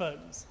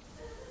microphones.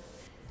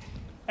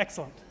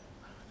 Excellent.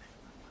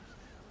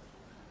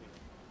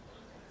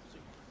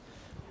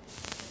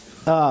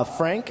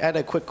 Frank, I had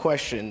a quick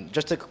question.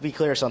 Just to be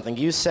clear something,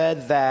 you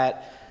said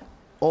that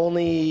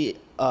only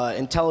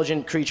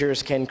intelligent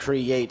creatures can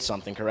create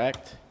something,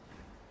 correct?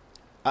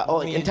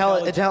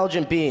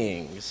 Intelligent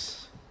beings.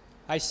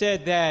 I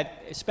said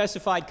that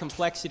specified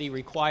complexity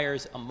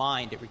requires a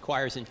mind. It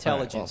requires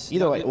intelligence.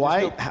 Either way,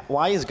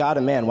 why is God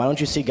a man? Why don't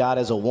you see God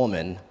as a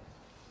woman?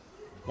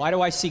 Why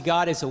do I see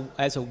God as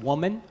a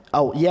woman?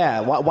 Oh,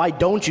 yeah. Why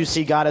don't you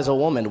see God as a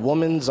woman?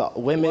 Women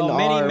Well,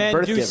 many are men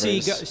birth do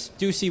givers.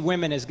 see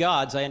women as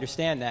gods. I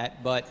understand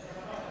that, but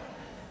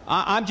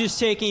I'm just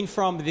taking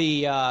from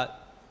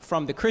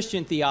the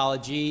Christian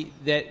theology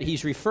that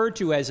he's referred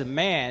to as a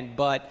man,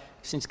 but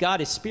since God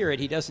is spirit,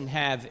 he doesn't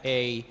have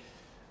a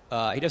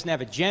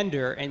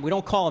gender, and we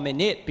don't call him an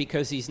it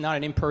because he's not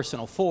an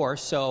impersonal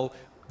force. So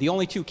the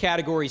only two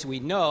categories we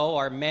know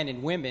are men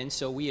and women.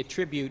 So we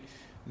attribute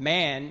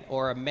man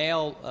or a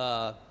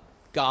male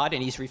God,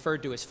 and he's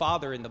referred to as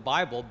father in the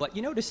Bible. But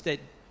you notice that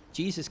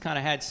Jesus kind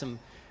of had some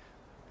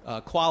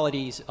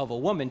qualities of a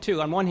woman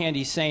too. On one hand,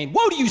 he's saying,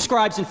 "Woe to you,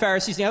 scribes and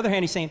Pharisees." On the other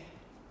hand, he's saying,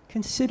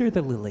 "Consider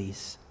the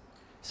lilies."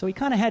 So he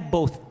kind of had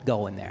both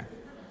going there.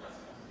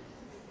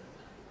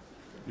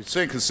 He's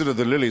saying consider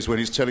the lilies when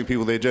he's telling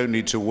people they don't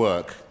need to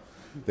work,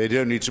 they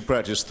don't need to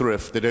practice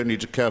thrift, they don't need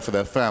to care for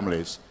their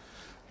families.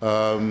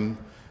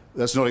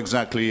 That's not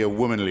exactly a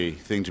womanly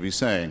thing to be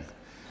saying.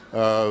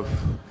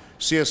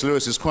 C.S.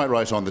 Lewis is quite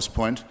right on this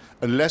point.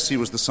 Unless he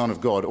was the Son of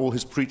God, all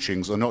his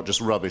preachings are not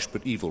just rubbish,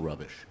 but evil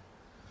rubbish.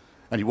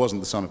 And he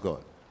wasn't the Son of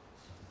God.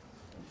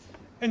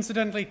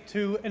 Incidentally,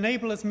 to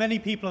enable as many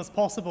people as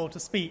possible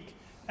to speak,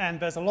 and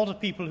there's a lot of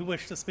people who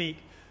wish to speak,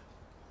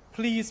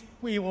 please,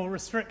 we will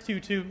restrict you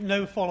to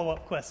no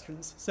follow-up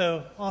questions.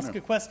 So ask a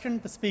question,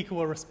 the speaker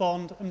will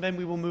respond, and then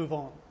we will move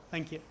on.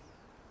 Thank you.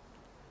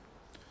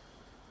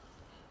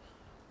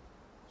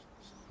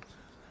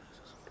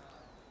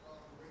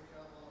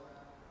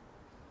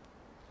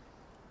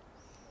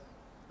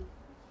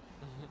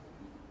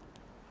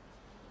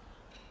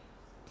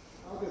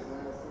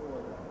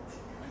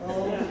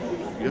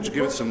 You have to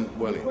give it some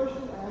welly. In the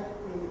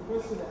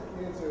question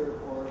and answer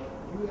part,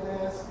 you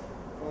asked,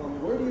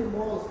 where do your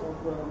morals come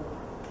from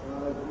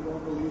if you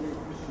don't believe in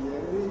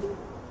Christianity?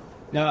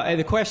 No,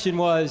 the question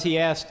was, he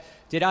asked,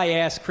 did I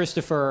ask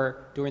Christopher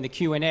during the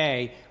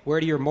Q&A, where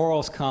do your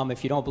morals come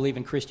if you don't believe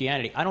in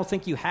Christianity? I don't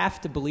think you have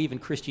to believe in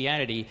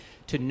Christianity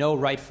to know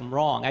right from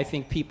wrong. I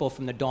think people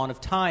from the dawn of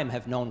time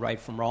have known right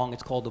from wrong.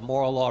 It's called the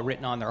moral law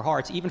written on their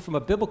hearts, even from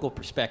a biblical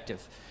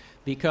perspective.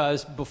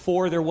 Because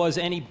before there was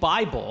any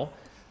Bible,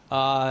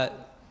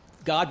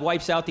 God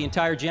wipes out the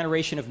entire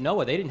generation of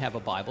Noah. They didn't have a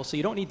Bible, so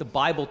you don't need the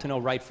Bible to know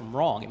right from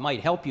wrong. It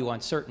might help you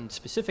on certain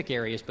specific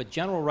areas, but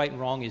general right and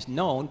wrong is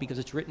known because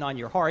it's written on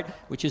your heart,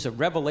 which is a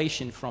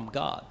revelation from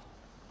God.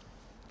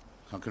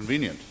 How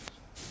convenient.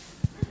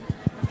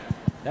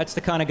 That's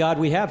the kind of God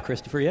we have,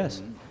 Christopher, yes.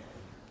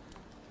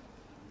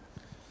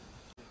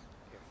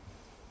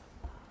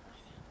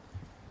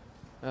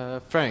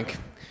 Frank.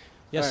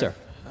 Yes, sir.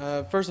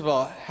 First of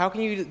all, how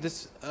can you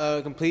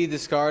completely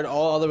discard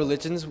all other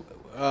religions?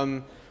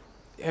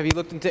 Have you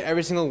looked into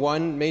every single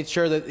one, made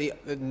sure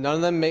that none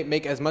of them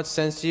make as much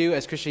sense to you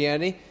as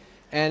Christianity?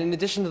 And in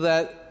addition to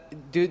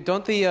that,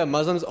 don't the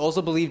Muslims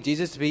also believe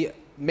Jesus to be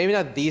maybe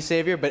not the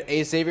savior, but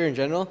a savior in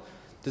general?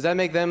 Does that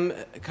make them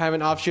kind of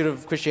an offshoot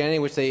of Christianity,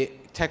 which they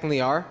technically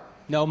are?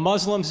 No,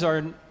 Muslims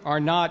are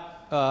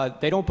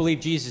not, they don't believe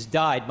Jesus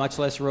died, much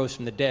less rose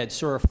from the dead.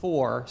 Surah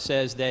 4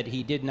 says that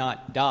he did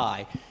not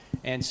die.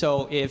 And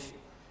so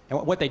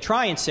and what they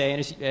try and say,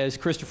 and as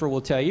Christopher will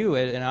tell you,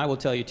 and I will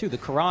tell you too, the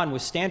Quran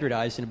was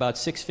standardized in about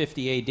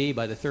 650 AD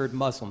by the third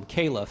Muslim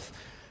caliph.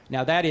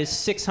 Now that is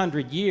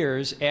 600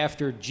 years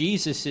after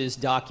Jesus'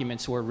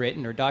 documents were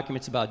written, or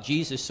documents about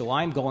Jesus, so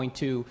I'm going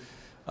to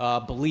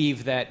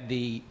believe that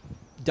the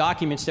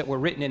documents that were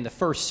written in the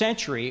first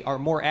century are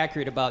more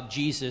accurate about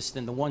Jesus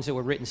than the ones that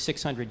were written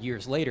 600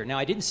 years later. Now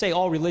I didn't say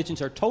all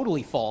religions are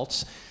totally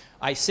false.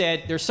 I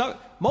said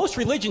most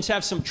religions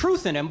have some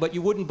truth in them, but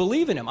you wouldn't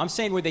believe in them. I'm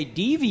saying where they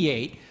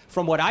deviate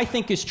from what I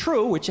think is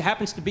true, which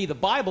happens to be the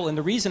Bible, and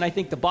the reason I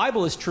think the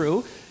Bible is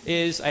true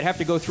is, I'd have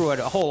to go through a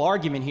whole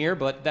argument here,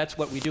 but that's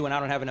what we do, and I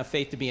don't have enough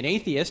faith to be an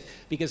atheist,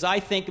 because I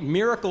think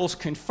miracles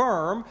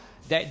confirm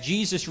that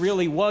Jesus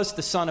really was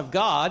the Son of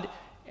God,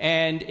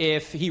 and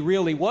if he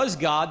really was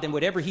God, then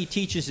whatever he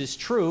teaches is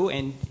true,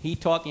 and he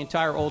taught the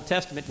entire Old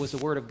Testament was the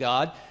Word of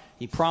God.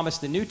 He promised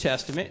the New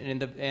Testament,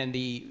 and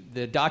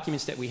the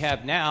documents that we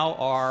have now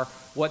are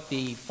what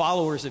the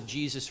followers of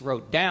Jesus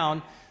wrote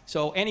down.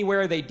 So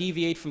anywhere they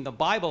deviate from the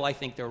Bible, I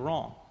think they're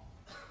wrong.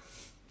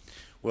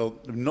 Well,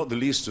 not the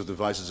least of the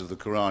vices of the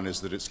Quran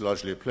is that it's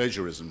largely a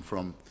plagiarism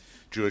from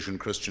Jewish and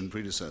Christian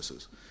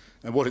predecessors.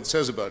 And what it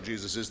says about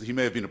Jesus is that he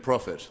may have been a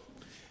prophet,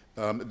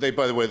 By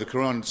the way, the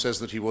Quran says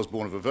that he was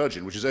born of a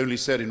virgin, which is only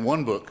said in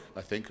one book,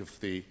 I think, of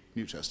the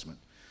New Testament,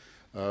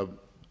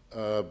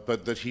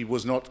 but that he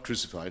was not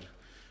crucified.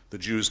 The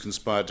Jews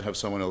conspired to have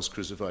someone else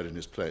crucified in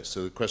his place.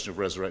 So the question of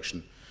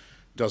resurrection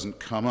doesn't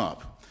come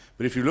up.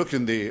 But if you look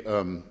in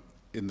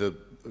the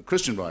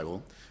Christian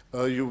Bible,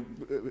 you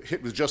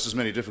hit with just as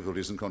many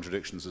difficulties and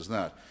contradictions as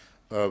that.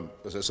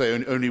 As I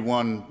say, only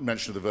one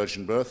mention of the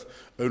virgin birth,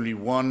 only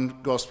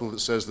one gospel that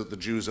says that the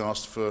Jews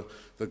asked for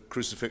the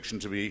crucifixion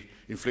to be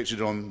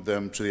inflicted on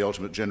them to the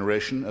ultimate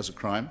generation as a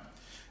crime.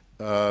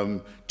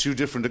 Two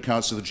different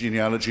accounts of the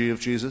genealogy of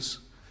Jesus.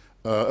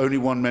 Only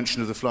one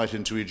mention of the flight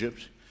into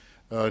Egypt,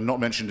 not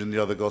mentioned in the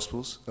other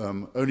gospels.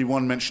 Only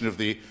one mention of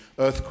the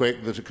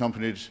earthquake that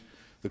accompanied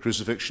the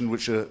crucifixion,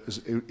 which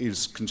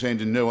is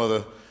contained in no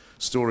other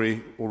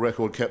story or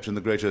record kept in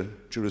the greater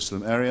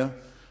Jerusalem area.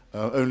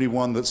 Only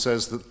one that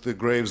says that the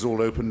graves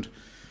all opened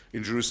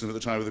in Jerusalem at the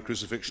time of the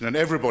crucifixion, and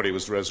everybody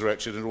was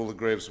resurrected, and all the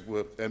graves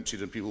were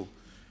emptied, and people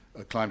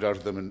climbed out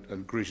of them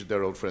and greeted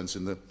their old friends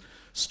in the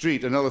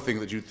street. Another thing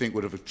that you'd think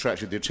would have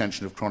attracted the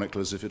attention of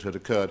chroniclers if it had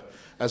occurred,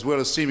 as well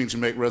as seeming to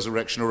make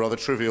resurrection a rather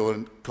trivial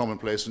and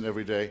commonplace and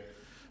everyday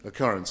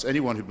occurrence.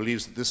 Anyone who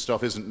believes that this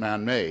stuff isn't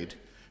man-made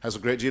has a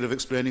great deal of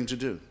explaining to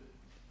do.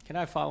 Can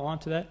I follow on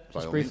to that, By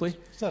just all briefly?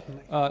 means.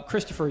 Certainly.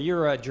 Christopher,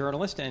 you're a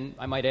journalist, and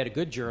I might add a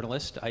good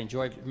journalist. I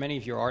enjoy many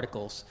of your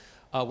articles.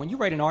 When you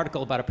write an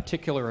article about a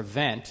particular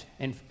event,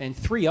 and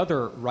three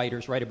other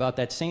writers write about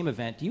that same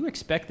event, do you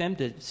expect them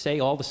to say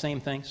all the same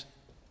things?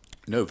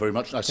 No, very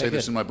much. I say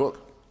this in my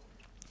book.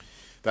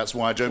 That's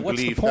why I don't what's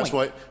the believe. point? That's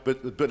why.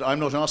 But I'm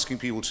not asking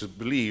people to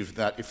believe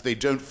that if they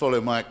don't follow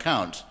my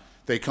account,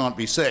 they can't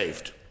be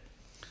saved,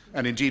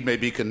 and indeed may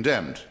be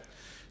condemned.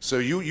 So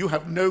you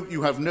have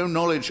no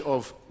knowledge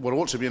of what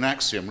ought to be an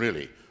axiom,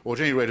 really, or at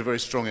any rate a very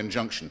strong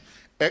injunction.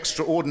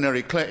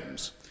 Extraordinary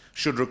claims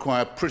should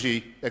require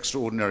pretty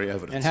extraordinary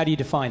evidence. And how do you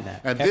define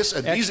that? And these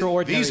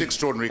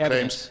extraordinary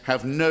claims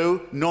have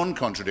no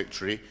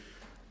non-contradictory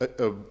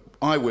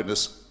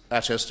eyewitness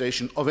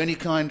attestation of any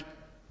kind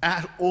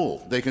at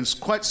all. They can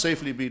quite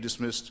safely be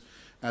dismissed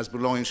as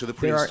belonging to the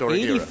prehistoric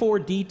era. There are 84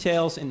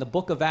 details in the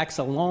book of Acts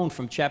alone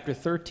from chapter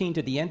 13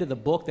 to the end of the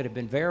book that have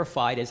been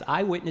verified as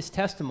eyewitness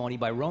testimony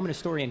by Roman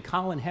historian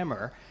Colin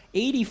Hemmer.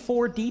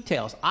 84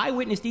 details,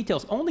 eyewitness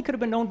details, only could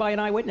have been known by an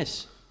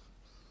eyewitness.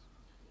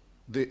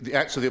 The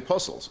Acts of the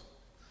Apostles.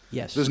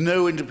 Yes. There's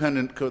no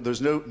independent,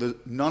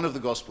 none of the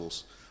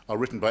Gospels are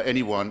written by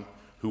anyone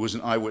who was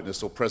an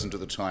eyewitness or present at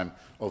the time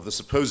of the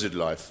supposed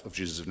life of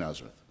Jesus of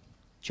Nazareth.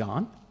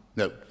 John?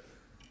 No.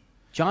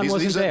 John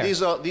wasn't there.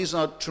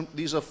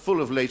 These are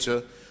full of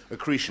later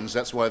accretions.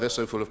 That's why they're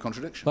so full of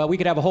contradiction. Well, we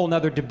could have a whole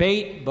nother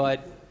debate,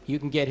 but you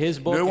can get his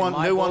book. No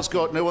one's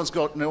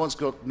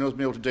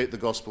been able to date the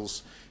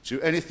Gospels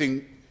to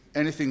anything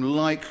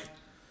like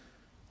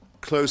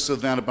closer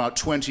than about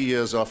 20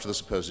 years after the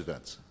supposed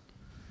events.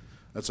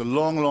 That's a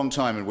long, long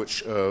time in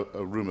which a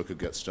rumor could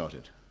get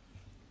started.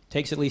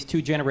 Takes at least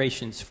 2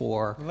 generations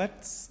for...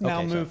 Let's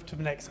now move to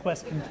the next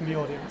question from the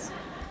audience.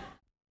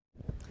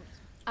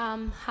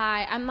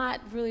 Hi, I'm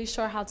not really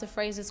sure how to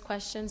phrase this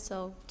question,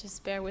 so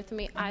just bear with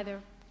me.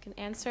 Either can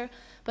answer.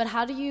 But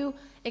how do you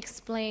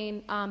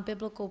explain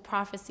biblical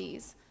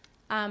prophecies?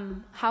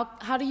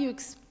 How do you,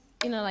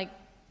 like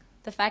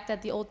the fact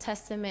that the Old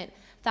Testament,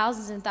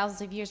 thousands and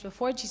thousands of years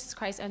before Jesus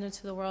Christ entered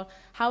into the world,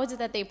 how is it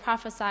that they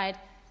prophesied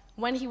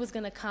when he was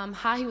going to come,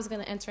 how he was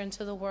going to enter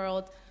into the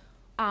world,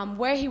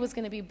 where he was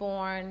going to be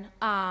born,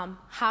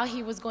 how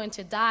he was going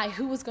to die,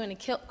 who was going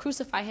to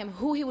crucify him,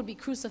 who he would be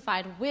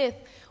crucified with,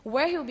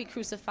 where he would be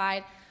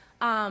crucified.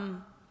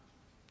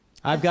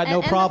 I've got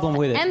no problem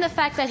with it. And the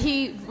fact that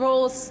he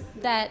rose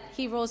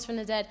from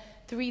the dead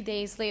 3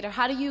 days later.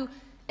 How do you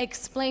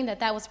explain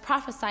that was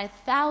prophesied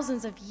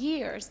thousands of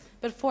years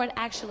before it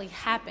actually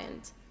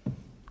happened?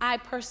 I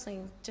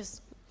personally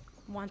just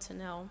want to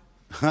know.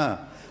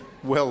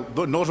 Well,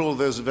 but not all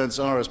those events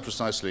are as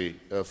precisely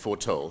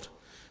foretold.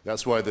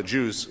 That's why the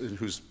Jews,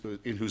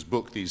 in whose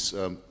book these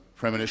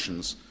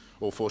premonitions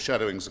or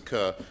foreshadowings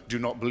occur, do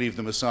not believe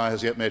the Messiah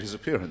has yet made his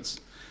appearance.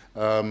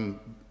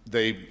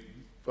 They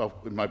are,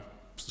 in my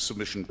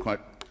submission, quite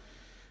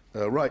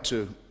right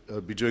to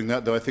be doing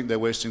that, though I think they're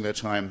wasting their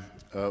time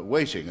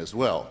waiting as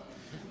well.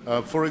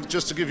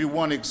 Just to give you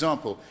one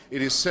example,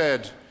 it is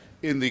said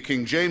in the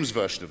King James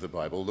Version of the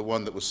Bible, the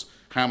one that was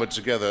hammered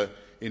together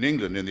in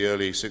England in the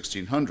early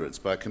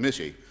 1600s by a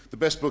committee, the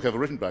best book ever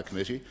written by a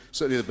committee,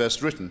 certainly the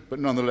best written, but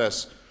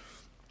nonetheless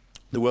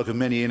the work of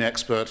many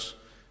inexpert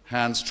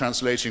hands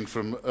translating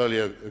from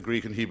earlier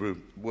Greek and Hebrew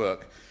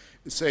work.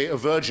 Say a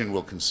virgin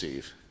will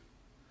conceive.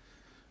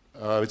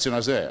 It's in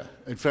Isaiah.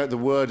 In fact, the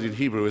word in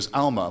Hebrew is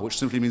alma, which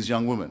simply means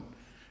young woman.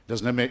 It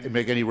doesn't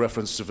make any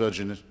reference to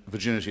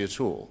virginity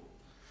at all.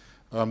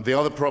 The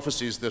other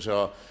prophecies that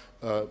are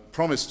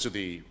promised to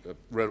the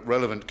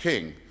relevant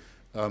king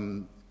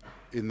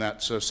in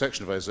that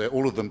section of Isaiah,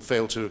 all of them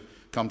fail to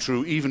come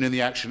true, even in the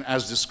action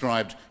as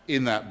described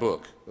in that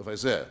book of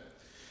Isaiah.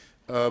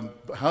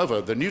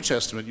 However, the New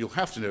Testament, you'll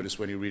have to notice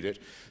when you read it,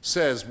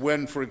 says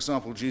when, for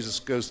example, Jesus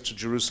goes to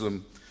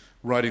Jerusalem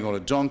riding on a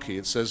donkey,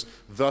 it says,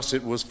 thus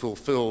it was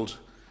fulfilled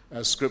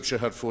as Scripture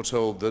had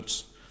foretold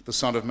that the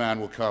Son of Man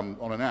will come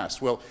on an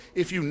ass. Well,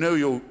 if you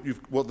know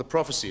what the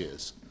prophecy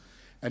is,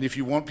 and if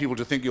you want people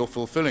to think you're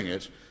fulfilling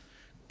it,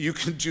 you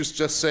can just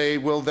say,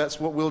 well, that's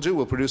what we'll do,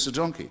 we'll produce a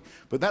donkey.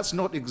 But that's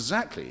not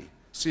exactly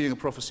seeing a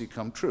prophecy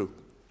come true.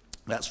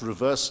 That's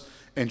reverse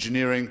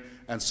engineering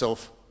and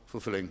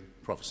self-fulfilling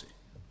prophecy.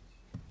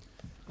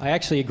 I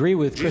actually agree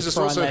with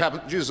Christopher on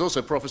that. Jesus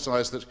also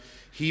prophesies that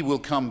he will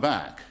come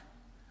back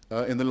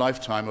in the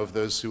lifetime of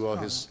those who are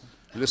his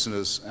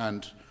listeners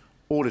and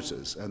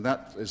auditors, and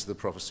that is the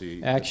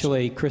prophecy.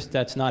 Actually, Chris,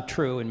 that's not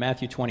true. In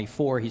Matthew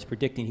 24, he's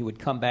predicting he would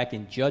come back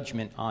in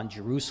judgment on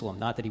Jerusalem,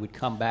 not that he would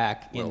come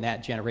back in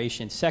that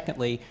generation.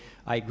 Secondly,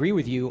 I agree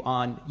with you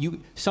on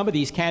some of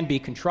these can be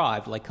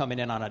contrived, like coming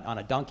in on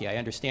a donkey. I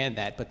understand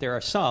that, but there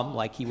are some,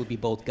 like he would be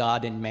both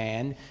God and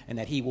man, and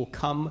that he will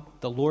come,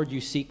 the Lord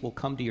you seek will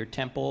come to your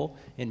temple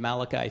in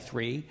Malachi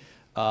 3.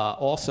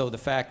 Also the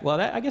fact,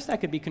 well, I guess that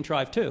could be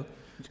contrived too.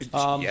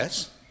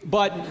 Yes.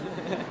 But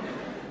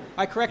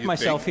I correct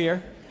myself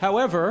here.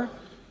 However,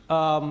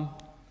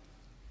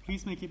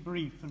 Please make it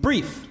brief.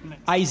 brief.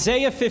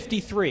 Isaiah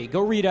 53.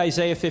 Go read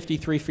Isaiah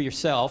 53 for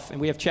yourself.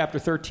 And we have chapter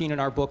 13 in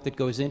our book that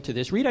goes into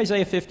this. Read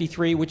Isaiah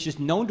 53, which is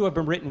known to have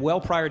been written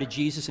well prior to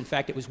Jesus. In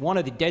fact, it was one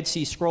of the Dead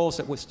Sea Scrolls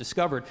that was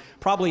discovered,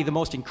 probably the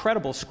most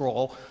incredible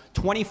scroll,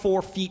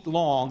 24 feet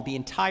long. The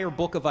entire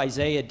book of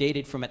Isaiah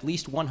dated from at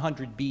least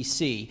 100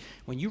 BC.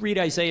 When you read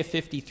Isaiah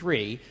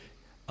 53,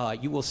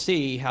 you will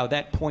see how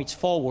that points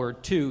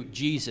forward to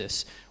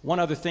Jesus. One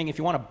other thing, if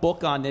you want a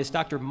book on this,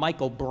 Dr.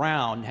 Michael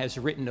Brown has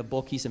written a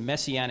book. He's a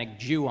Messianic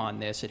Jew on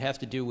this. It has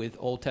to do with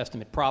Old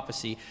Testament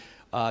prophecy.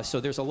 So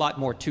there's a lot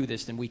more to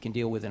this than we can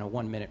deal with in a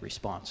 1-minute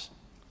response.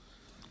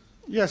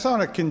 Yes, I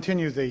want to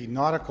continue the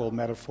nautical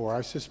metaphor.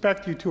 I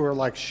suspect you two are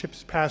like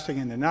ships passing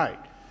in the night,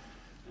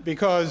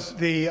 because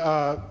the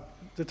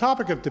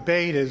topic of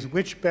debate is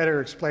which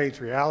better explains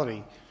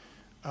reality,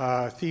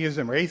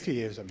 theism or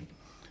atheism.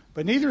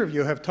 But neither of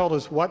you have told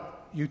us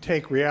what you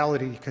take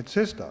reality to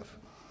consist of.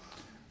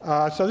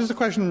 So this is a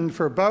question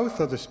for both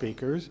of the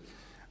speakers.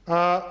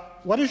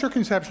 What is your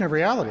conception of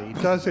reality?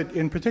 Does it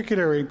in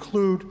particular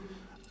include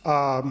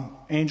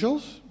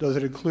angels? Does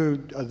it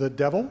include the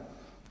devil?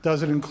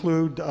 Does it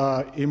include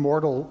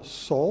immortal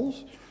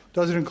souls?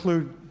 Does it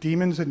include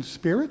demons and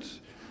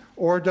spirits?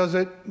 Or does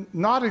it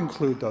not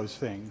include those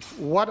things?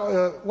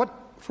 What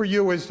for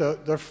you is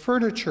the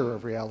furniture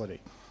of reality?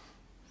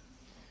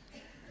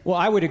 Well,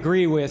 I would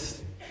agree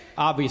with,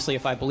 obviously,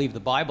 if I believe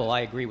the Bible, I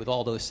agree with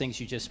all those things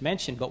you just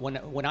mentioned. But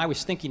when I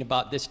was thinking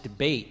about this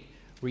debate,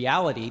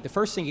 reality, the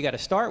first thing you got to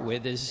start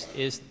with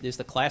is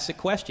the classic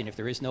question: if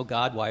there is no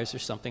God, why is there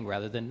something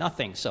rather than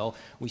nothing? So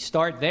we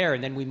start there,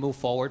 and then we move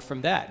forward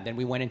from that. And then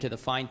we went into the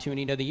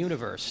fine-tuning of the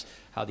universe,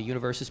 how the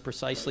universe is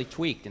precisely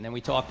tweaked. And then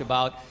we talked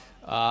about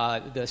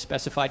the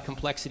specified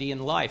complexity in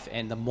life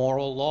and the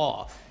moral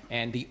law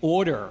and the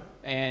order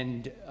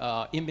and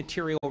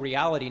immaterial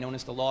reality known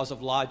as the laws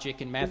of logic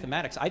and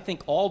mathematics. I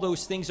think all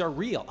those things are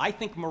real. I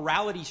think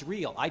morality's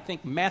real. I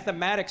think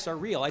mathematics are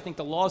real. I think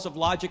the laws of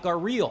logic are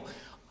real.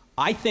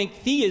 I think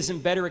theism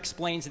better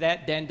explains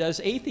that than does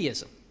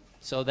atheism.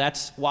 So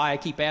that's why I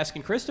keep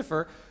asking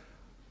Christopher,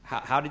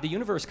 how did the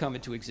universe come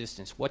into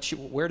existence?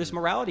 Where does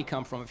morality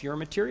come from if you're a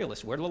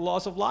materialist? Where do the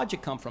laws of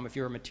logic come from if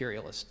you're a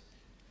materialist?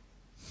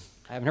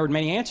 I haven't heard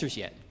many answers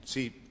yet.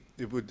 See,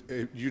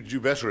 you'd do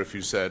better if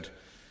you said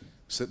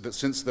that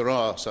since there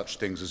are such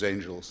things as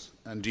angels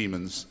and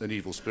demons and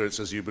evil spirits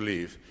as you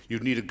believe,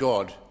 you'd need a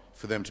God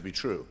for them to be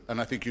true. And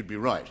I think you'd be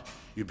right.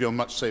 You'd be on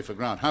much safer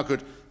ground. How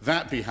could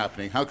that be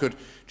happening? How could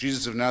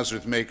Jesus of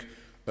Nazareth make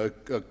a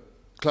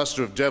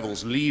cluster of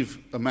devils leave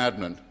a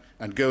madman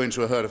and go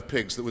into a herd of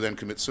pigs that would then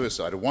commit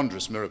suicide? A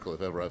wondrous miracle,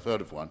 if ever I've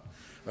heard of one.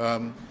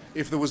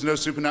 If there was no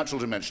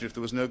supernatural dimension, if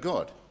there was no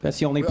God. That's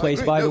the only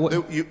place, by the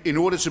way. In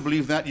order to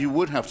believe that, you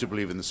would have to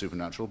believe in the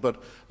supernatural. But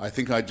I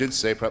think I did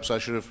say, perhaps I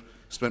should have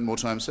spent more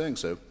time saying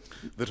so,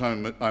 that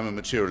I'm a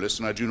materialist,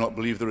 and I do not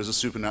believe there is a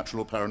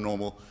supernatural or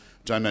paranormal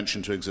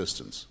dimension to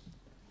existence.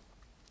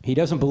 He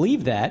doesn't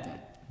believe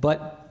that,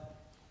 but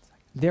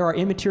there are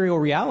immaterial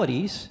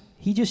realities.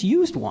 He just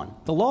used one,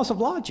 the laws of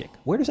logic.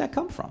 Where does that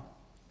come from?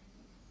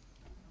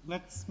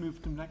 Let's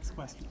move to the next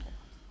question.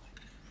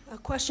 A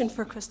question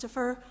for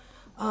Christopher.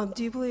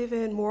 Do you believe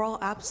in moral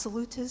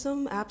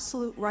absolutism,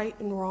 absolute right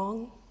and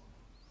wrong?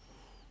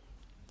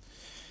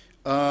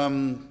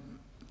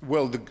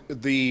 Well,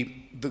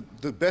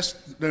 the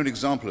best known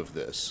example of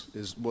this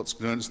is what's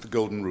known as the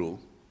Golden Rule,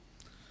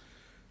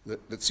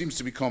 that seems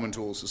to be common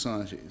to all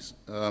societies.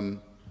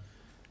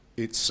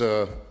 It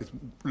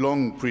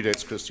long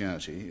predates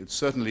Christianity. It's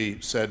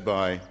certainly said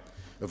by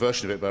a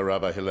version of it by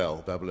Rabbi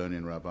Hillel,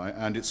 Babylonian rabbi,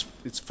 and it's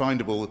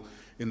findable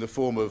in the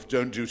form of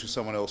 "don't do to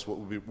someone else what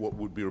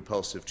would be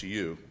repulsive to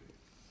you,"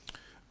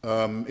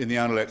 in the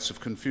Analects of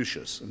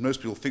Confucius. And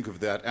most people think of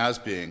that as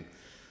being,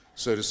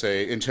 so to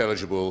say,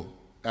 intelligible,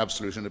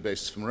 absolute, and a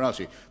basis for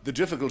morality. The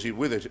difficulty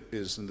with it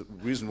is, and the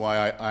reason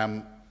why I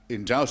am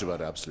in doubt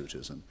about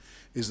absolutism,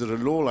 is that a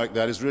law like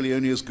that is really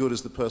only as good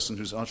as the person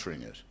who's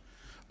uttering it.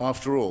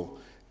 After all,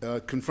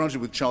 confronted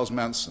with Charles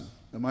Manson,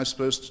 am I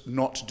supposed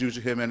not to do to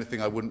him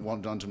anything I wouldn't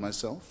want done to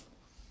myself?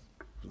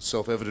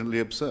 Self-evidently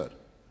absurd.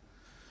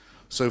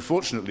 So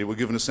fortunately, we're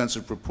given a sense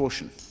of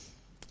proportion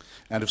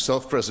and of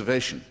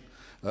self-preservation,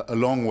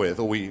 along with,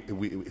 or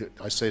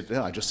I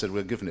just said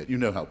we're given it. You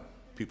know how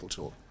people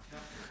talk.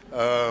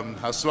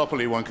 How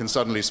sloppily one can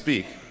suddenly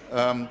speak.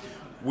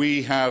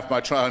 We have,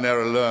 by trial and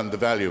error, learned the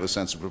value of a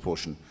sense of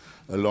proportion,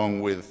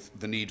 along with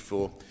the need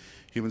for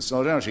human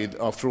solidarity.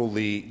 After all,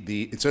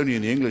 it's only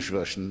in the English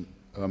version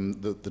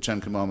that the Ten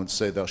Commandments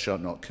say, "Thou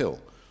shalt not kill."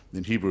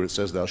 In Hebrew, it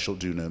says, "Thou shalt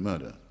do no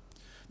murder."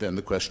 Then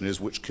the question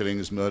is, which killing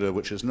is murder,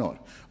 which is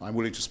not? I'm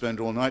willing to spend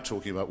all night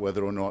talking about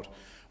whether or not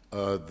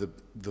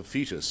the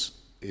fetus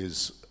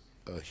is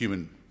a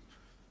human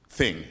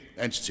thing,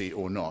 entity,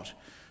 or not.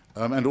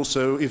 And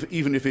also,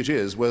 even if it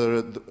is,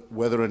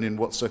 whether and in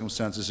what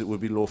circumstances it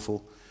would be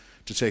lawful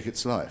to take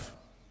its life.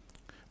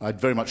 I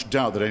very much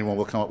doubt that anyone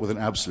will come up with an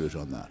absolute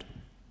on that.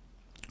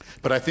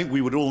 But I think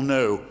we would all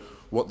know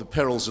what the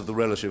perils of the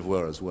relative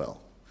were as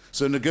well.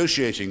 So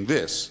negotiating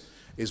this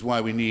is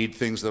why we need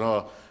things that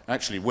are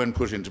actually, when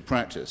put into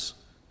practice,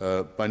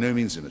 by no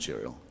means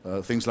immaterial.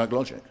 Things like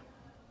logic.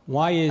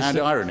 And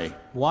irony.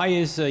 Why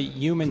is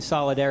human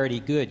solidarity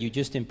good? You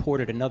just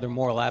imported another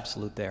moral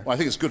absolute there. Well, I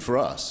think it's good for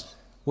us.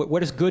 What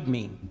does good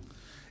mean?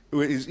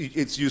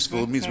 It's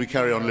useful. It means we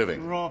carry on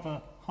living.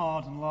 Rather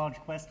hard and large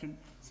question.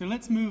 So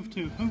let's move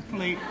to,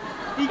 hopefully...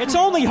 It's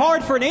only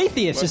hard for an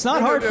atheist. It's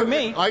not hard for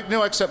me. I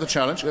accept the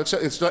challenge.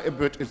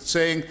 But it's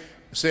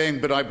saying,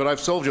 but I've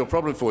solved your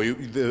problem for you.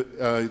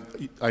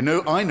 I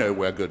know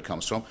where good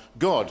comes from.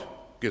 God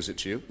gives it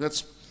to you.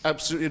 That's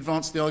absolutely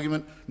advanced the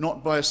argument,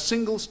 not by a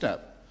single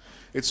step.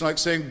 It's like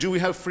saying, do we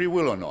have free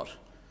will or not?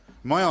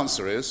 My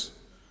answer is,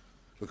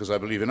 because I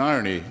believe in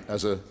irony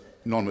as a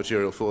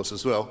non-material force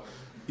as well,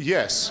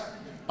 yes,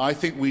 I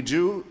think we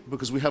do,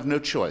 because we have no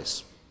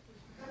choice.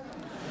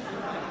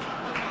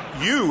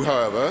 You,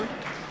 however,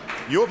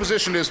 your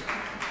position is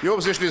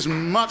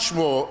much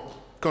more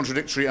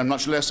contradictory and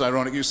much less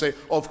ironic. You say,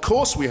 of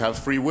course we have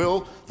free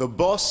will, the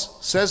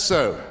boss says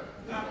so.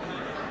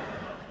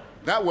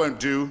 That won't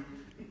do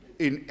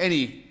in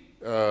any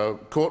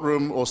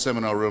courtroom or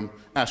seminar room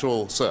at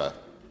all, sir.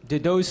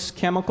 Did those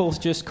chemicals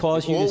just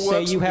cause you to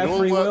say you have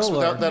free will? It all works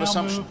without that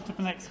assumption. Move to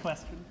the next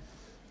question.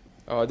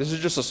 This is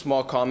just a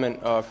small comment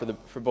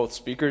for both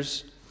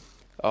speakers.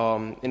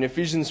 In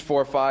Ephesians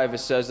 4:5, it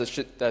says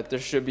that there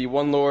should be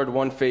one Lord,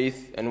 one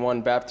faith, and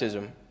one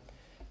baptism.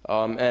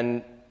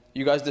 And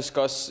you guys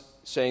discuss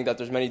saying that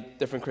there's many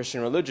different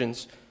Christian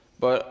religions,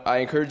 but I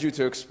encourage you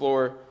to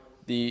explore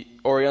the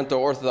Oriental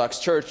Orthodox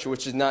Church,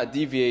 which does not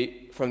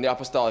deviate from the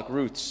apostolic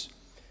roots.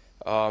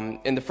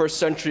 In the first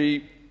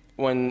century,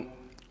 when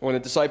the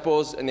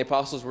disciples and the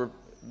apostles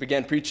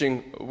began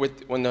preaching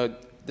when the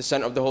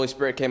descent of the Holy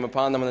Spirit came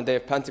upon them on the day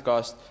of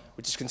Pentecost,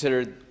 which is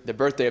considered the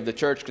birthday of the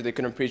church because they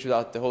couldn't preach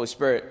without the Holy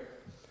Spirit.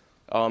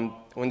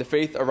 When the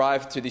faith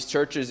arrived to these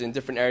churches in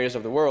different areas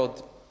of the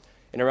world,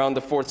 in around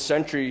the 4th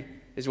century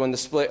is when the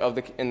split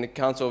in the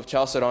Council of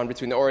Chalcedon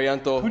between the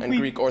Oriental and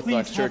Greek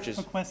Orthodox churches.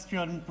 Could we please have a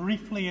question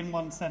briefly in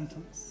one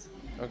sentence?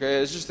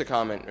 Okay, it's just a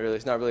comment, really.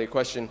 It's not really a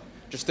question.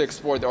 Just to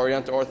explore the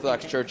Oriental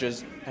Orthodox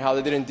churches and how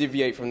they didn't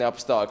deviate from the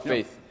apostolic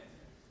faith.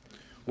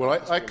 Well,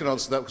 I can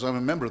answer that because I'm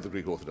a member of the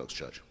Greek Orthodox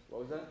Church.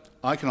 What was that?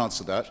 I can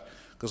answer that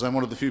because I'm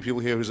one of the few people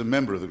here who's a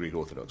member of the Greek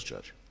Orthodox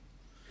Church,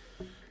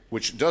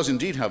 which does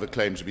indeed have a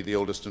claim to be the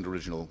oldest and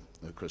original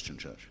Christian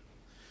church.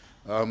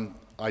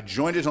 I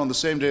joined it on the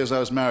same day as I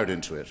was married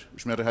into it,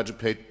 which meant I had to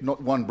pay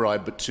not one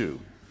bribe but two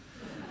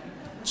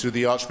to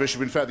the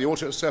Archbishop, in fact the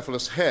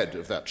autocephalous head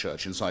of that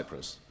church in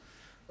Cyprus,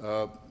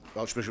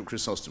 Archbishop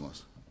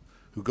Chrysostomos,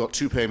 who got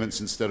 2 payments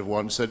instead of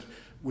one, said,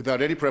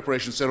 without any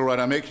preparation, said, all right,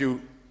 I'll make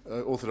you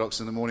Orthodox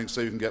in the morning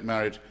so you can get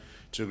married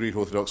to a Greek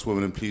Orthodox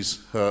woman and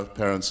please her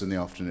parents in the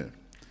afternoon.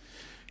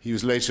 He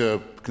was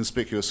later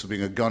conspicuous for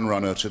being a gun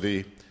runner to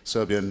the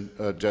Serbian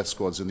death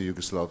squads in the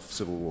Yugoslav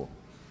civil war.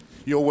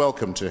 You're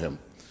welcome to him,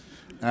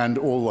 and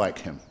all like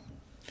him.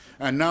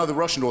 And now the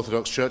Russian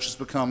Orthodox Church has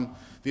become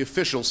the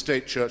official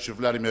state church of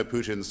Vladimir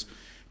Putin's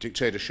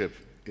dictatorship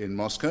in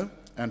Moscow,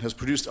 and has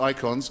produced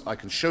icons, I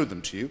can show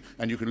them to you,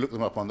 and you can look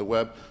them up on the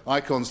web,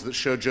 icons that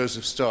show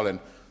Joseph Stalin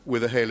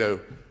with a halo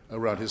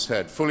around his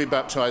head, fully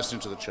baptized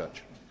into the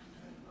church.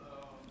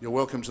 You're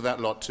welcome to that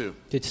lot too.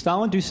 Did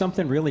Stalin do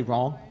something really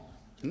wrong?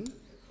 It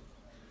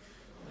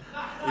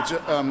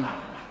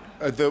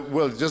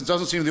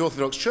doesn't seem the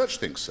Orthodox Church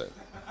thinks so.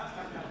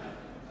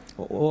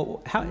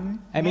 Well,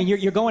 I mean,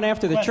 you're going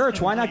after the church.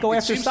 Why not go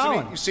after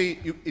Stalin?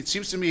 It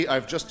seems to me,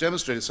 I've just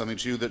demonstrated something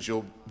to you that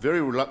you're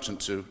very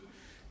reluctant to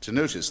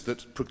notice,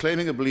 that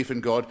proclaiming a belief in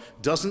God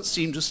doesn't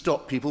seem to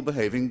stop people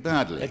behaving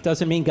badly. It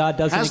doesn't mean God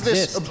doesn't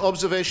exist. Has this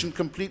observation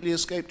completely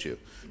escaped you?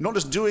 Not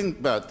just doing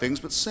bad things,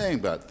 but saying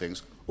bad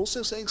things.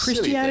 Also saying silly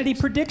things. Christianity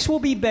predicts we'll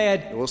be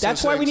bad.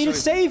 That's why we need a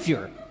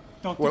savior.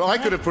 Well, I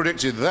could have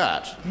predicted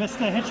that.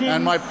 Mr. Hitchens,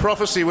 and my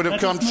prophecy would have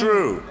come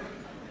true.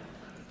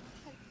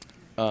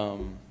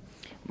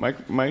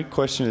 My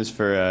question is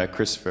for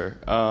Christopher.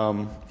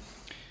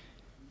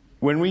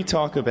 when we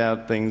talk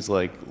about things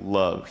like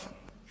love,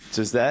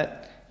 does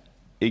that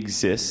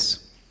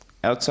exist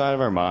outside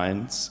of our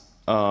minds?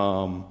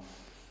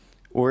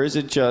 Or is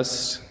it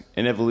just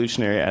an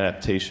evolutionary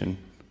adaptation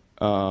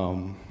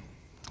to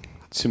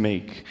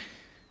make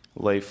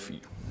life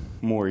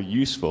more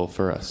useful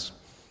for us?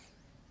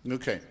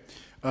 Okay.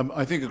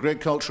 I think a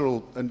great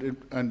cultural and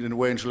in a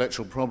way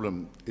intellectual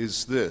problem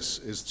is not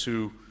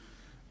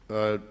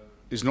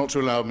to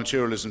allow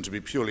materialism to be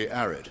purely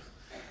arid.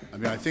 I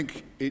mean, I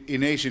think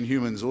innate in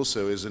humans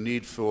also is a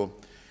need for,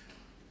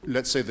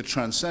 let's say, the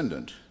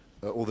transcendent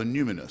or the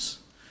numinous,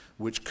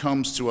 which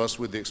comes to us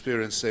with the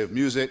experience, say, of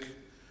music,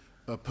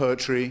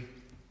 poetry,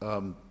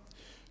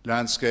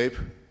 landscape,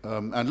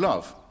 and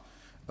love.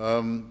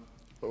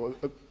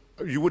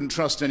 You wouldn't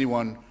trust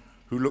anyone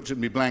who looked at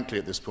me blankly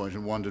at this point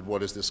and wondered,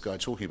 what is this guy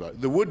talking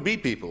about? There would be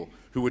people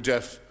who were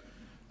deaf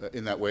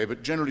in that way,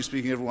 but generally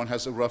speaking, everyone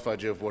has a rough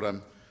idea of what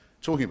I'm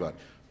talking about.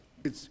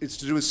 It's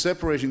to do with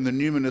separating the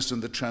numinous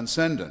and the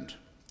transcendent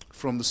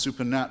from the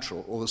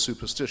supernatural or the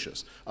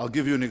superstitious. I'll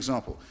give you an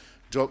example.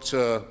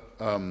 Dr.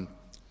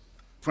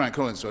 Frank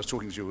Collins, who I was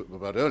talking to you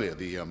about earlier,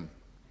 the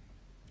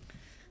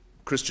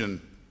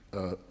Christian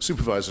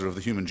supervisor of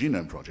the Human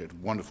Genome Project,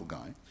 wonderful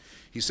guy,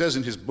 he says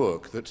in his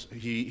book that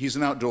he's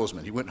an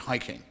outdoorsman. He went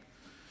hiking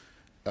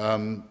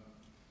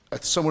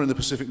somewhere in the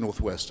Pacific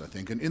Northwest, I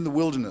think, and in the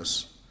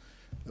wilderness,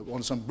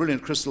 on some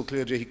brilliant crystal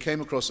clear day, he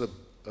came across a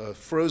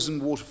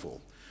frozen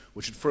waterfall,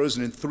 which had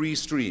frozen in 3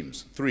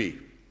 streams, 3.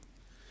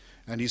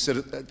 And he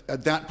said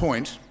at that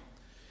point,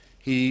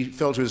 he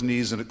fell to his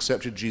knees and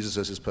accepted Jesus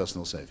as his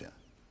personal savior.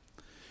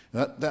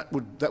 That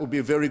would be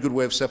a very good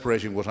way of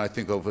separating what I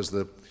think of as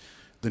the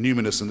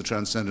numinous and the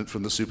transcendent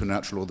from the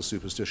supernatural or the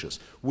superstitious.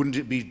 Wouldn't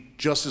it be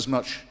just as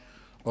much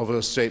of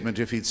a statement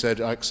if he'd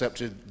said, I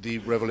accepted the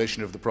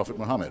revelation of the Prophet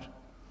Muhammad?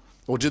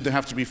 Or did there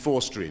have to be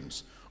 4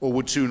 streams? Or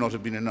would 2 not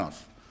have been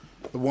enough?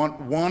 The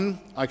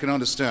one I can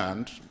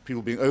understand,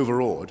 people being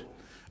overawed,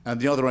 and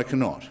the other I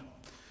cannot.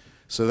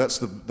 So that's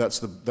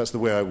the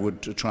way I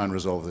would try and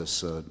resolve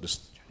this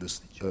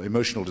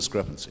emotional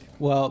discrepancy.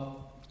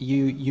 Well,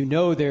 you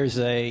know there's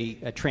a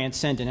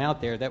transcendent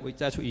out there.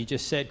 That's what you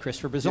just said,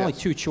 Christopher. But there's only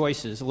 2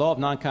 choices: the law of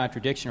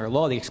non-contradiction, or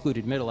law of the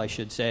excluded middle, I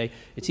should say.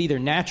 It's either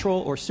natural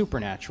or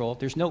supernatural.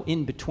 There's no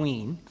in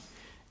between,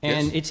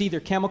 and it's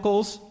either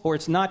chemicals or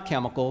it's not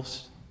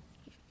chemicals.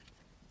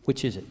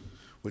 Which is it?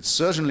 Which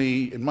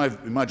certainly, in my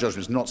judgment,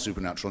 is not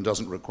supernatural and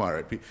doesn't require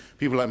it.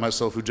 People like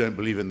myself who don't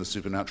believe in the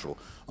supernatural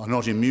are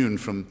not immune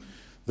from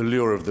the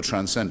lure of the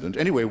transcendent.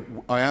 Anyway,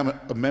 I am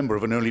a member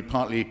of an only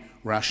partly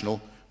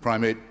rational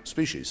primate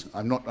species.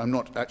 I'm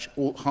not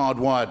actually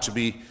hardwired to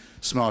be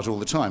smart all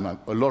the time.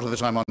 A lot of the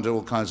time under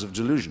all kinds of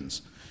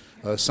delusions,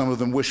 some of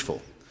them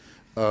wishful.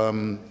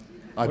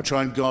 I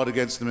try and guard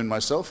against them in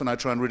myself, and I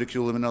try and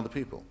ridicule them in other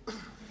people.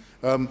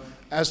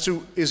 As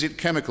to, is it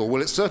chemical?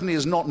 Well, it certainly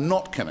is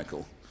not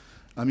chemical.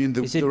 I mean,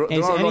 is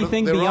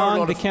anything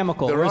beyond the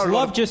chemical, or is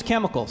love just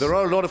chemicals? There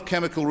are a lot of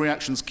chemical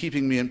reactions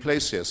keeping me in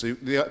place here, so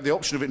the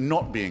option of it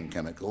not being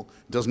chemical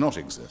does not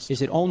exist.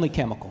 Is it only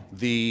chemical?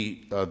 The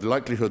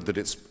likelihood that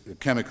it's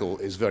chemical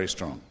is very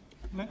strong.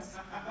 Let's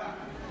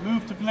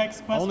move to the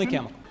next question. Only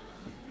chemical.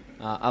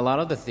 A lot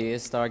of the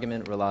theist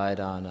argument relied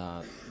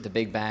on the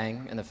Big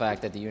Bang and the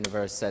fact that the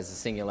universe, as a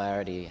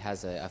singularity,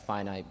 has a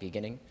finite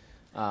beginning.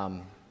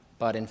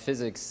 But in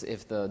physics,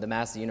 if the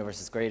mass of the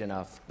universe is great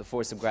enough, the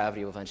force of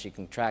gravity will eventually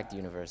contract the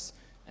universe,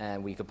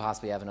 and we could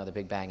possibly have another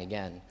Big Bang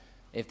again.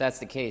 If that's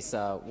the case,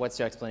 what's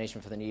your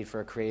explanation for the need for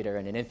a creator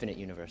in an infinite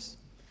universe?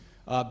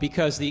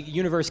 Because the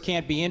universe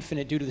can't be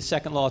infinite due to the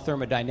second law of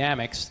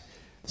thermodynamics.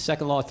 The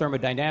second law of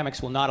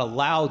thermodynamics will not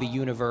allow the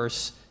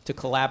universe to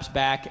collapse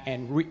back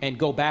and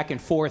go back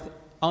and forth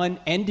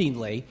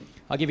unendingly.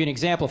 I'll give you an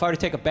example. If I were to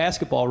take a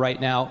basketball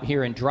right now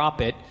here and drop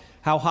it,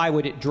 how high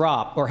would it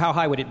drop, or how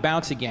high would it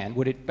bounce again?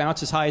 Would it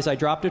bounce as high as I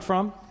dropped it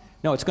from?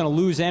 No, it's going to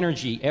lose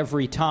energy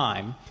every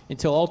time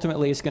until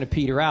ultimately it's going to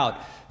peter out.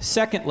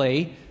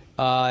 Secondly,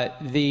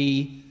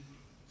 you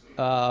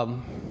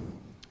know,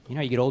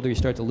 you get older, you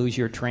start to lose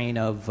your train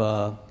of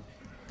the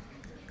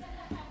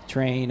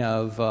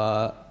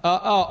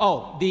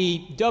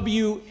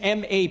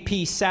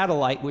WMAP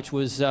satellite, which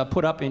was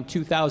put up in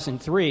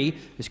 2003,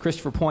 as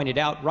Christopher pointed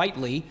out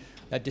rightly,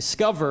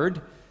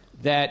 discovered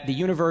that the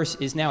universe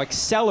is now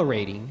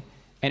accelerating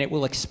and it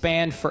will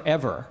expand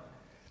forever.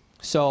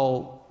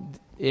 So,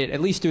 at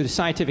least through the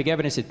scientific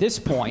evidence at this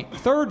point.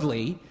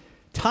 Thirdly,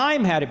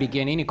 time had a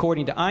beginning,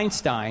 according to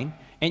Einstein,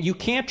 and you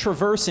can't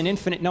traverse an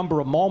infinite number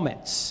of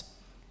moments.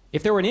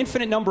 If there were an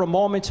infinite number of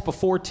moments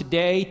before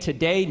today,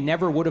 today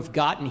never would have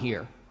gotten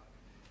here.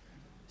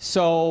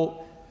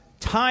 So,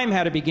 time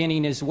had a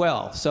beginning as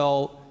well.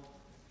 So,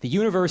 the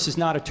universe is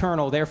not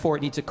eternal, therefore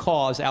it needs a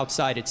cause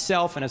outside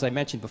itself, and as I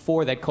mentioned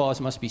before, that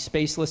cause must be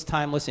spaceless,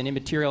 timeless, and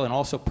immaterial, and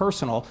also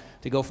personal,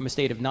 to go from a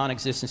state of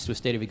non-existence to a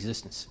state of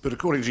existence. But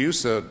according to you,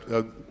 sir,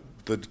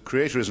 the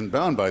Creator isn't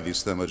bound by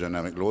these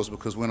thermodynamic laws,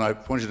 because when I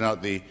pointed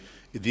out the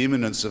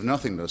imminence of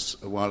nothingness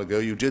a while ago,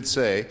 you did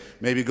say,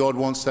 maybe God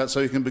wants that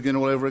so he can begin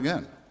all over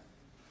again.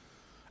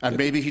 And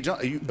maybe he does.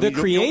 The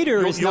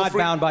Creator is not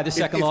bound by the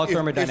second law of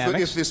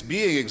thermodynamics. If this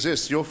being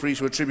exists, you're free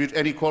to attribute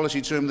any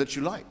quality to him that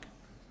you like.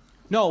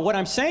 No, what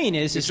I'm saying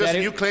is just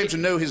that you claim to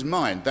know his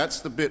mind. That's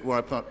the bit where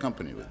I part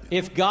company with you.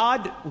 If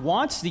God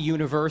wants the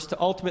universe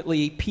to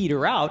ultimately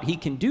peter out, he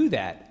can do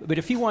that. But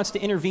if he wants to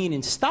intervene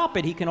and stop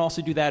it, he can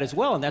also do that as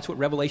well, and that's what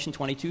Revelation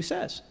 22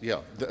 says.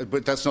 Yeah,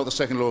 but that's not the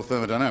second law of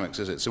thermodynamics,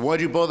 is it? So why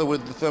do you bother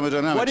with the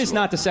thermodynamics? What is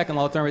not the second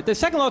law of thermodynamics?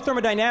 The second law of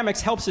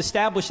thermodynamics helps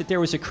establish that there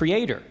was a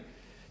creator.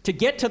 To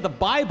get to the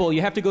Bible, you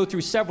have to go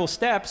through several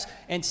steps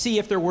and see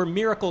if there were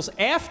miracles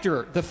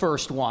after the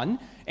first one.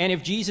 And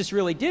if Jesus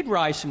really did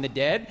rise from the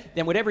dead,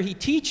 then whatever he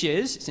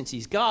teaches, since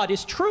he's God,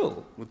 is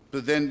true.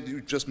 But then you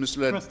just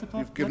misled.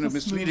 You've given a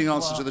misleading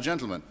answer to the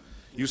gentleman.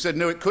 You said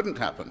no, it couldn't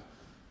happen.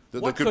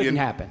 What couldn't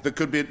happen? There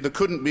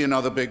couldn't be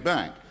another Big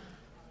Bang.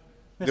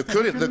 There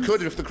could if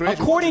the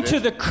Creator. According to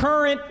the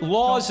current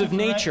laws of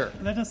nature.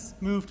 Let us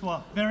move to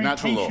our very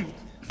Natural law. patient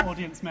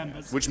audience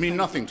members. Which mean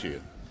nothing to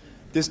you.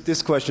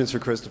 This question is for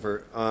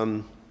Christopher.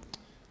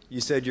 You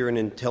said you're an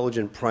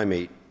intelligent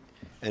primate,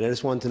 and I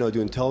just wanted to know,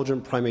 do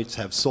intelligent primates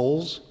have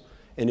souls?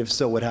 And if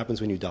so, what happens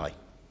when you die?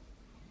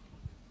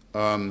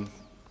 I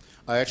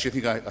actually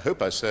think, I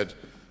hope I said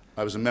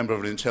I was a member of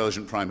an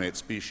intelligent primate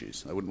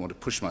species. I wouldn't want to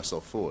push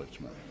myself forward.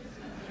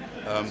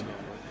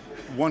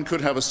 One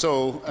could have a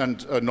soul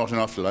and not an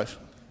afterlife.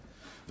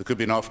 There could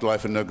be an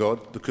afterlife and no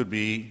God. There could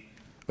be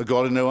a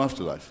God and no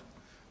afterlife.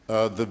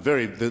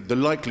 The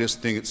likeliest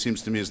thing, it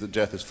seems to me, is that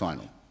death is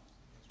final.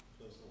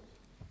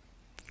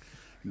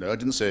 No, I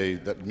didn't say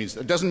that means.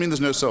 It doesn't mean there's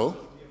no soul.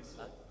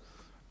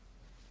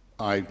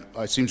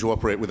 I seem to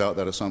operate without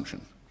that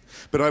assumption.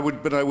 But I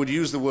would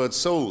use the word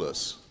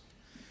soulless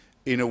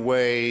in a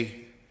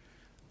way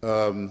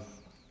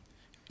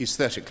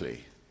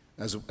aesthetically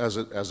as a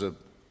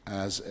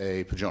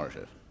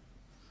pejorative.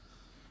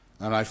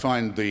 And I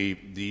find the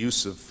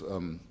use of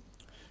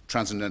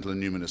transcendental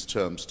and numinous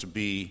terms to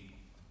be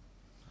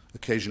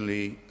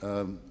occasionally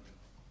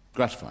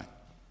gratifying.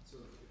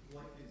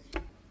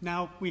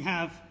 Now we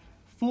have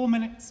 4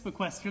 minutes for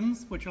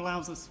questions, which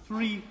allows us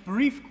 3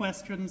 brief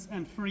questions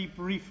and 3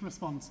 brief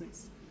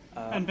responses.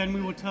 And then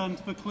we will turn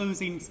to the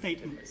closing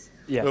statements.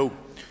 Yeah. So,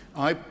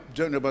 I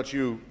don't know about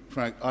you,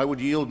 Frank. I would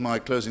yield my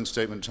closing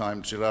statement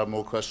time to allow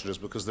more questioners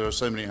because there are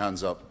so many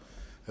hands up,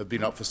 have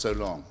been up for so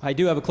long. I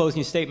do have a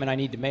closing statement I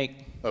need to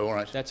make. Oh, all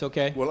right. That's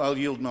okay? Well, I'll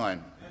yield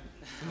mine.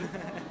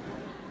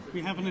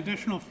 We have an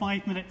additional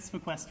 5 minutes for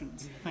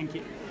questions. Thank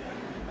you.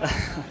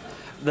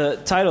 The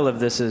title of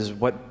this is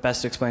What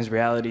Best Explains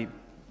Reality,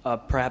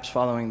 perhaps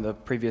following the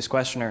previous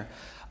questioner.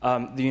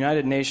 The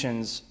United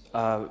Nations,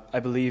 I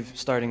believe,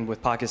 starting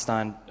with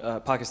Pakistan,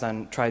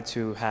 Pakistan tried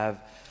to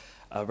have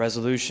a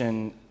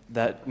resolution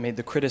that made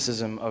the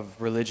criticism of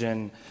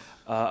religion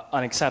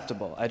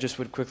unacceptable. I just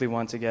would quickly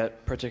want to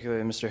get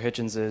particularly Mr.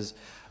 Hitchens's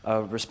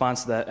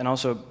response to that, and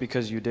also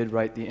because you did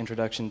write the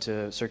introduction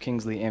to Sir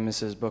Kingsley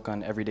Amis's book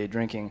on everyday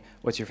drinking,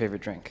 what's your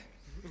favorite drink?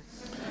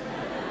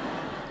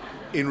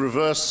 In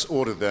reverse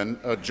order then,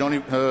 Johnny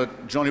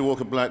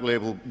Walker Black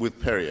Label with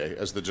Perrier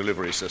as the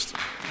delivery system.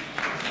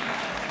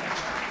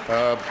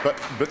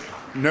 But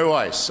no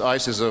ice.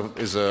 Ice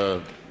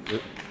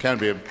can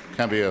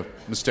be a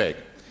mistake.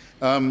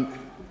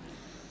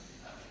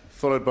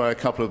 Followed by a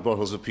couple of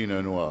bottles of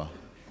Pinot Noir.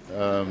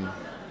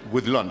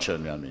 With lunch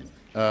only, I mean.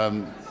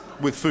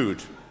 With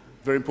food.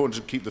 Very important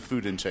to keep the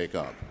food intake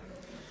up.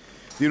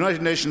 The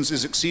United Nations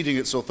is exceeding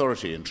its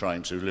authority in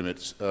trying to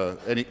limit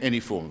any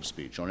form of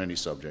speech on any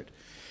subject.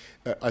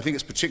 I think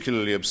it's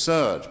particularly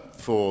absurd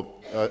for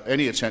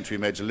any attempt to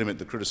be made to limit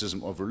the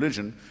criticism of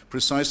religion,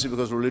 precisely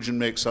because religion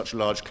makes such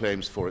large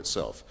claims for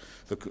itself.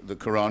 The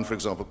Quran, for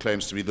example,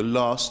 claims to be the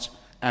last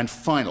and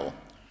final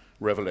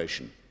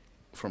revelation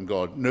from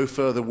God. No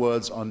further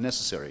words are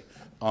necessary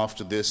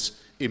after this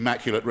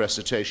immaculate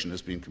recitation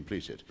has been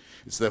completed.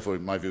 It's therefore,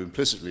 in my view,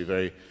 implicitly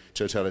very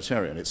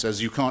totalitarian. It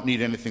says you can't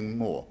need anything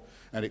more.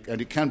 And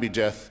it can be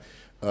death,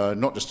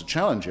 not just to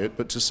challenge it,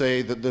 but to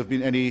say that there have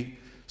been any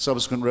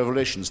subsequent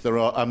revelations. There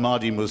are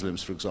Ahmadi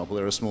Muslims, for example.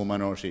 They're a small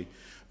minority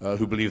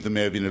who believe there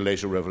may have been a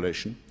later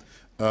revelation.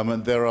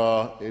 And there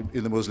are,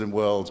 in the Muslim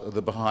world,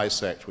 the Baha'i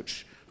sect,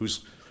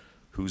 whose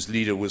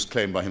leader was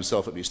claimed by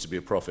himself at least to be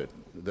a prophet.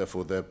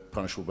 Therefore, they're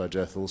punishable by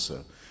death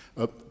also.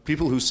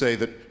 People who say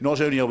that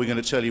not only are we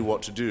going to tell you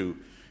what to do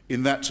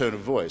in that tone of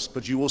voice,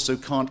 but you also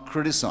can't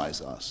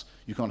criticize us,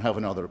 you can't have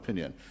another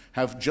opinion,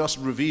 have just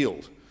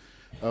revealed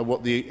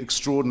what the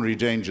extraordinary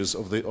dangers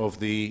of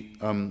the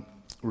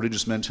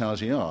religious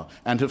mentality are,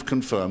 and have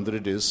confirmed that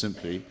it is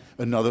simply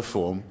another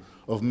form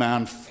of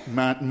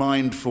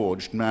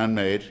mind-forged,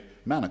 man-made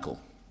manacle.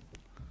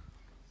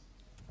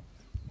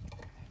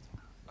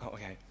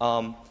 Okay.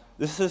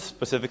 This is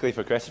specifically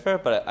for Christopher,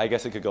 but I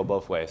guess it could go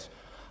both ways.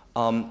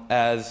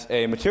 As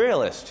a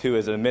materialist who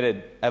is an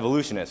admitted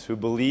evolutionist who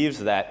believes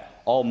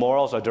that all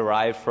morals are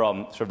derived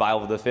from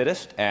survival of the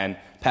fittest and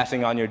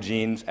passing on your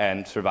genes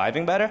and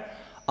surviving better,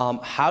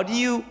 how do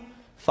you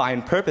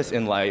find purpose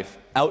in life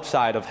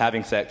outside of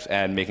having sex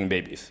and making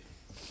babies?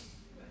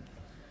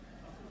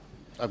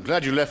 I'm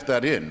glad you left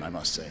that in, I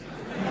must say.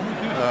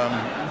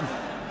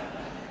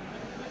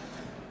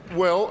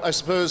 Well, I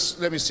suppose,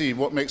 let me see,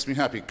 what makes me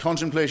happy?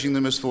 Contemplating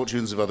the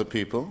misfortunes of other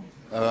people.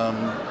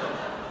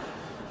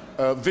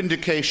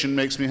 Vindication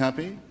makes me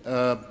happy.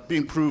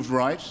 Being proved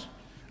right.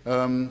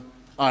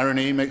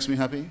 Irony makes me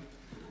happy.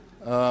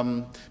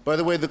 By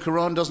the way, the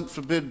Quran doesn't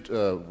forbid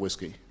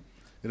whiskey.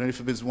 It only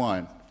forbids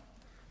wine.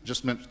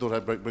 Thought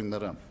I'd bring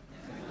that up.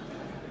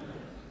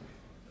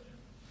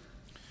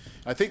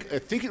 I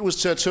think it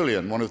was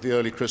Tertullian, one of the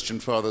early Christian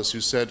fathers, who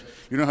said,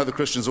 you know how the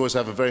Christians always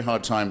have a very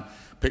hard time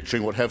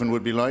picturing what heaven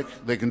would be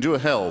like? They can do a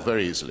hell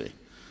very easily,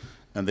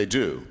 and they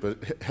do.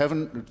 But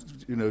heaven,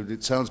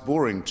 it sounds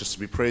boring just to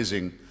be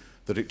praising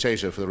the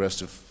dictator for the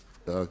rest of,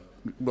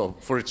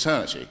 for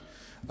eternity.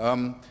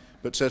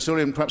 But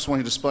Tertullian, perhaps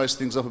wanting to spice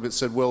things up a bit,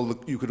 said, well,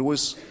 you could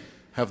always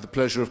have the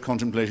pleasure of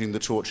contemplating the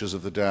tortures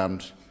of the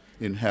damned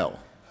in hell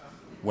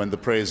when the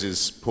praise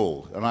is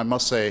pulled. And I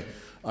must say,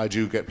 I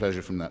do get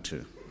pleasure from that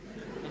too.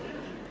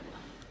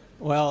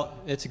 Well,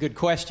 it's a good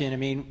question. I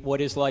mean,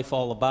 what is life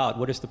all about?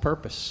 What is the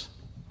purpose?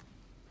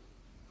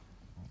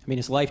 I mean,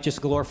 is life just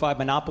a glorified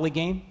Monopoly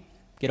game?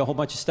 Get a whole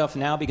bunch of stuff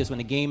now because when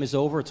the game is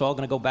over, it's all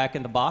going to go back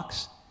in the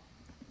box?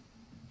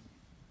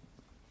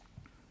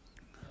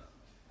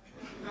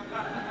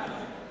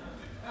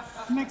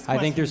 I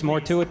think there's more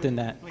to it than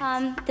that.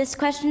 This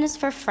question is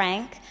for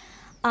Frank.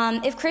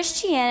 If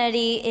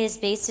Christianity is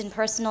based in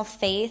personal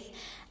faith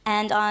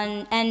and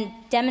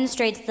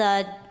demonstrates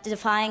the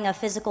defying of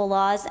physical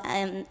laws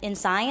in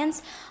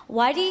science,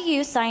 why do you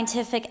use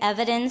scientific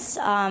evidence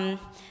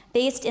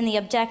based in the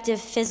objective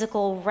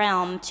physical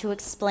realm to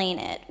explain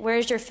it?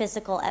 Where's your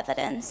physical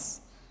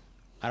evidence?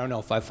 I don't know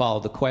if I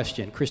followed the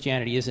question.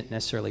 Christianity isn't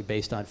necessarily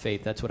based on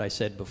faith. That's what I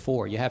said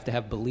before. You have to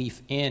have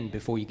belief in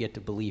before you get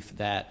to belief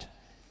that.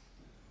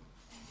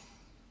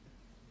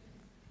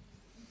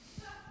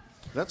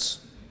 That's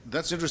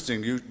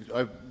interesting.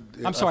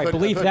 I'm sorry,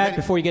 believe that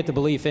before you get to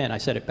belief in. I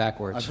said it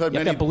backwards. I've heard you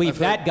have to believe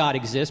that God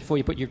exists before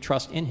you put your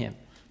trust in him.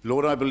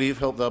 Lord, I believe,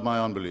 help thou my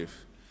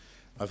unbelief.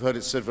 I've heard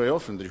it said very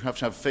often that you have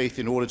to have faith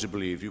in order to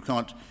believe. You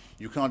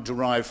can't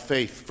derive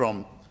faith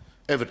from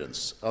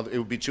evidence. It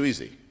would be too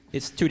easy.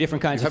 It's two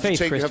different kinds of faith,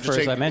 Christopher,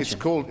 as I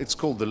mentioned. It's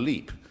called the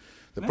leap.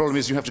 The problem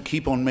is you have to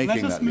keep on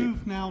making that leap. Let us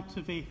move now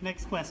to the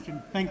next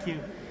question. Thank you,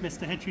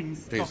 Mr.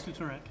 Hitchens, Please. Dr.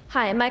 Turek.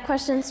 Hi, my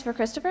question's for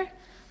Christopher.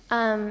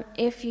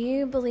 If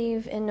you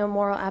believe in no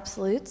moral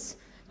absolutes,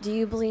 do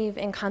you believe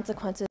in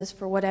consequences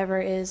for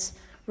whatever is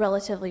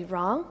relatively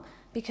wrong?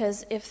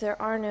 Because if there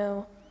are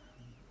no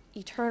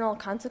eternal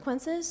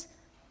consequences,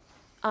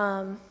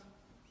 and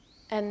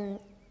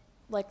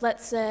like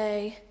let's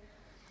say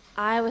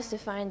I was to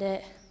find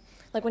it,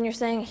 like when you're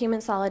saying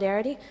human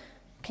solidarity,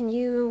 can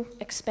you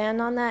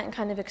expand on that and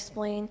kind of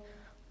explain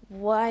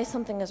why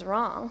something is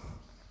wrong?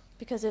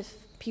 Because if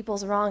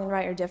people's wrong and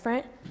right are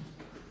different,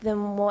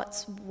 then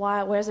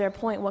where's there a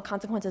point? What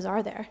consequences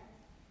are there?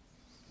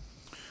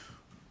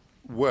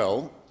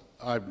 Well,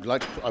 I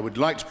would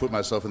like to put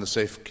myself in the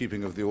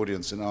safekeeping of the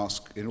audience and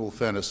ask, in all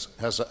fairness,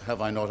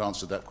 have I not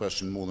answered that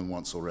question more than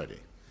once already?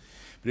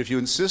 But if you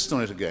insist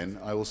on it again,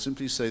 I will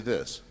simply say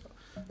this,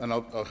 and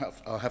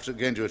I'll have to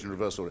again do it in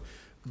reverse order.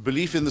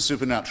 Belief in the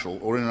supernatural,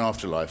 or in an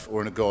afterlife,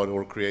 or in a God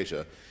or a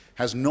creator,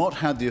 has not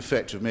had the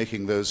effect of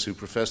making those who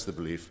profess the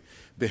belief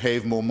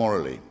behave more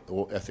morally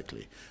or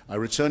ethically. I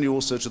return you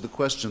also to the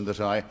question that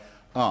I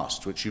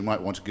asked, which you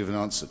might want to give an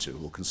answer to,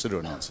 or consider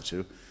an answer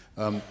to.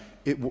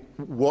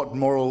 What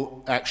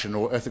moral action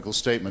or ethical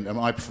statement am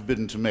I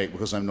forbidden to make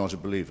because I'm not a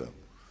believer,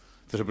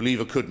 that a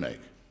believer could make?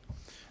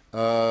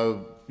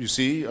 You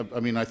see, I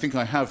mean, I think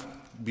I have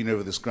been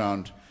over this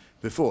ground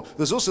before.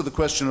 There's also the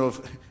question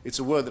of, it's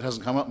a word that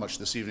hasn't come up much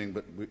this evening,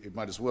 but it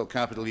might as well,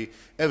 capitally,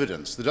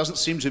 evidence. There doesn't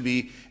seem to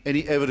be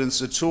any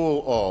evidence at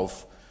all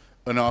of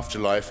an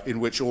afterlife in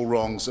which all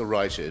wrongs are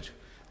righted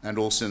and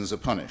all sins are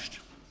punished.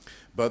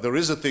 But there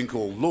is a thing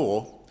called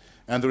law,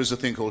 and there is a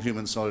thing called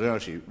human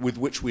solidarity, with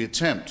which we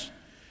attempt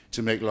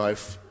to make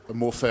life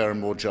more fair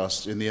and more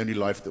just in the only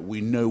life that we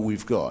know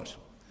we've got.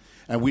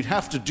 And we'd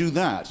have to do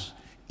that,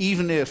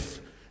 even if,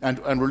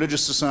 and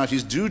religious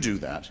societies do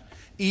that,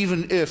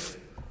 even if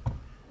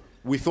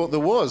we thought there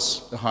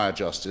was a higher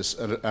justice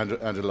and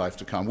a life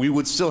to come. We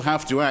would still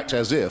have to act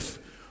as if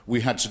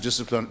we had to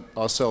discipline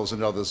ourselves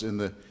and others in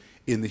the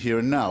here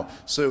and now.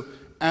 So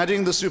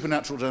adding the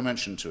supernatural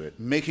dimension to it,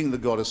 making the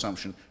God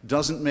assumption,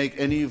 doesn't make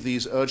any of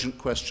these urgent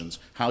questions,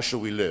 how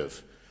shall we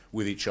live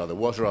with each other,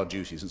 what are our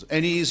duties,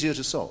 any easier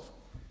to solve.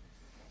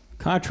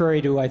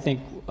 Contrary to, I think,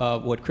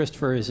 what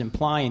Christopher is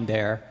implying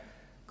there,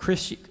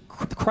 Christ's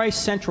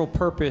central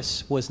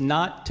purpose was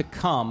not to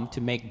come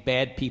to make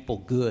bad people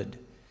good.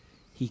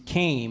 He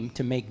came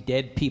to make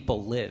dead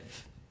people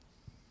live.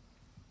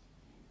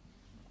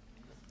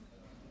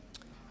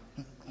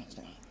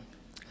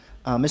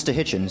 Mr.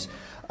 Hitchens,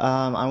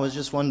 I was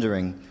just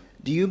wondering,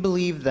 do you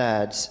believe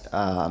that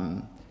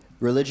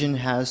religion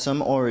has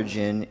some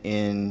origin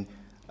in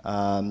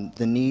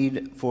the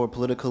need for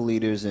political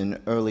leaders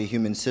in early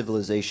human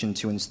civilization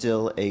to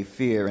instill a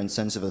fear and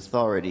sense of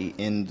authority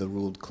in the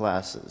ruled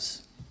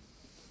classes?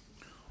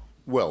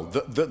 Well,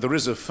 there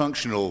is a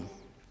functional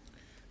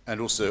and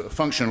also a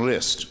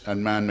functionalist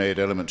and man-made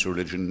element to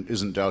religion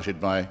isn't doubted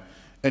by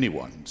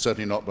anyone,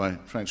 certainly not by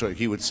Frank Troy.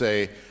 He would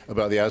say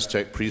about the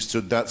Aztec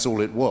priesthood, that's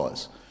all it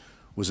was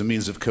a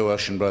means of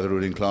coercion by the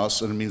ruling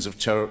class and a means of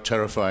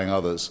terrifying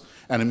others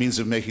and a means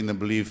of making them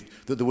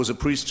believe that there was a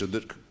priesthood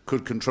that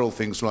could control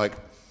things like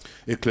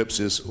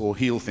eclipses or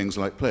heal things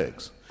like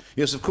plagues.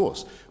 Yes, of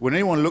course. When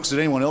anyone looks at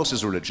anyone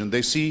else's religion,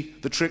 they see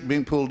the trick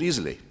being pulled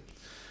easily.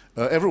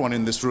 Everyone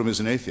in this room is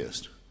an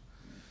atheist.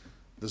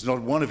 There's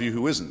not one of you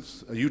who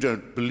isn't. You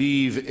don't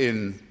believe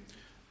in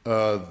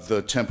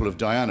the Temple of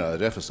Diana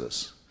at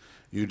Ephesus.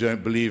 You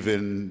don't believe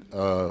in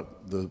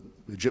the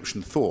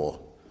Egyptian Thor.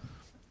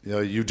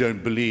 You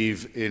don't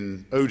believe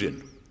in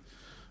Odin.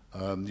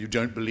 You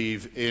don't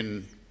believe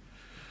in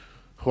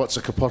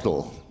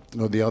Huatzicapotl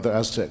or the other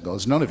Aztec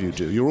gods. None of you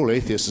do. You're all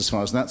atheists as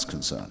far as that's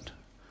concerned.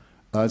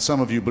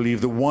 Some of you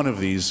believe that one of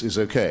these is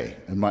okay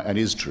and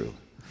is true.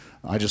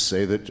 I just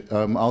say that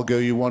I'll go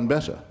you one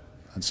better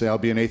and say I'll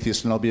be an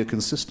atheist and I'll be a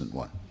consistent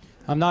one.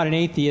 I'm not an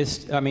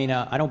atheist. I mean,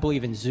 I don't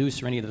believe in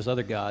Zeus or any of those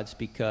other gods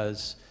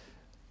because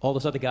all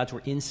those other gods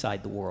were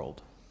inside the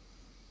world.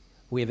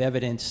 We have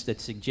evidence that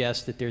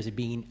suggests that there's a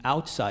being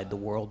outside the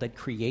world that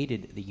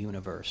created the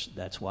universe.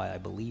 That's why I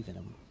believe in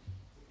him.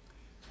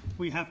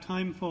 We have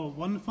time for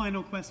one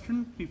final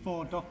question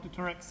before Dr.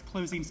 Turek's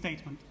closing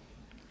statement.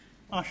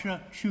 Usher,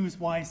 choose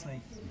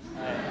wisely.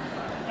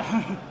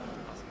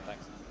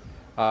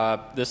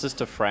 This is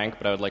to Frank,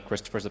 but I would like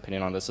Christopher's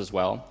opinion on this as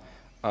well.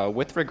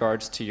 With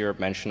regards to your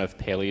mention of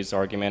Paley's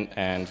argument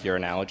and your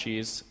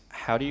analogies,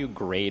 how do you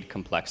grade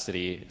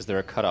complexity? Is there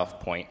a cutoff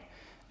point?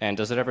 And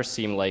does it ever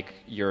seem like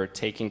you're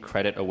taking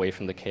credit away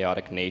from the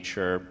chaotic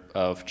nature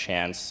of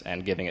chance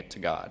and giving it to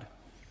God?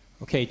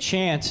 Okay,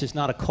 chance is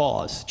not a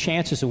cause.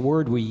 Chance is a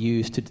word we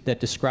use to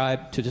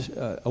describe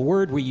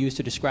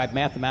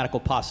mathematical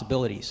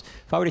possibilities.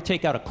 If I were to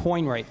take out a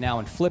coin right now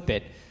and flip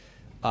it,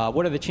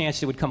 what are the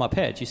chances it would come up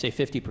heads? You say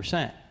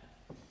 50%.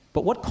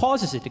 But what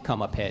causes it to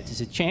come up heads? Is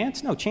it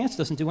chance? No, chance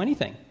doesn't do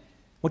anything.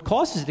 What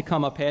causes it to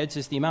come up heads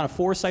is the amount of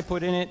force I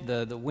put in it,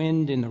 the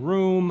wind in the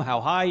room,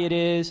 how high it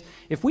is.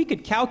 If we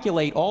could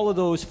calculate all of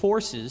those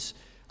forces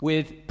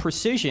with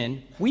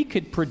precision, we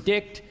could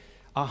predict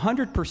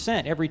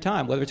 100% every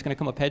time whether it's going to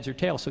come up heads or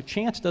tails. So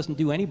chance doesn't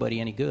do anybody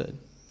any good.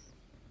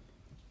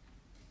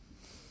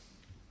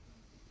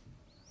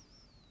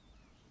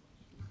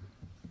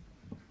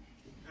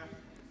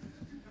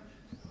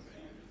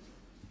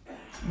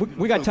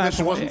 We got time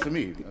for wasn't for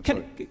me.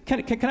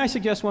 Can I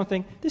suggest one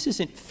thing? This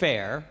isn't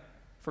fair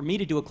for me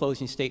to do a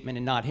closing statement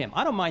and not him.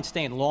 I don't mind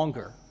staying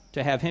longer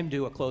to have him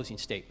do a closing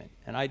statement,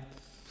 and I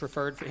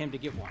preferred for him to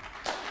give one.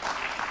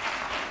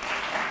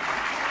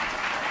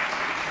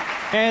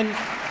 And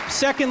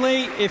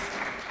secondly,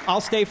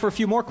 I'll stay for a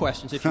few more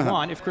questions if you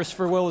want, if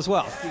Christopher will as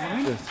well.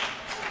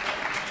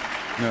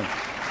 No.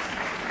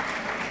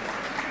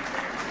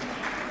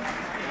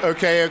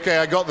 Okay,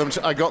 I got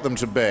them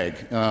to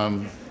beg.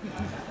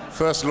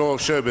 First law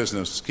of show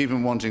business: keep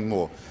them wanting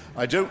more.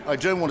 I don't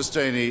want to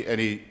stay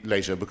any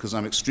later because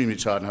I'm extremely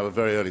tired and have a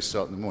very early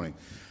start in the morning.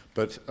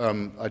 But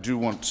I do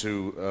want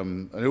to,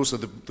 and also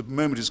the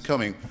moment is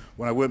coming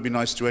when I won't be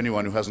nice to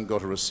anyone who hasn't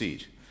got a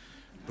receipt,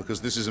 because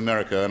this is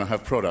America and I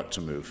have product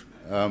to move.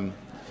 Go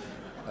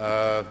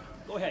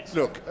ahead.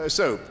 Look,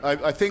 so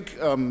I think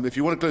if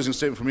you want a closing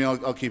statement from me,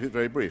 I'll keep it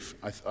very brief.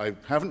 I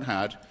haven't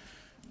had.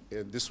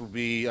 This will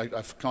be.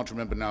 I can't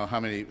remember now how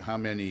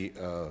many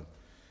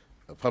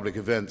public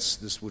events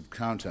this would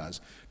count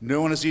as.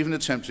 No one has even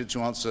attempted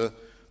to answer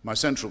my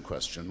central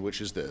question, which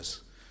is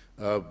this: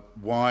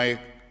 why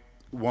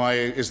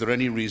is there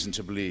any reason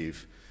to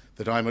believe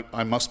that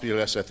I must be a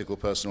less ethical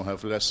person or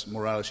have less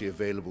morality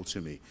available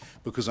to me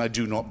because I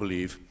do not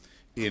believe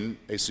in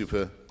a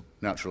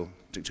supernatural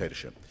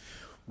dictatorship?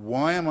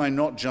 Why am I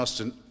not just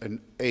an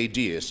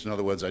adeist? In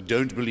other words, I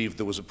don't believe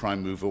there was a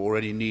prime mover or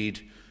any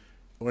need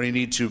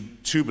to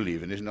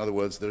believe in it. In other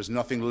words, there is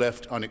nothing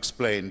left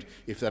unexplained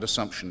if that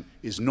assumption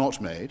is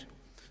not made.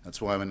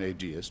 That's why I'm an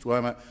atheist. Why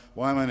am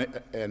I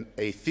an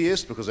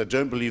atheist? Because I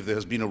don't believe there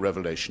has been a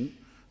revelation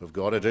of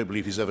God. I don't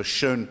believe he's ever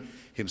shown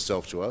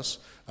himself to us.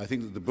 I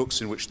think that the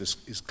books in which this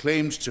is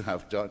claimed to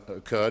have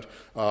occurred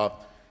are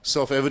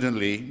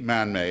self-evidently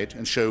man-made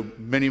and show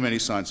many, many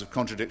signs of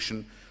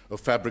contradiction,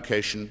 of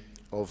fabrication,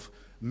 of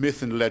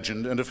myth and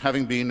legend, and of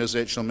having been, as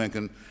H.L.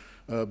 Mencken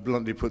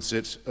bluntly puts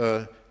it,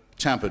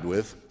 tampered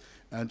with,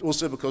 and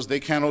also because they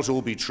cannot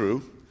all be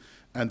true,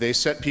 and they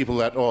set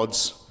people at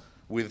odds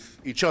with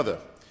each other.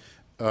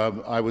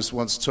 I was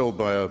once told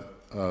by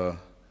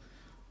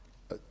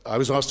I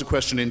was asked a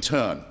question in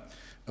turn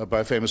by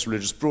a famous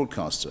religious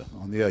broadcaster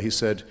on the air. He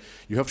said,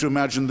 you have to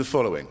imagine the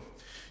following.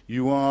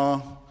 You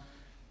are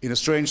in a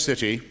strange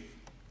city,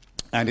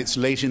 and it's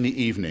late in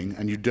the evening,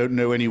 and you don't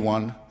know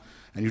anyone,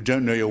 and you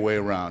don't know your way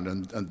around,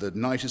 and the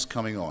night is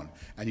coming on,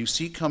 and you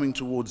see coming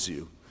towards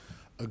you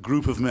a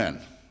group of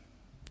men.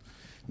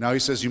 Now he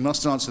says, you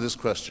must answer this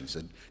question. He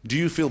said, do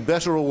you feel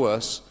better or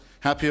worse,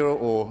 happier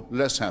or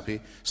less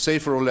happy,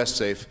 safer or less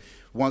safe,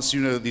 once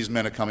you know that these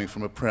men are coming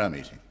from a prayer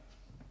meeting?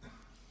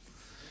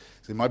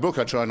 In my book,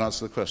 I try and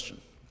answer the question.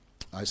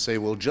 I say,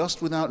 well,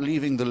 just without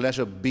leaving the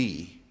letter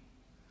B,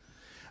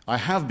 I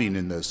have been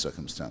in those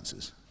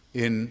circumstances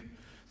in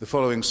the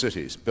following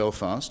cities: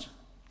 Belfast,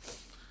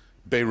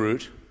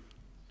 Beirut,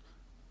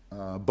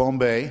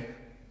 Bombay,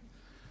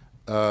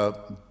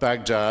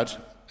 Baghdad,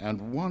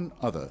 and one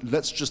other.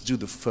 Let's just do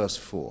the first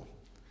four.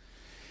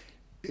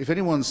 If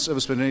anyone's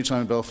ever spent any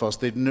time in Belfast,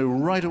 they'd know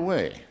right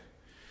away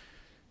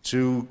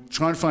to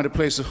try and find a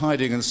place of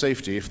hiding and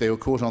safety if they were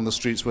caught on the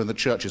streets when the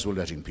churches were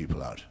letting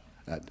people out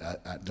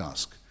at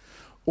dusk.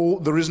 Or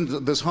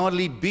there's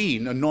hardly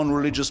been a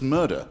non-religious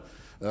murder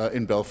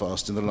in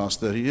Belfast in the last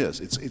 30 years.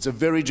 It's a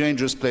very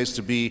dangerous place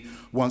to be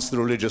once the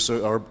religious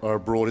are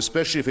abroad,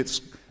 especially if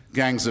it's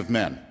gangs of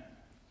men,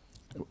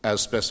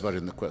 as specified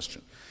in the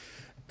question.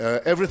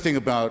 Everything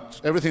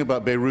about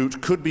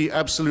Beirut could be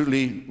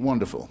absolutely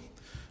wonderful.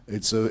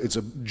 It's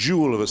a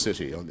jewel of a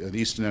city on the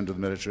eastern end of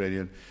the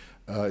Mediterranean.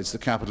 It's the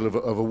capital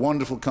of a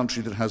wonderful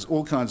country that has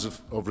all kinds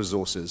of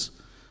resources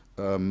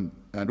and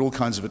all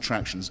kinds of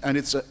attractions. And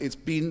it's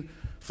been,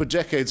 for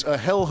decades, a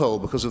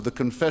hellhole because of the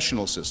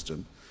confessional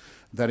system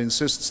that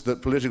insists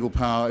that political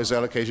power is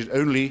allocated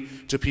only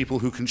to people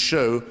who can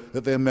show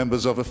that they're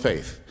members of a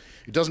faith.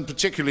 It doesn't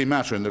particularly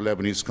matter in the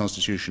Lebanese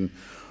constitution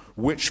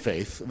which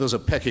faith. There's a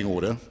pecking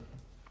order,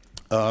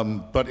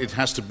 but it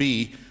has to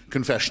be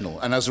confessional.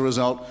 And as a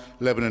result,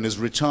 Lebanon is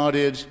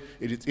retarded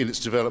in its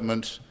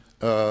development,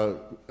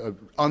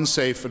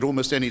 unsafe at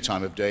almost any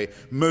time of day,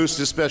 most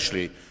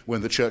especially when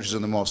the churches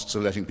and the mosques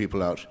are letting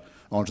people out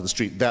onto the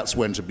street. That's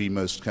when to be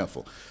most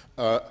careful.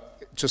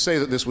 To say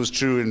that this was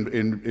true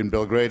in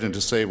Belgrade, and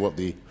to say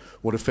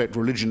what effect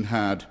religion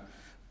had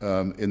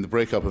in the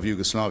breakup of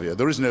Yugoslavia,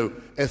 there is no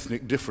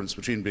ethnic difference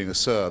between being a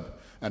Serb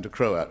and a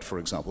Croat, for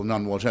example,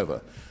 none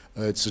whatever.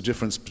 It's a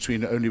difference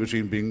only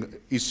between being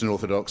Eastern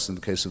Orthodox in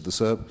the case of the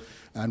Serb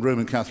and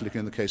Roman Catholic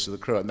in the case of the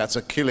Croat. And that's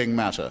a killing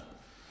matter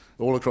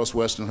all across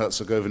Western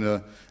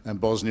Herzegovina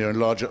and Bosnia and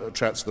larger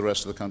tracts of the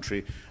rest of the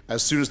country.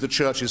 As soon as the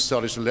churches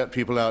started to let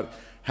people out,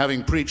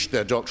 having preached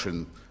their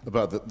doctrine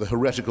about the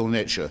heretical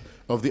nature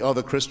of the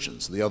other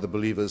Christians, the other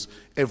believers,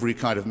 every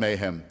kind of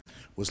mayhem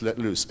was let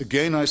loose.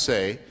 Again, I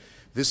say,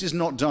 this is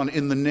not done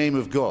in the name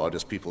of God,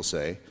 as people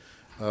say.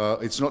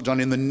 It's not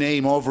done in the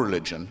name of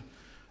religion.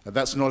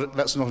 That's not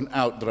an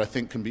out that I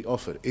think can be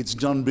offered. It's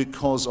done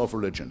because of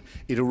religion.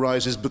 It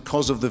arises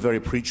because of the very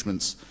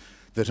preachments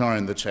that are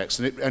in the text.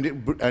 And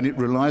it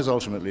relies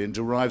ultimately and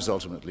derives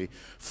ultimately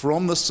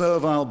from the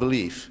servile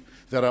belief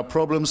that our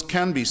problems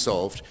can be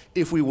solved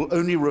if we will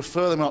only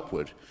refer them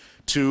upward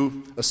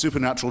to a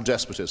supernatural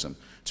despotism,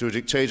 to a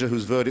dictator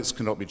whose verdicts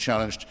cannot be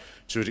challenged,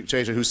 to a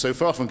dictator who, so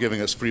far from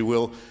giving us free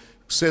will,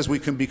 says we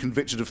can be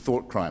convicted of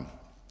thought crime,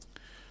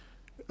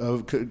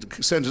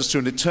 sentenced to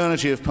an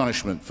eternity of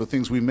punishment for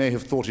things we may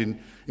have thought in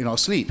our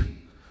sleep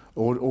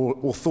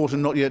or thought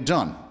and not yet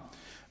done.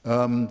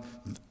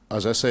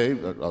 As I say,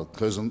 I'll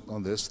close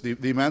on this,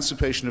 the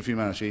emancipation of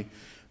humanity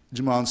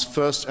demands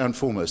first and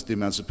foremost the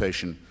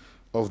emancipation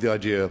of the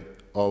idea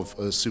of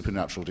a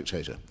supernatural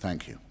dictator.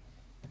 Thank you.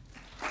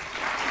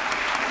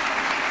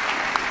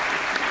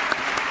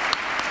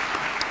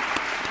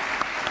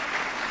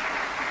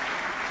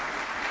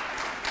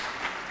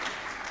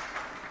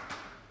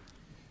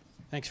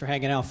 Thanks for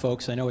hanging out,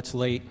 folks. I know it's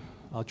late.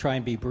 I'll try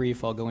and be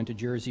brief. I'll go into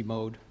Jersey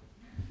mode.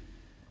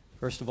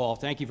 First of all,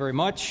 thank you very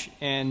much.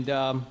 And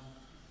I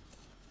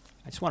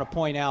just want to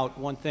point out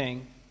one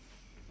thing.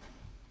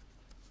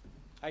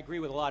 I agree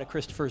with a lot of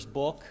Christopher's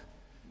book,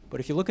 but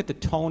if you look at the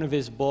tone of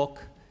his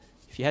book,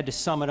 if you had to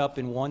sum it up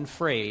in one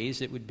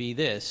phrase, it would be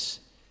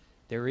this: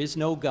 there is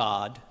no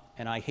God,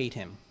 and I hate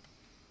him.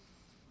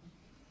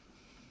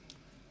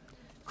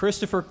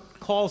 Christopher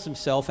calls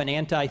himself an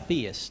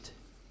anti-theist.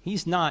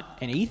 He's not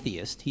an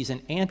atheist, he's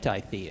an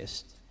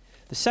anti-theist.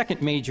 The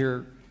second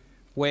major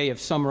way of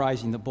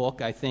summarizing the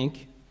book, I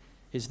think,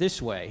 is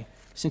this way: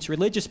 since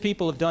religious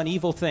people have done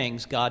evil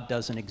things, God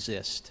doesn't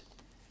exist.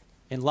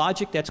 In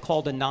logic, that's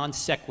called a non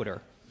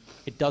sequitur.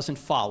 It doesn't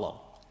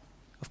follow.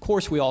 Of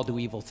course we all do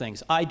evil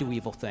things. I do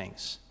evil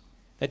things.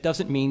 That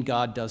doesn't mean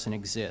God doesn't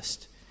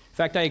exist. In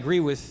fact, I agree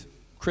with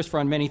Christopher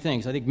on many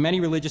things. I think many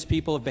religious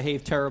people have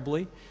behaved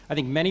terribly. I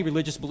think many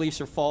religious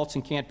beliefs are false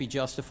and can't be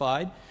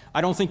justified.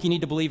 I don't think you need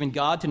to believe in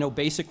God to know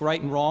basic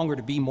right and wrong or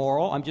to be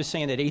moral. I'm just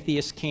saying that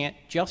atheists can't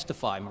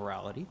justify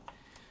morality.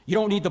 You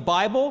don't need the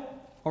Bible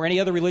or any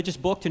other religious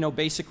book to know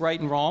basic right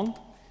and wrong.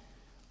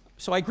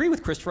 So I agree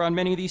with Christopher on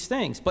many of these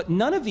things. But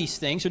none of these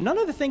things, or none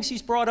of the things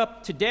he's brought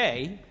up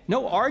today,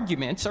 no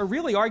arguments, are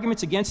really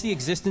arguments against the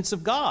existence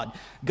of God.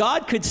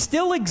 God could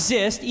still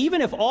exist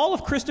even if all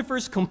of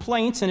Christopher's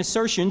complaints and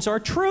assertions are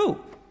true.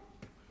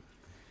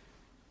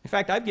 In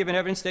fact, I've given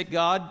evidence that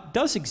God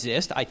does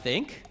exist, I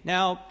think.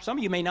 Now, some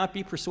of you may not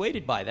be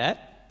persuaded by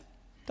that.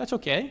 That's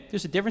okay.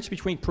 There's a difference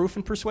between proof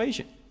and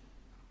persuasion.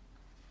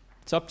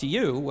 It's up to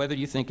you whether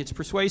you think it's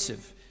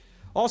persuasive.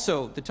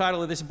 Also, the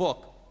title of this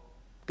book,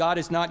 God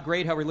is Not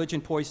Great, How Religion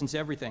Poisons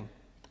Everything.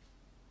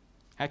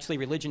 Actually,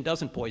 religion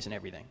doesn't poison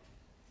everything.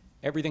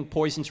 Everything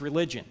poisons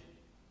religion.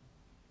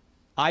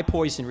 I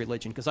poison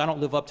religion because I don't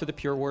live up to the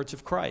pure words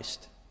of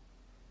Christ.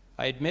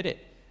 I admit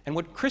it. And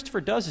what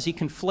Christopher does is he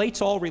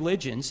conflates all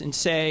religions and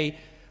say,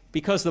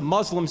 because the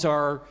Muslims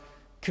are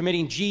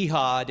committing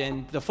jihad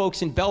and the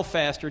folks in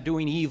Belfast are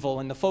doing evil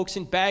and the folks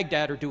in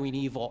Baghdad are doing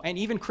evil and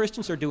even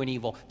Christians are doing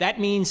evil, that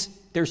means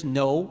there's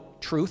no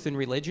truth in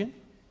religion?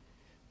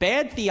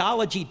 Bad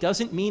theology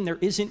doesn't mean there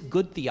isn't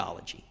good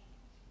theology.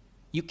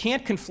 You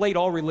can't conflate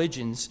all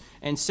religions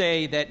and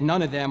say that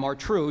none of them are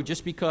true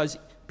just because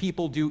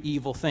people do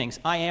evil things.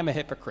 I am a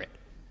hypocrite.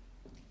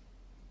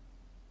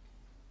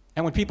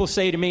 And when people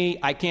say to me,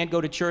 I can't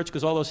go to church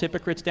because all those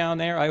hypocrites down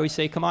there, I always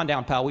say, come on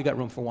down, pal, we got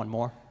room for one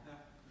more.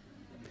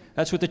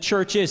 That's what the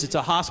church is. It's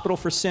a hospital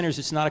for sinners.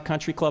 It's not a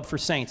country club for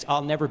saints.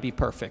 I'll never be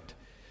perfect.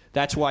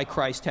 That's why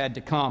Christ had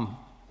to come.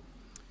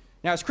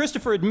 Now, as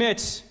Christopher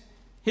admits,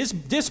 his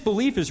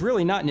disbelief is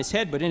really not in his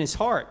head, but in his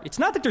heart. It's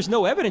not that there's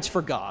no evidence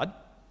for God,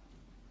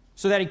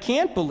 so that he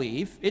can't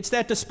believe. It's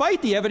that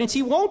despite the evidence,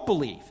 he won't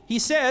believe. He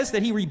says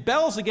that he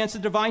rebels against the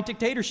divine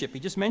dictatorship. He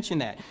just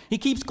mentioned that. He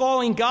keeps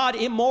calling God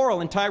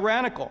immoral and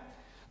tyrannical.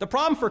 The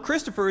problem for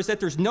Christopher is that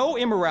there's no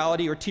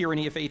immorality or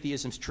tyranny if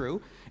atheism's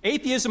true.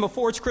 Atheism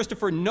affords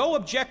Christopher no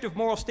objective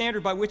moral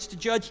standard by which to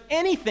judge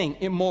anything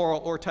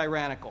immoral or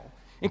tyrannical,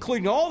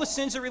 including all the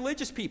sins of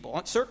religious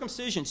people,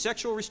 circumcision,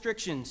 sexual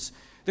restrictions,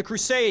 the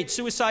Crusades,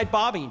 suicide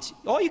bombings.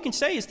 All you can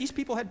say is these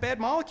people had bad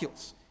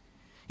molecules.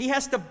 He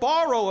has to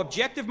borrow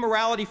objective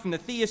morality from the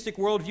theistic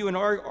worldview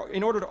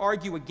in order to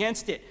argue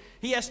against it.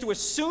 He has to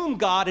assume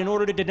God in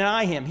order to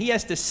deny him. He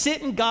has to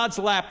sit in God's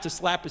lap to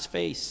slap his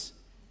face.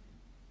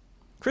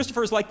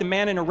 Christopher is like the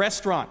man in a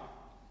restaurant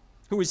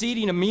who is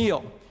eating a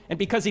meal, and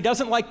because he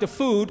doesn't like the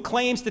food,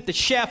 claims that the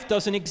chef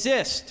doesn't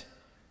exist.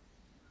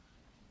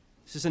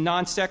 This is a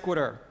non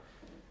sequitur.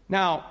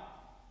 Now,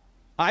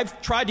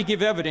 I've tried to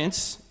give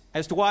evidence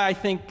as to why I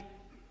think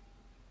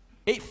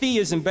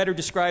theism better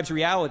describes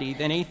reality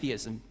than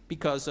atheism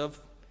because of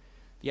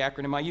the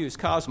acronym I use,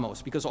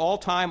 COSMOS, because all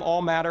time,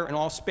 all matter, and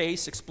all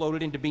space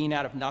exploded into being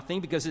out of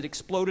nothing, because it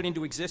exploded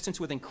into existence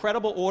with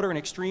incredible order and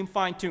extreme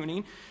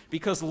fine-tuning,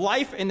 because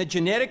life and the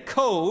genetic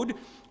code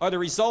are the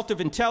result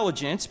of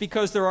intelligence,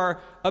 because there are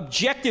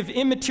objective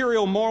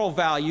immaterial moral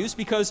values,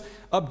 because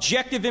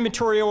objective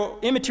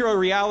immaterial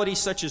realities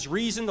such as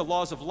reason, the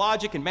laws of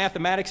logic, and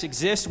mathematics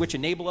exist, which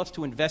enable us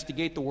to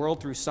investigate the world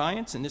through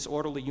science in this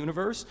orderly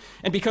universe,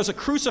 and because a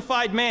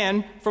crucified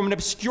man from an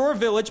obscure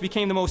village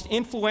became the most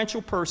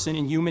influential person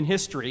in human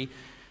history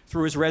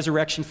through his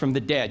resurrection from the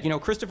dead. You know,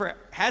 Christopher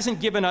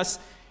hasn't given us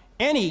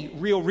any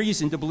real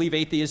reason to believe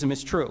atheism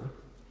is true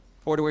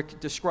or to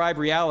describe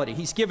reality.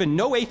 He's given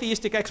no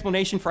atheistic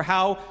explanation for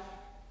how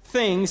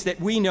things that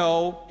we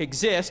know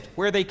exist,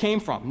 where they came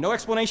from. No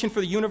explanation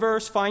for the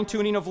universe,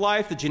 fine-tuning of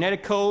life, the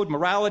genetic code,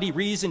 morality,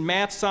 reason,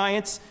 math,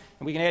 science,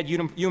 and we can add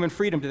human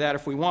freedom to that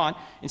if we want.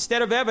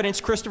 Instead of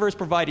evidence, Christopher has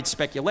provided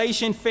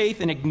speculation,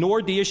 faith, and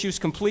ignored the issues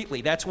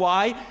completely. That's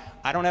why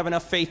I don't have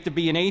enough faith to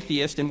be an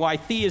atheist, and why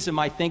theism,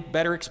 I think,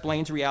 better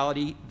explains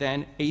reality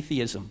than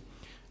atheism.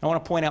 I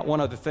want to point out one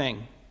other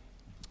thing.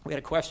 We had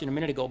a question a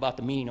minute ago about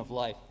the meaning of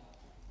life.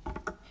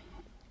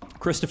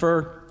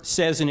 Christopher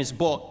says in his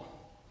book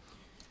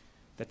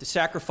that the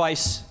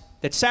sacrifice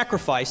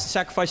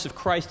of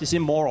Christ is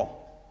immoral.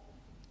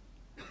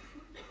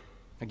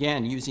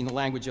 Again, using the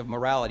language of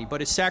morality,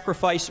 but is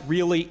sacrifice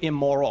really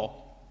immoral?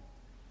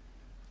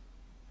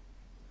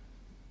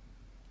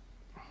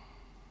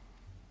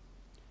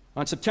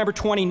 On September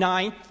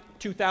 29th,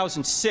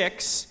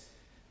 2006,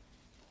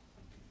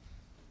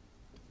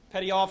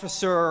 Petty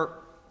Officer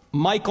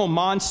Michael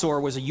Mansour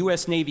was a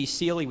U.S. Navy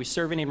SEAL. He was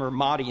serving in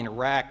Ramadi in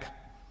Iraq.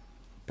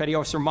 Petty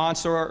Officer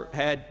Mansour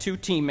had two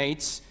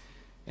teammates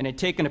and had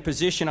taken a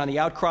position on the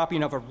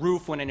outcropping of a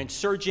roof when an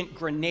insurgent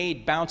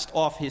grenade bounced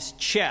off his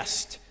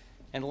chest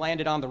and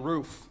landed on the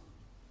roof.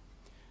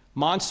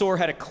 Mansour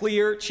had a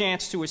clear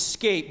chance to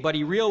escape, but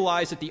he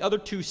realized that the other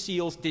two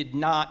SEALs did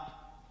not.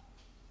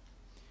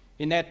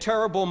 In that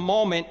terrible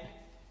moment,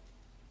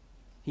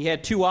 he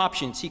had two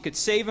options. He could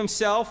save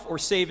himself or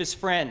save his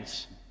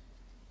friends.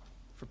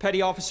 For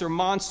Petty Officer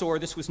Mansour,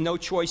 this was no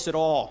choice at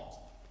all.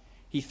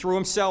 He threw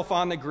himself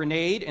on the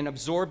grenade and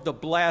absorbed the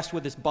blast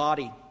with his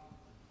body.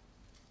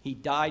 He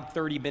died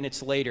 30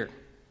 minutes later.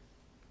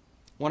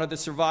 One of the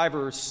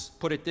survivors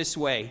put it this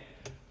way: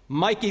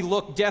 Mikey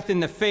looked death in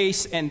the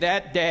face and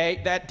that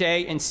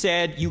day and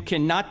said, "You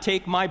cannot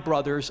take my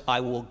brothers,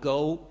 I will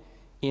go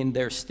in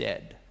their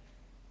stead."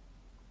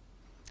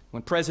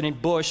 When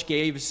President Bush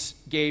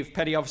gave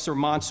Petty Officer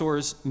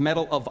Mansour's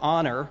Medal of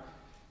Honor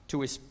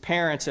to his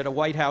parents at a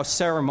White House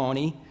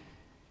ceremony,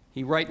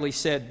 he rightly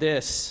said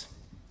this: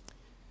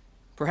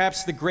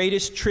 "Perhaps the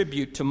greatest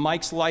tribute to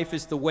Mike's life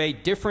is the way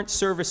different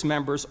service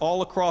members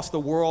all across the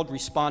world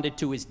responded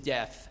to his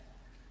death."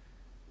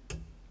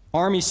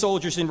 Army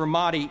soldiers in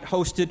Ramadi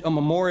hosted a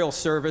memorial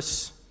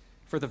service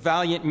for the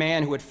valiant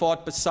man who had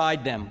fought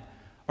beside them.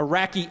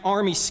 Iraqi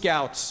Army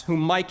scouts, whom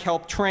Mike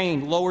helped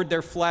train, lowered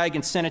their flag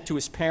and sent it to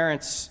his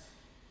parents.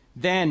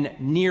 Then,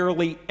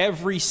 nearly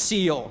every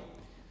SEAL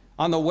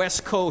on the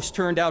West Coast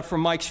turned out for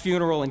Mike's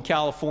funeral in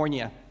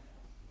California.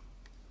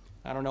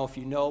 I don't know if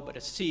you know, but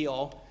a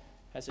seal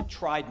has a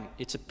trident.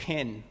 It's a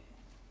pin.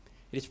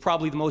 It is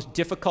probably the most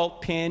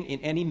difficult pin in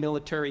any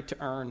military to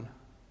earn.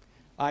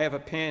 I have a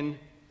pin,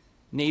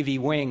 Navy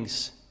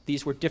wings.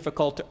 These were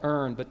difficult to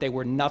earn, but they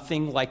were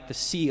nothing like the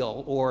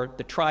seal or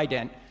the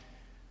trident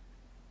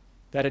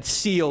that a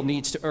SEAL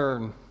needs to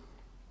earn.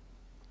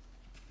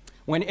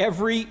 When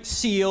every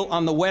SEAL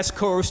on the West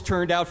Coast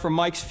turned out for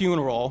Mike's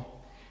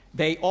funeral,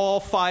 they all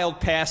filed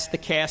past the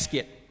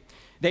casket.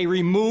 They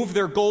removed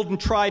their golden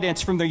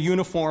tridents from their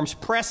uniforms,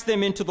 pressed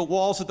them into the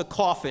walls of the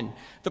coffin.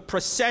 The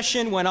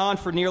procession went on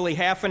for nearly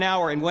half an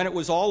hour, and when it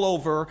was all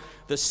over,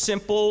 the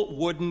simple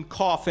wooden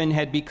coffin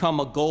had become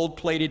a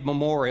gold-plated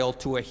memorial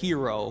to a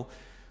hero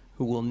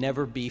who will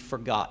never be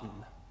forgotten.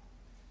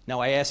 Now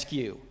I ask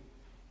you,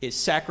 is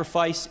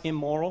sacrifice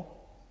immoral?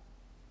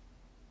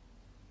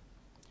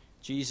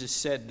 Jesus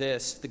said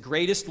this, the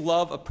greatest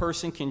love a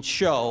person can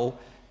show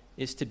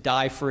is to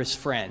die for his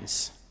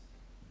friends.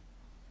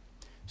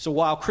 So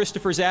while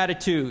Christopher's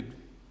attitude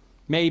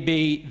may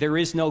be, there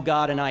is no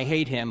God and I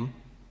hate him,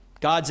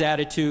 God's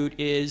attitude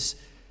is,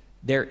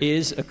 there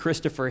is a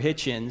Christopher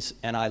Hitchens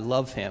and I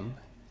love him.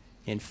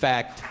 In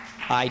fact,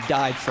 I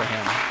died for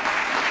him.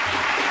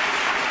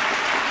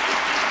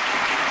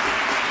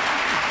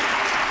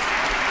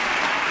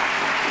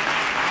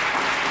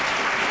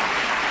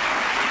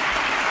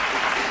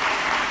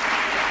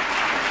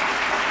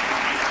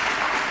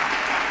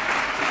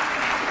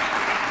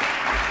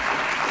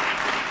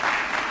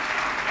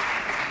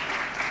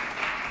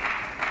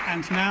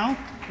 And now,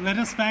 let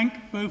us thank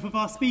both of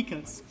our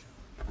speakers.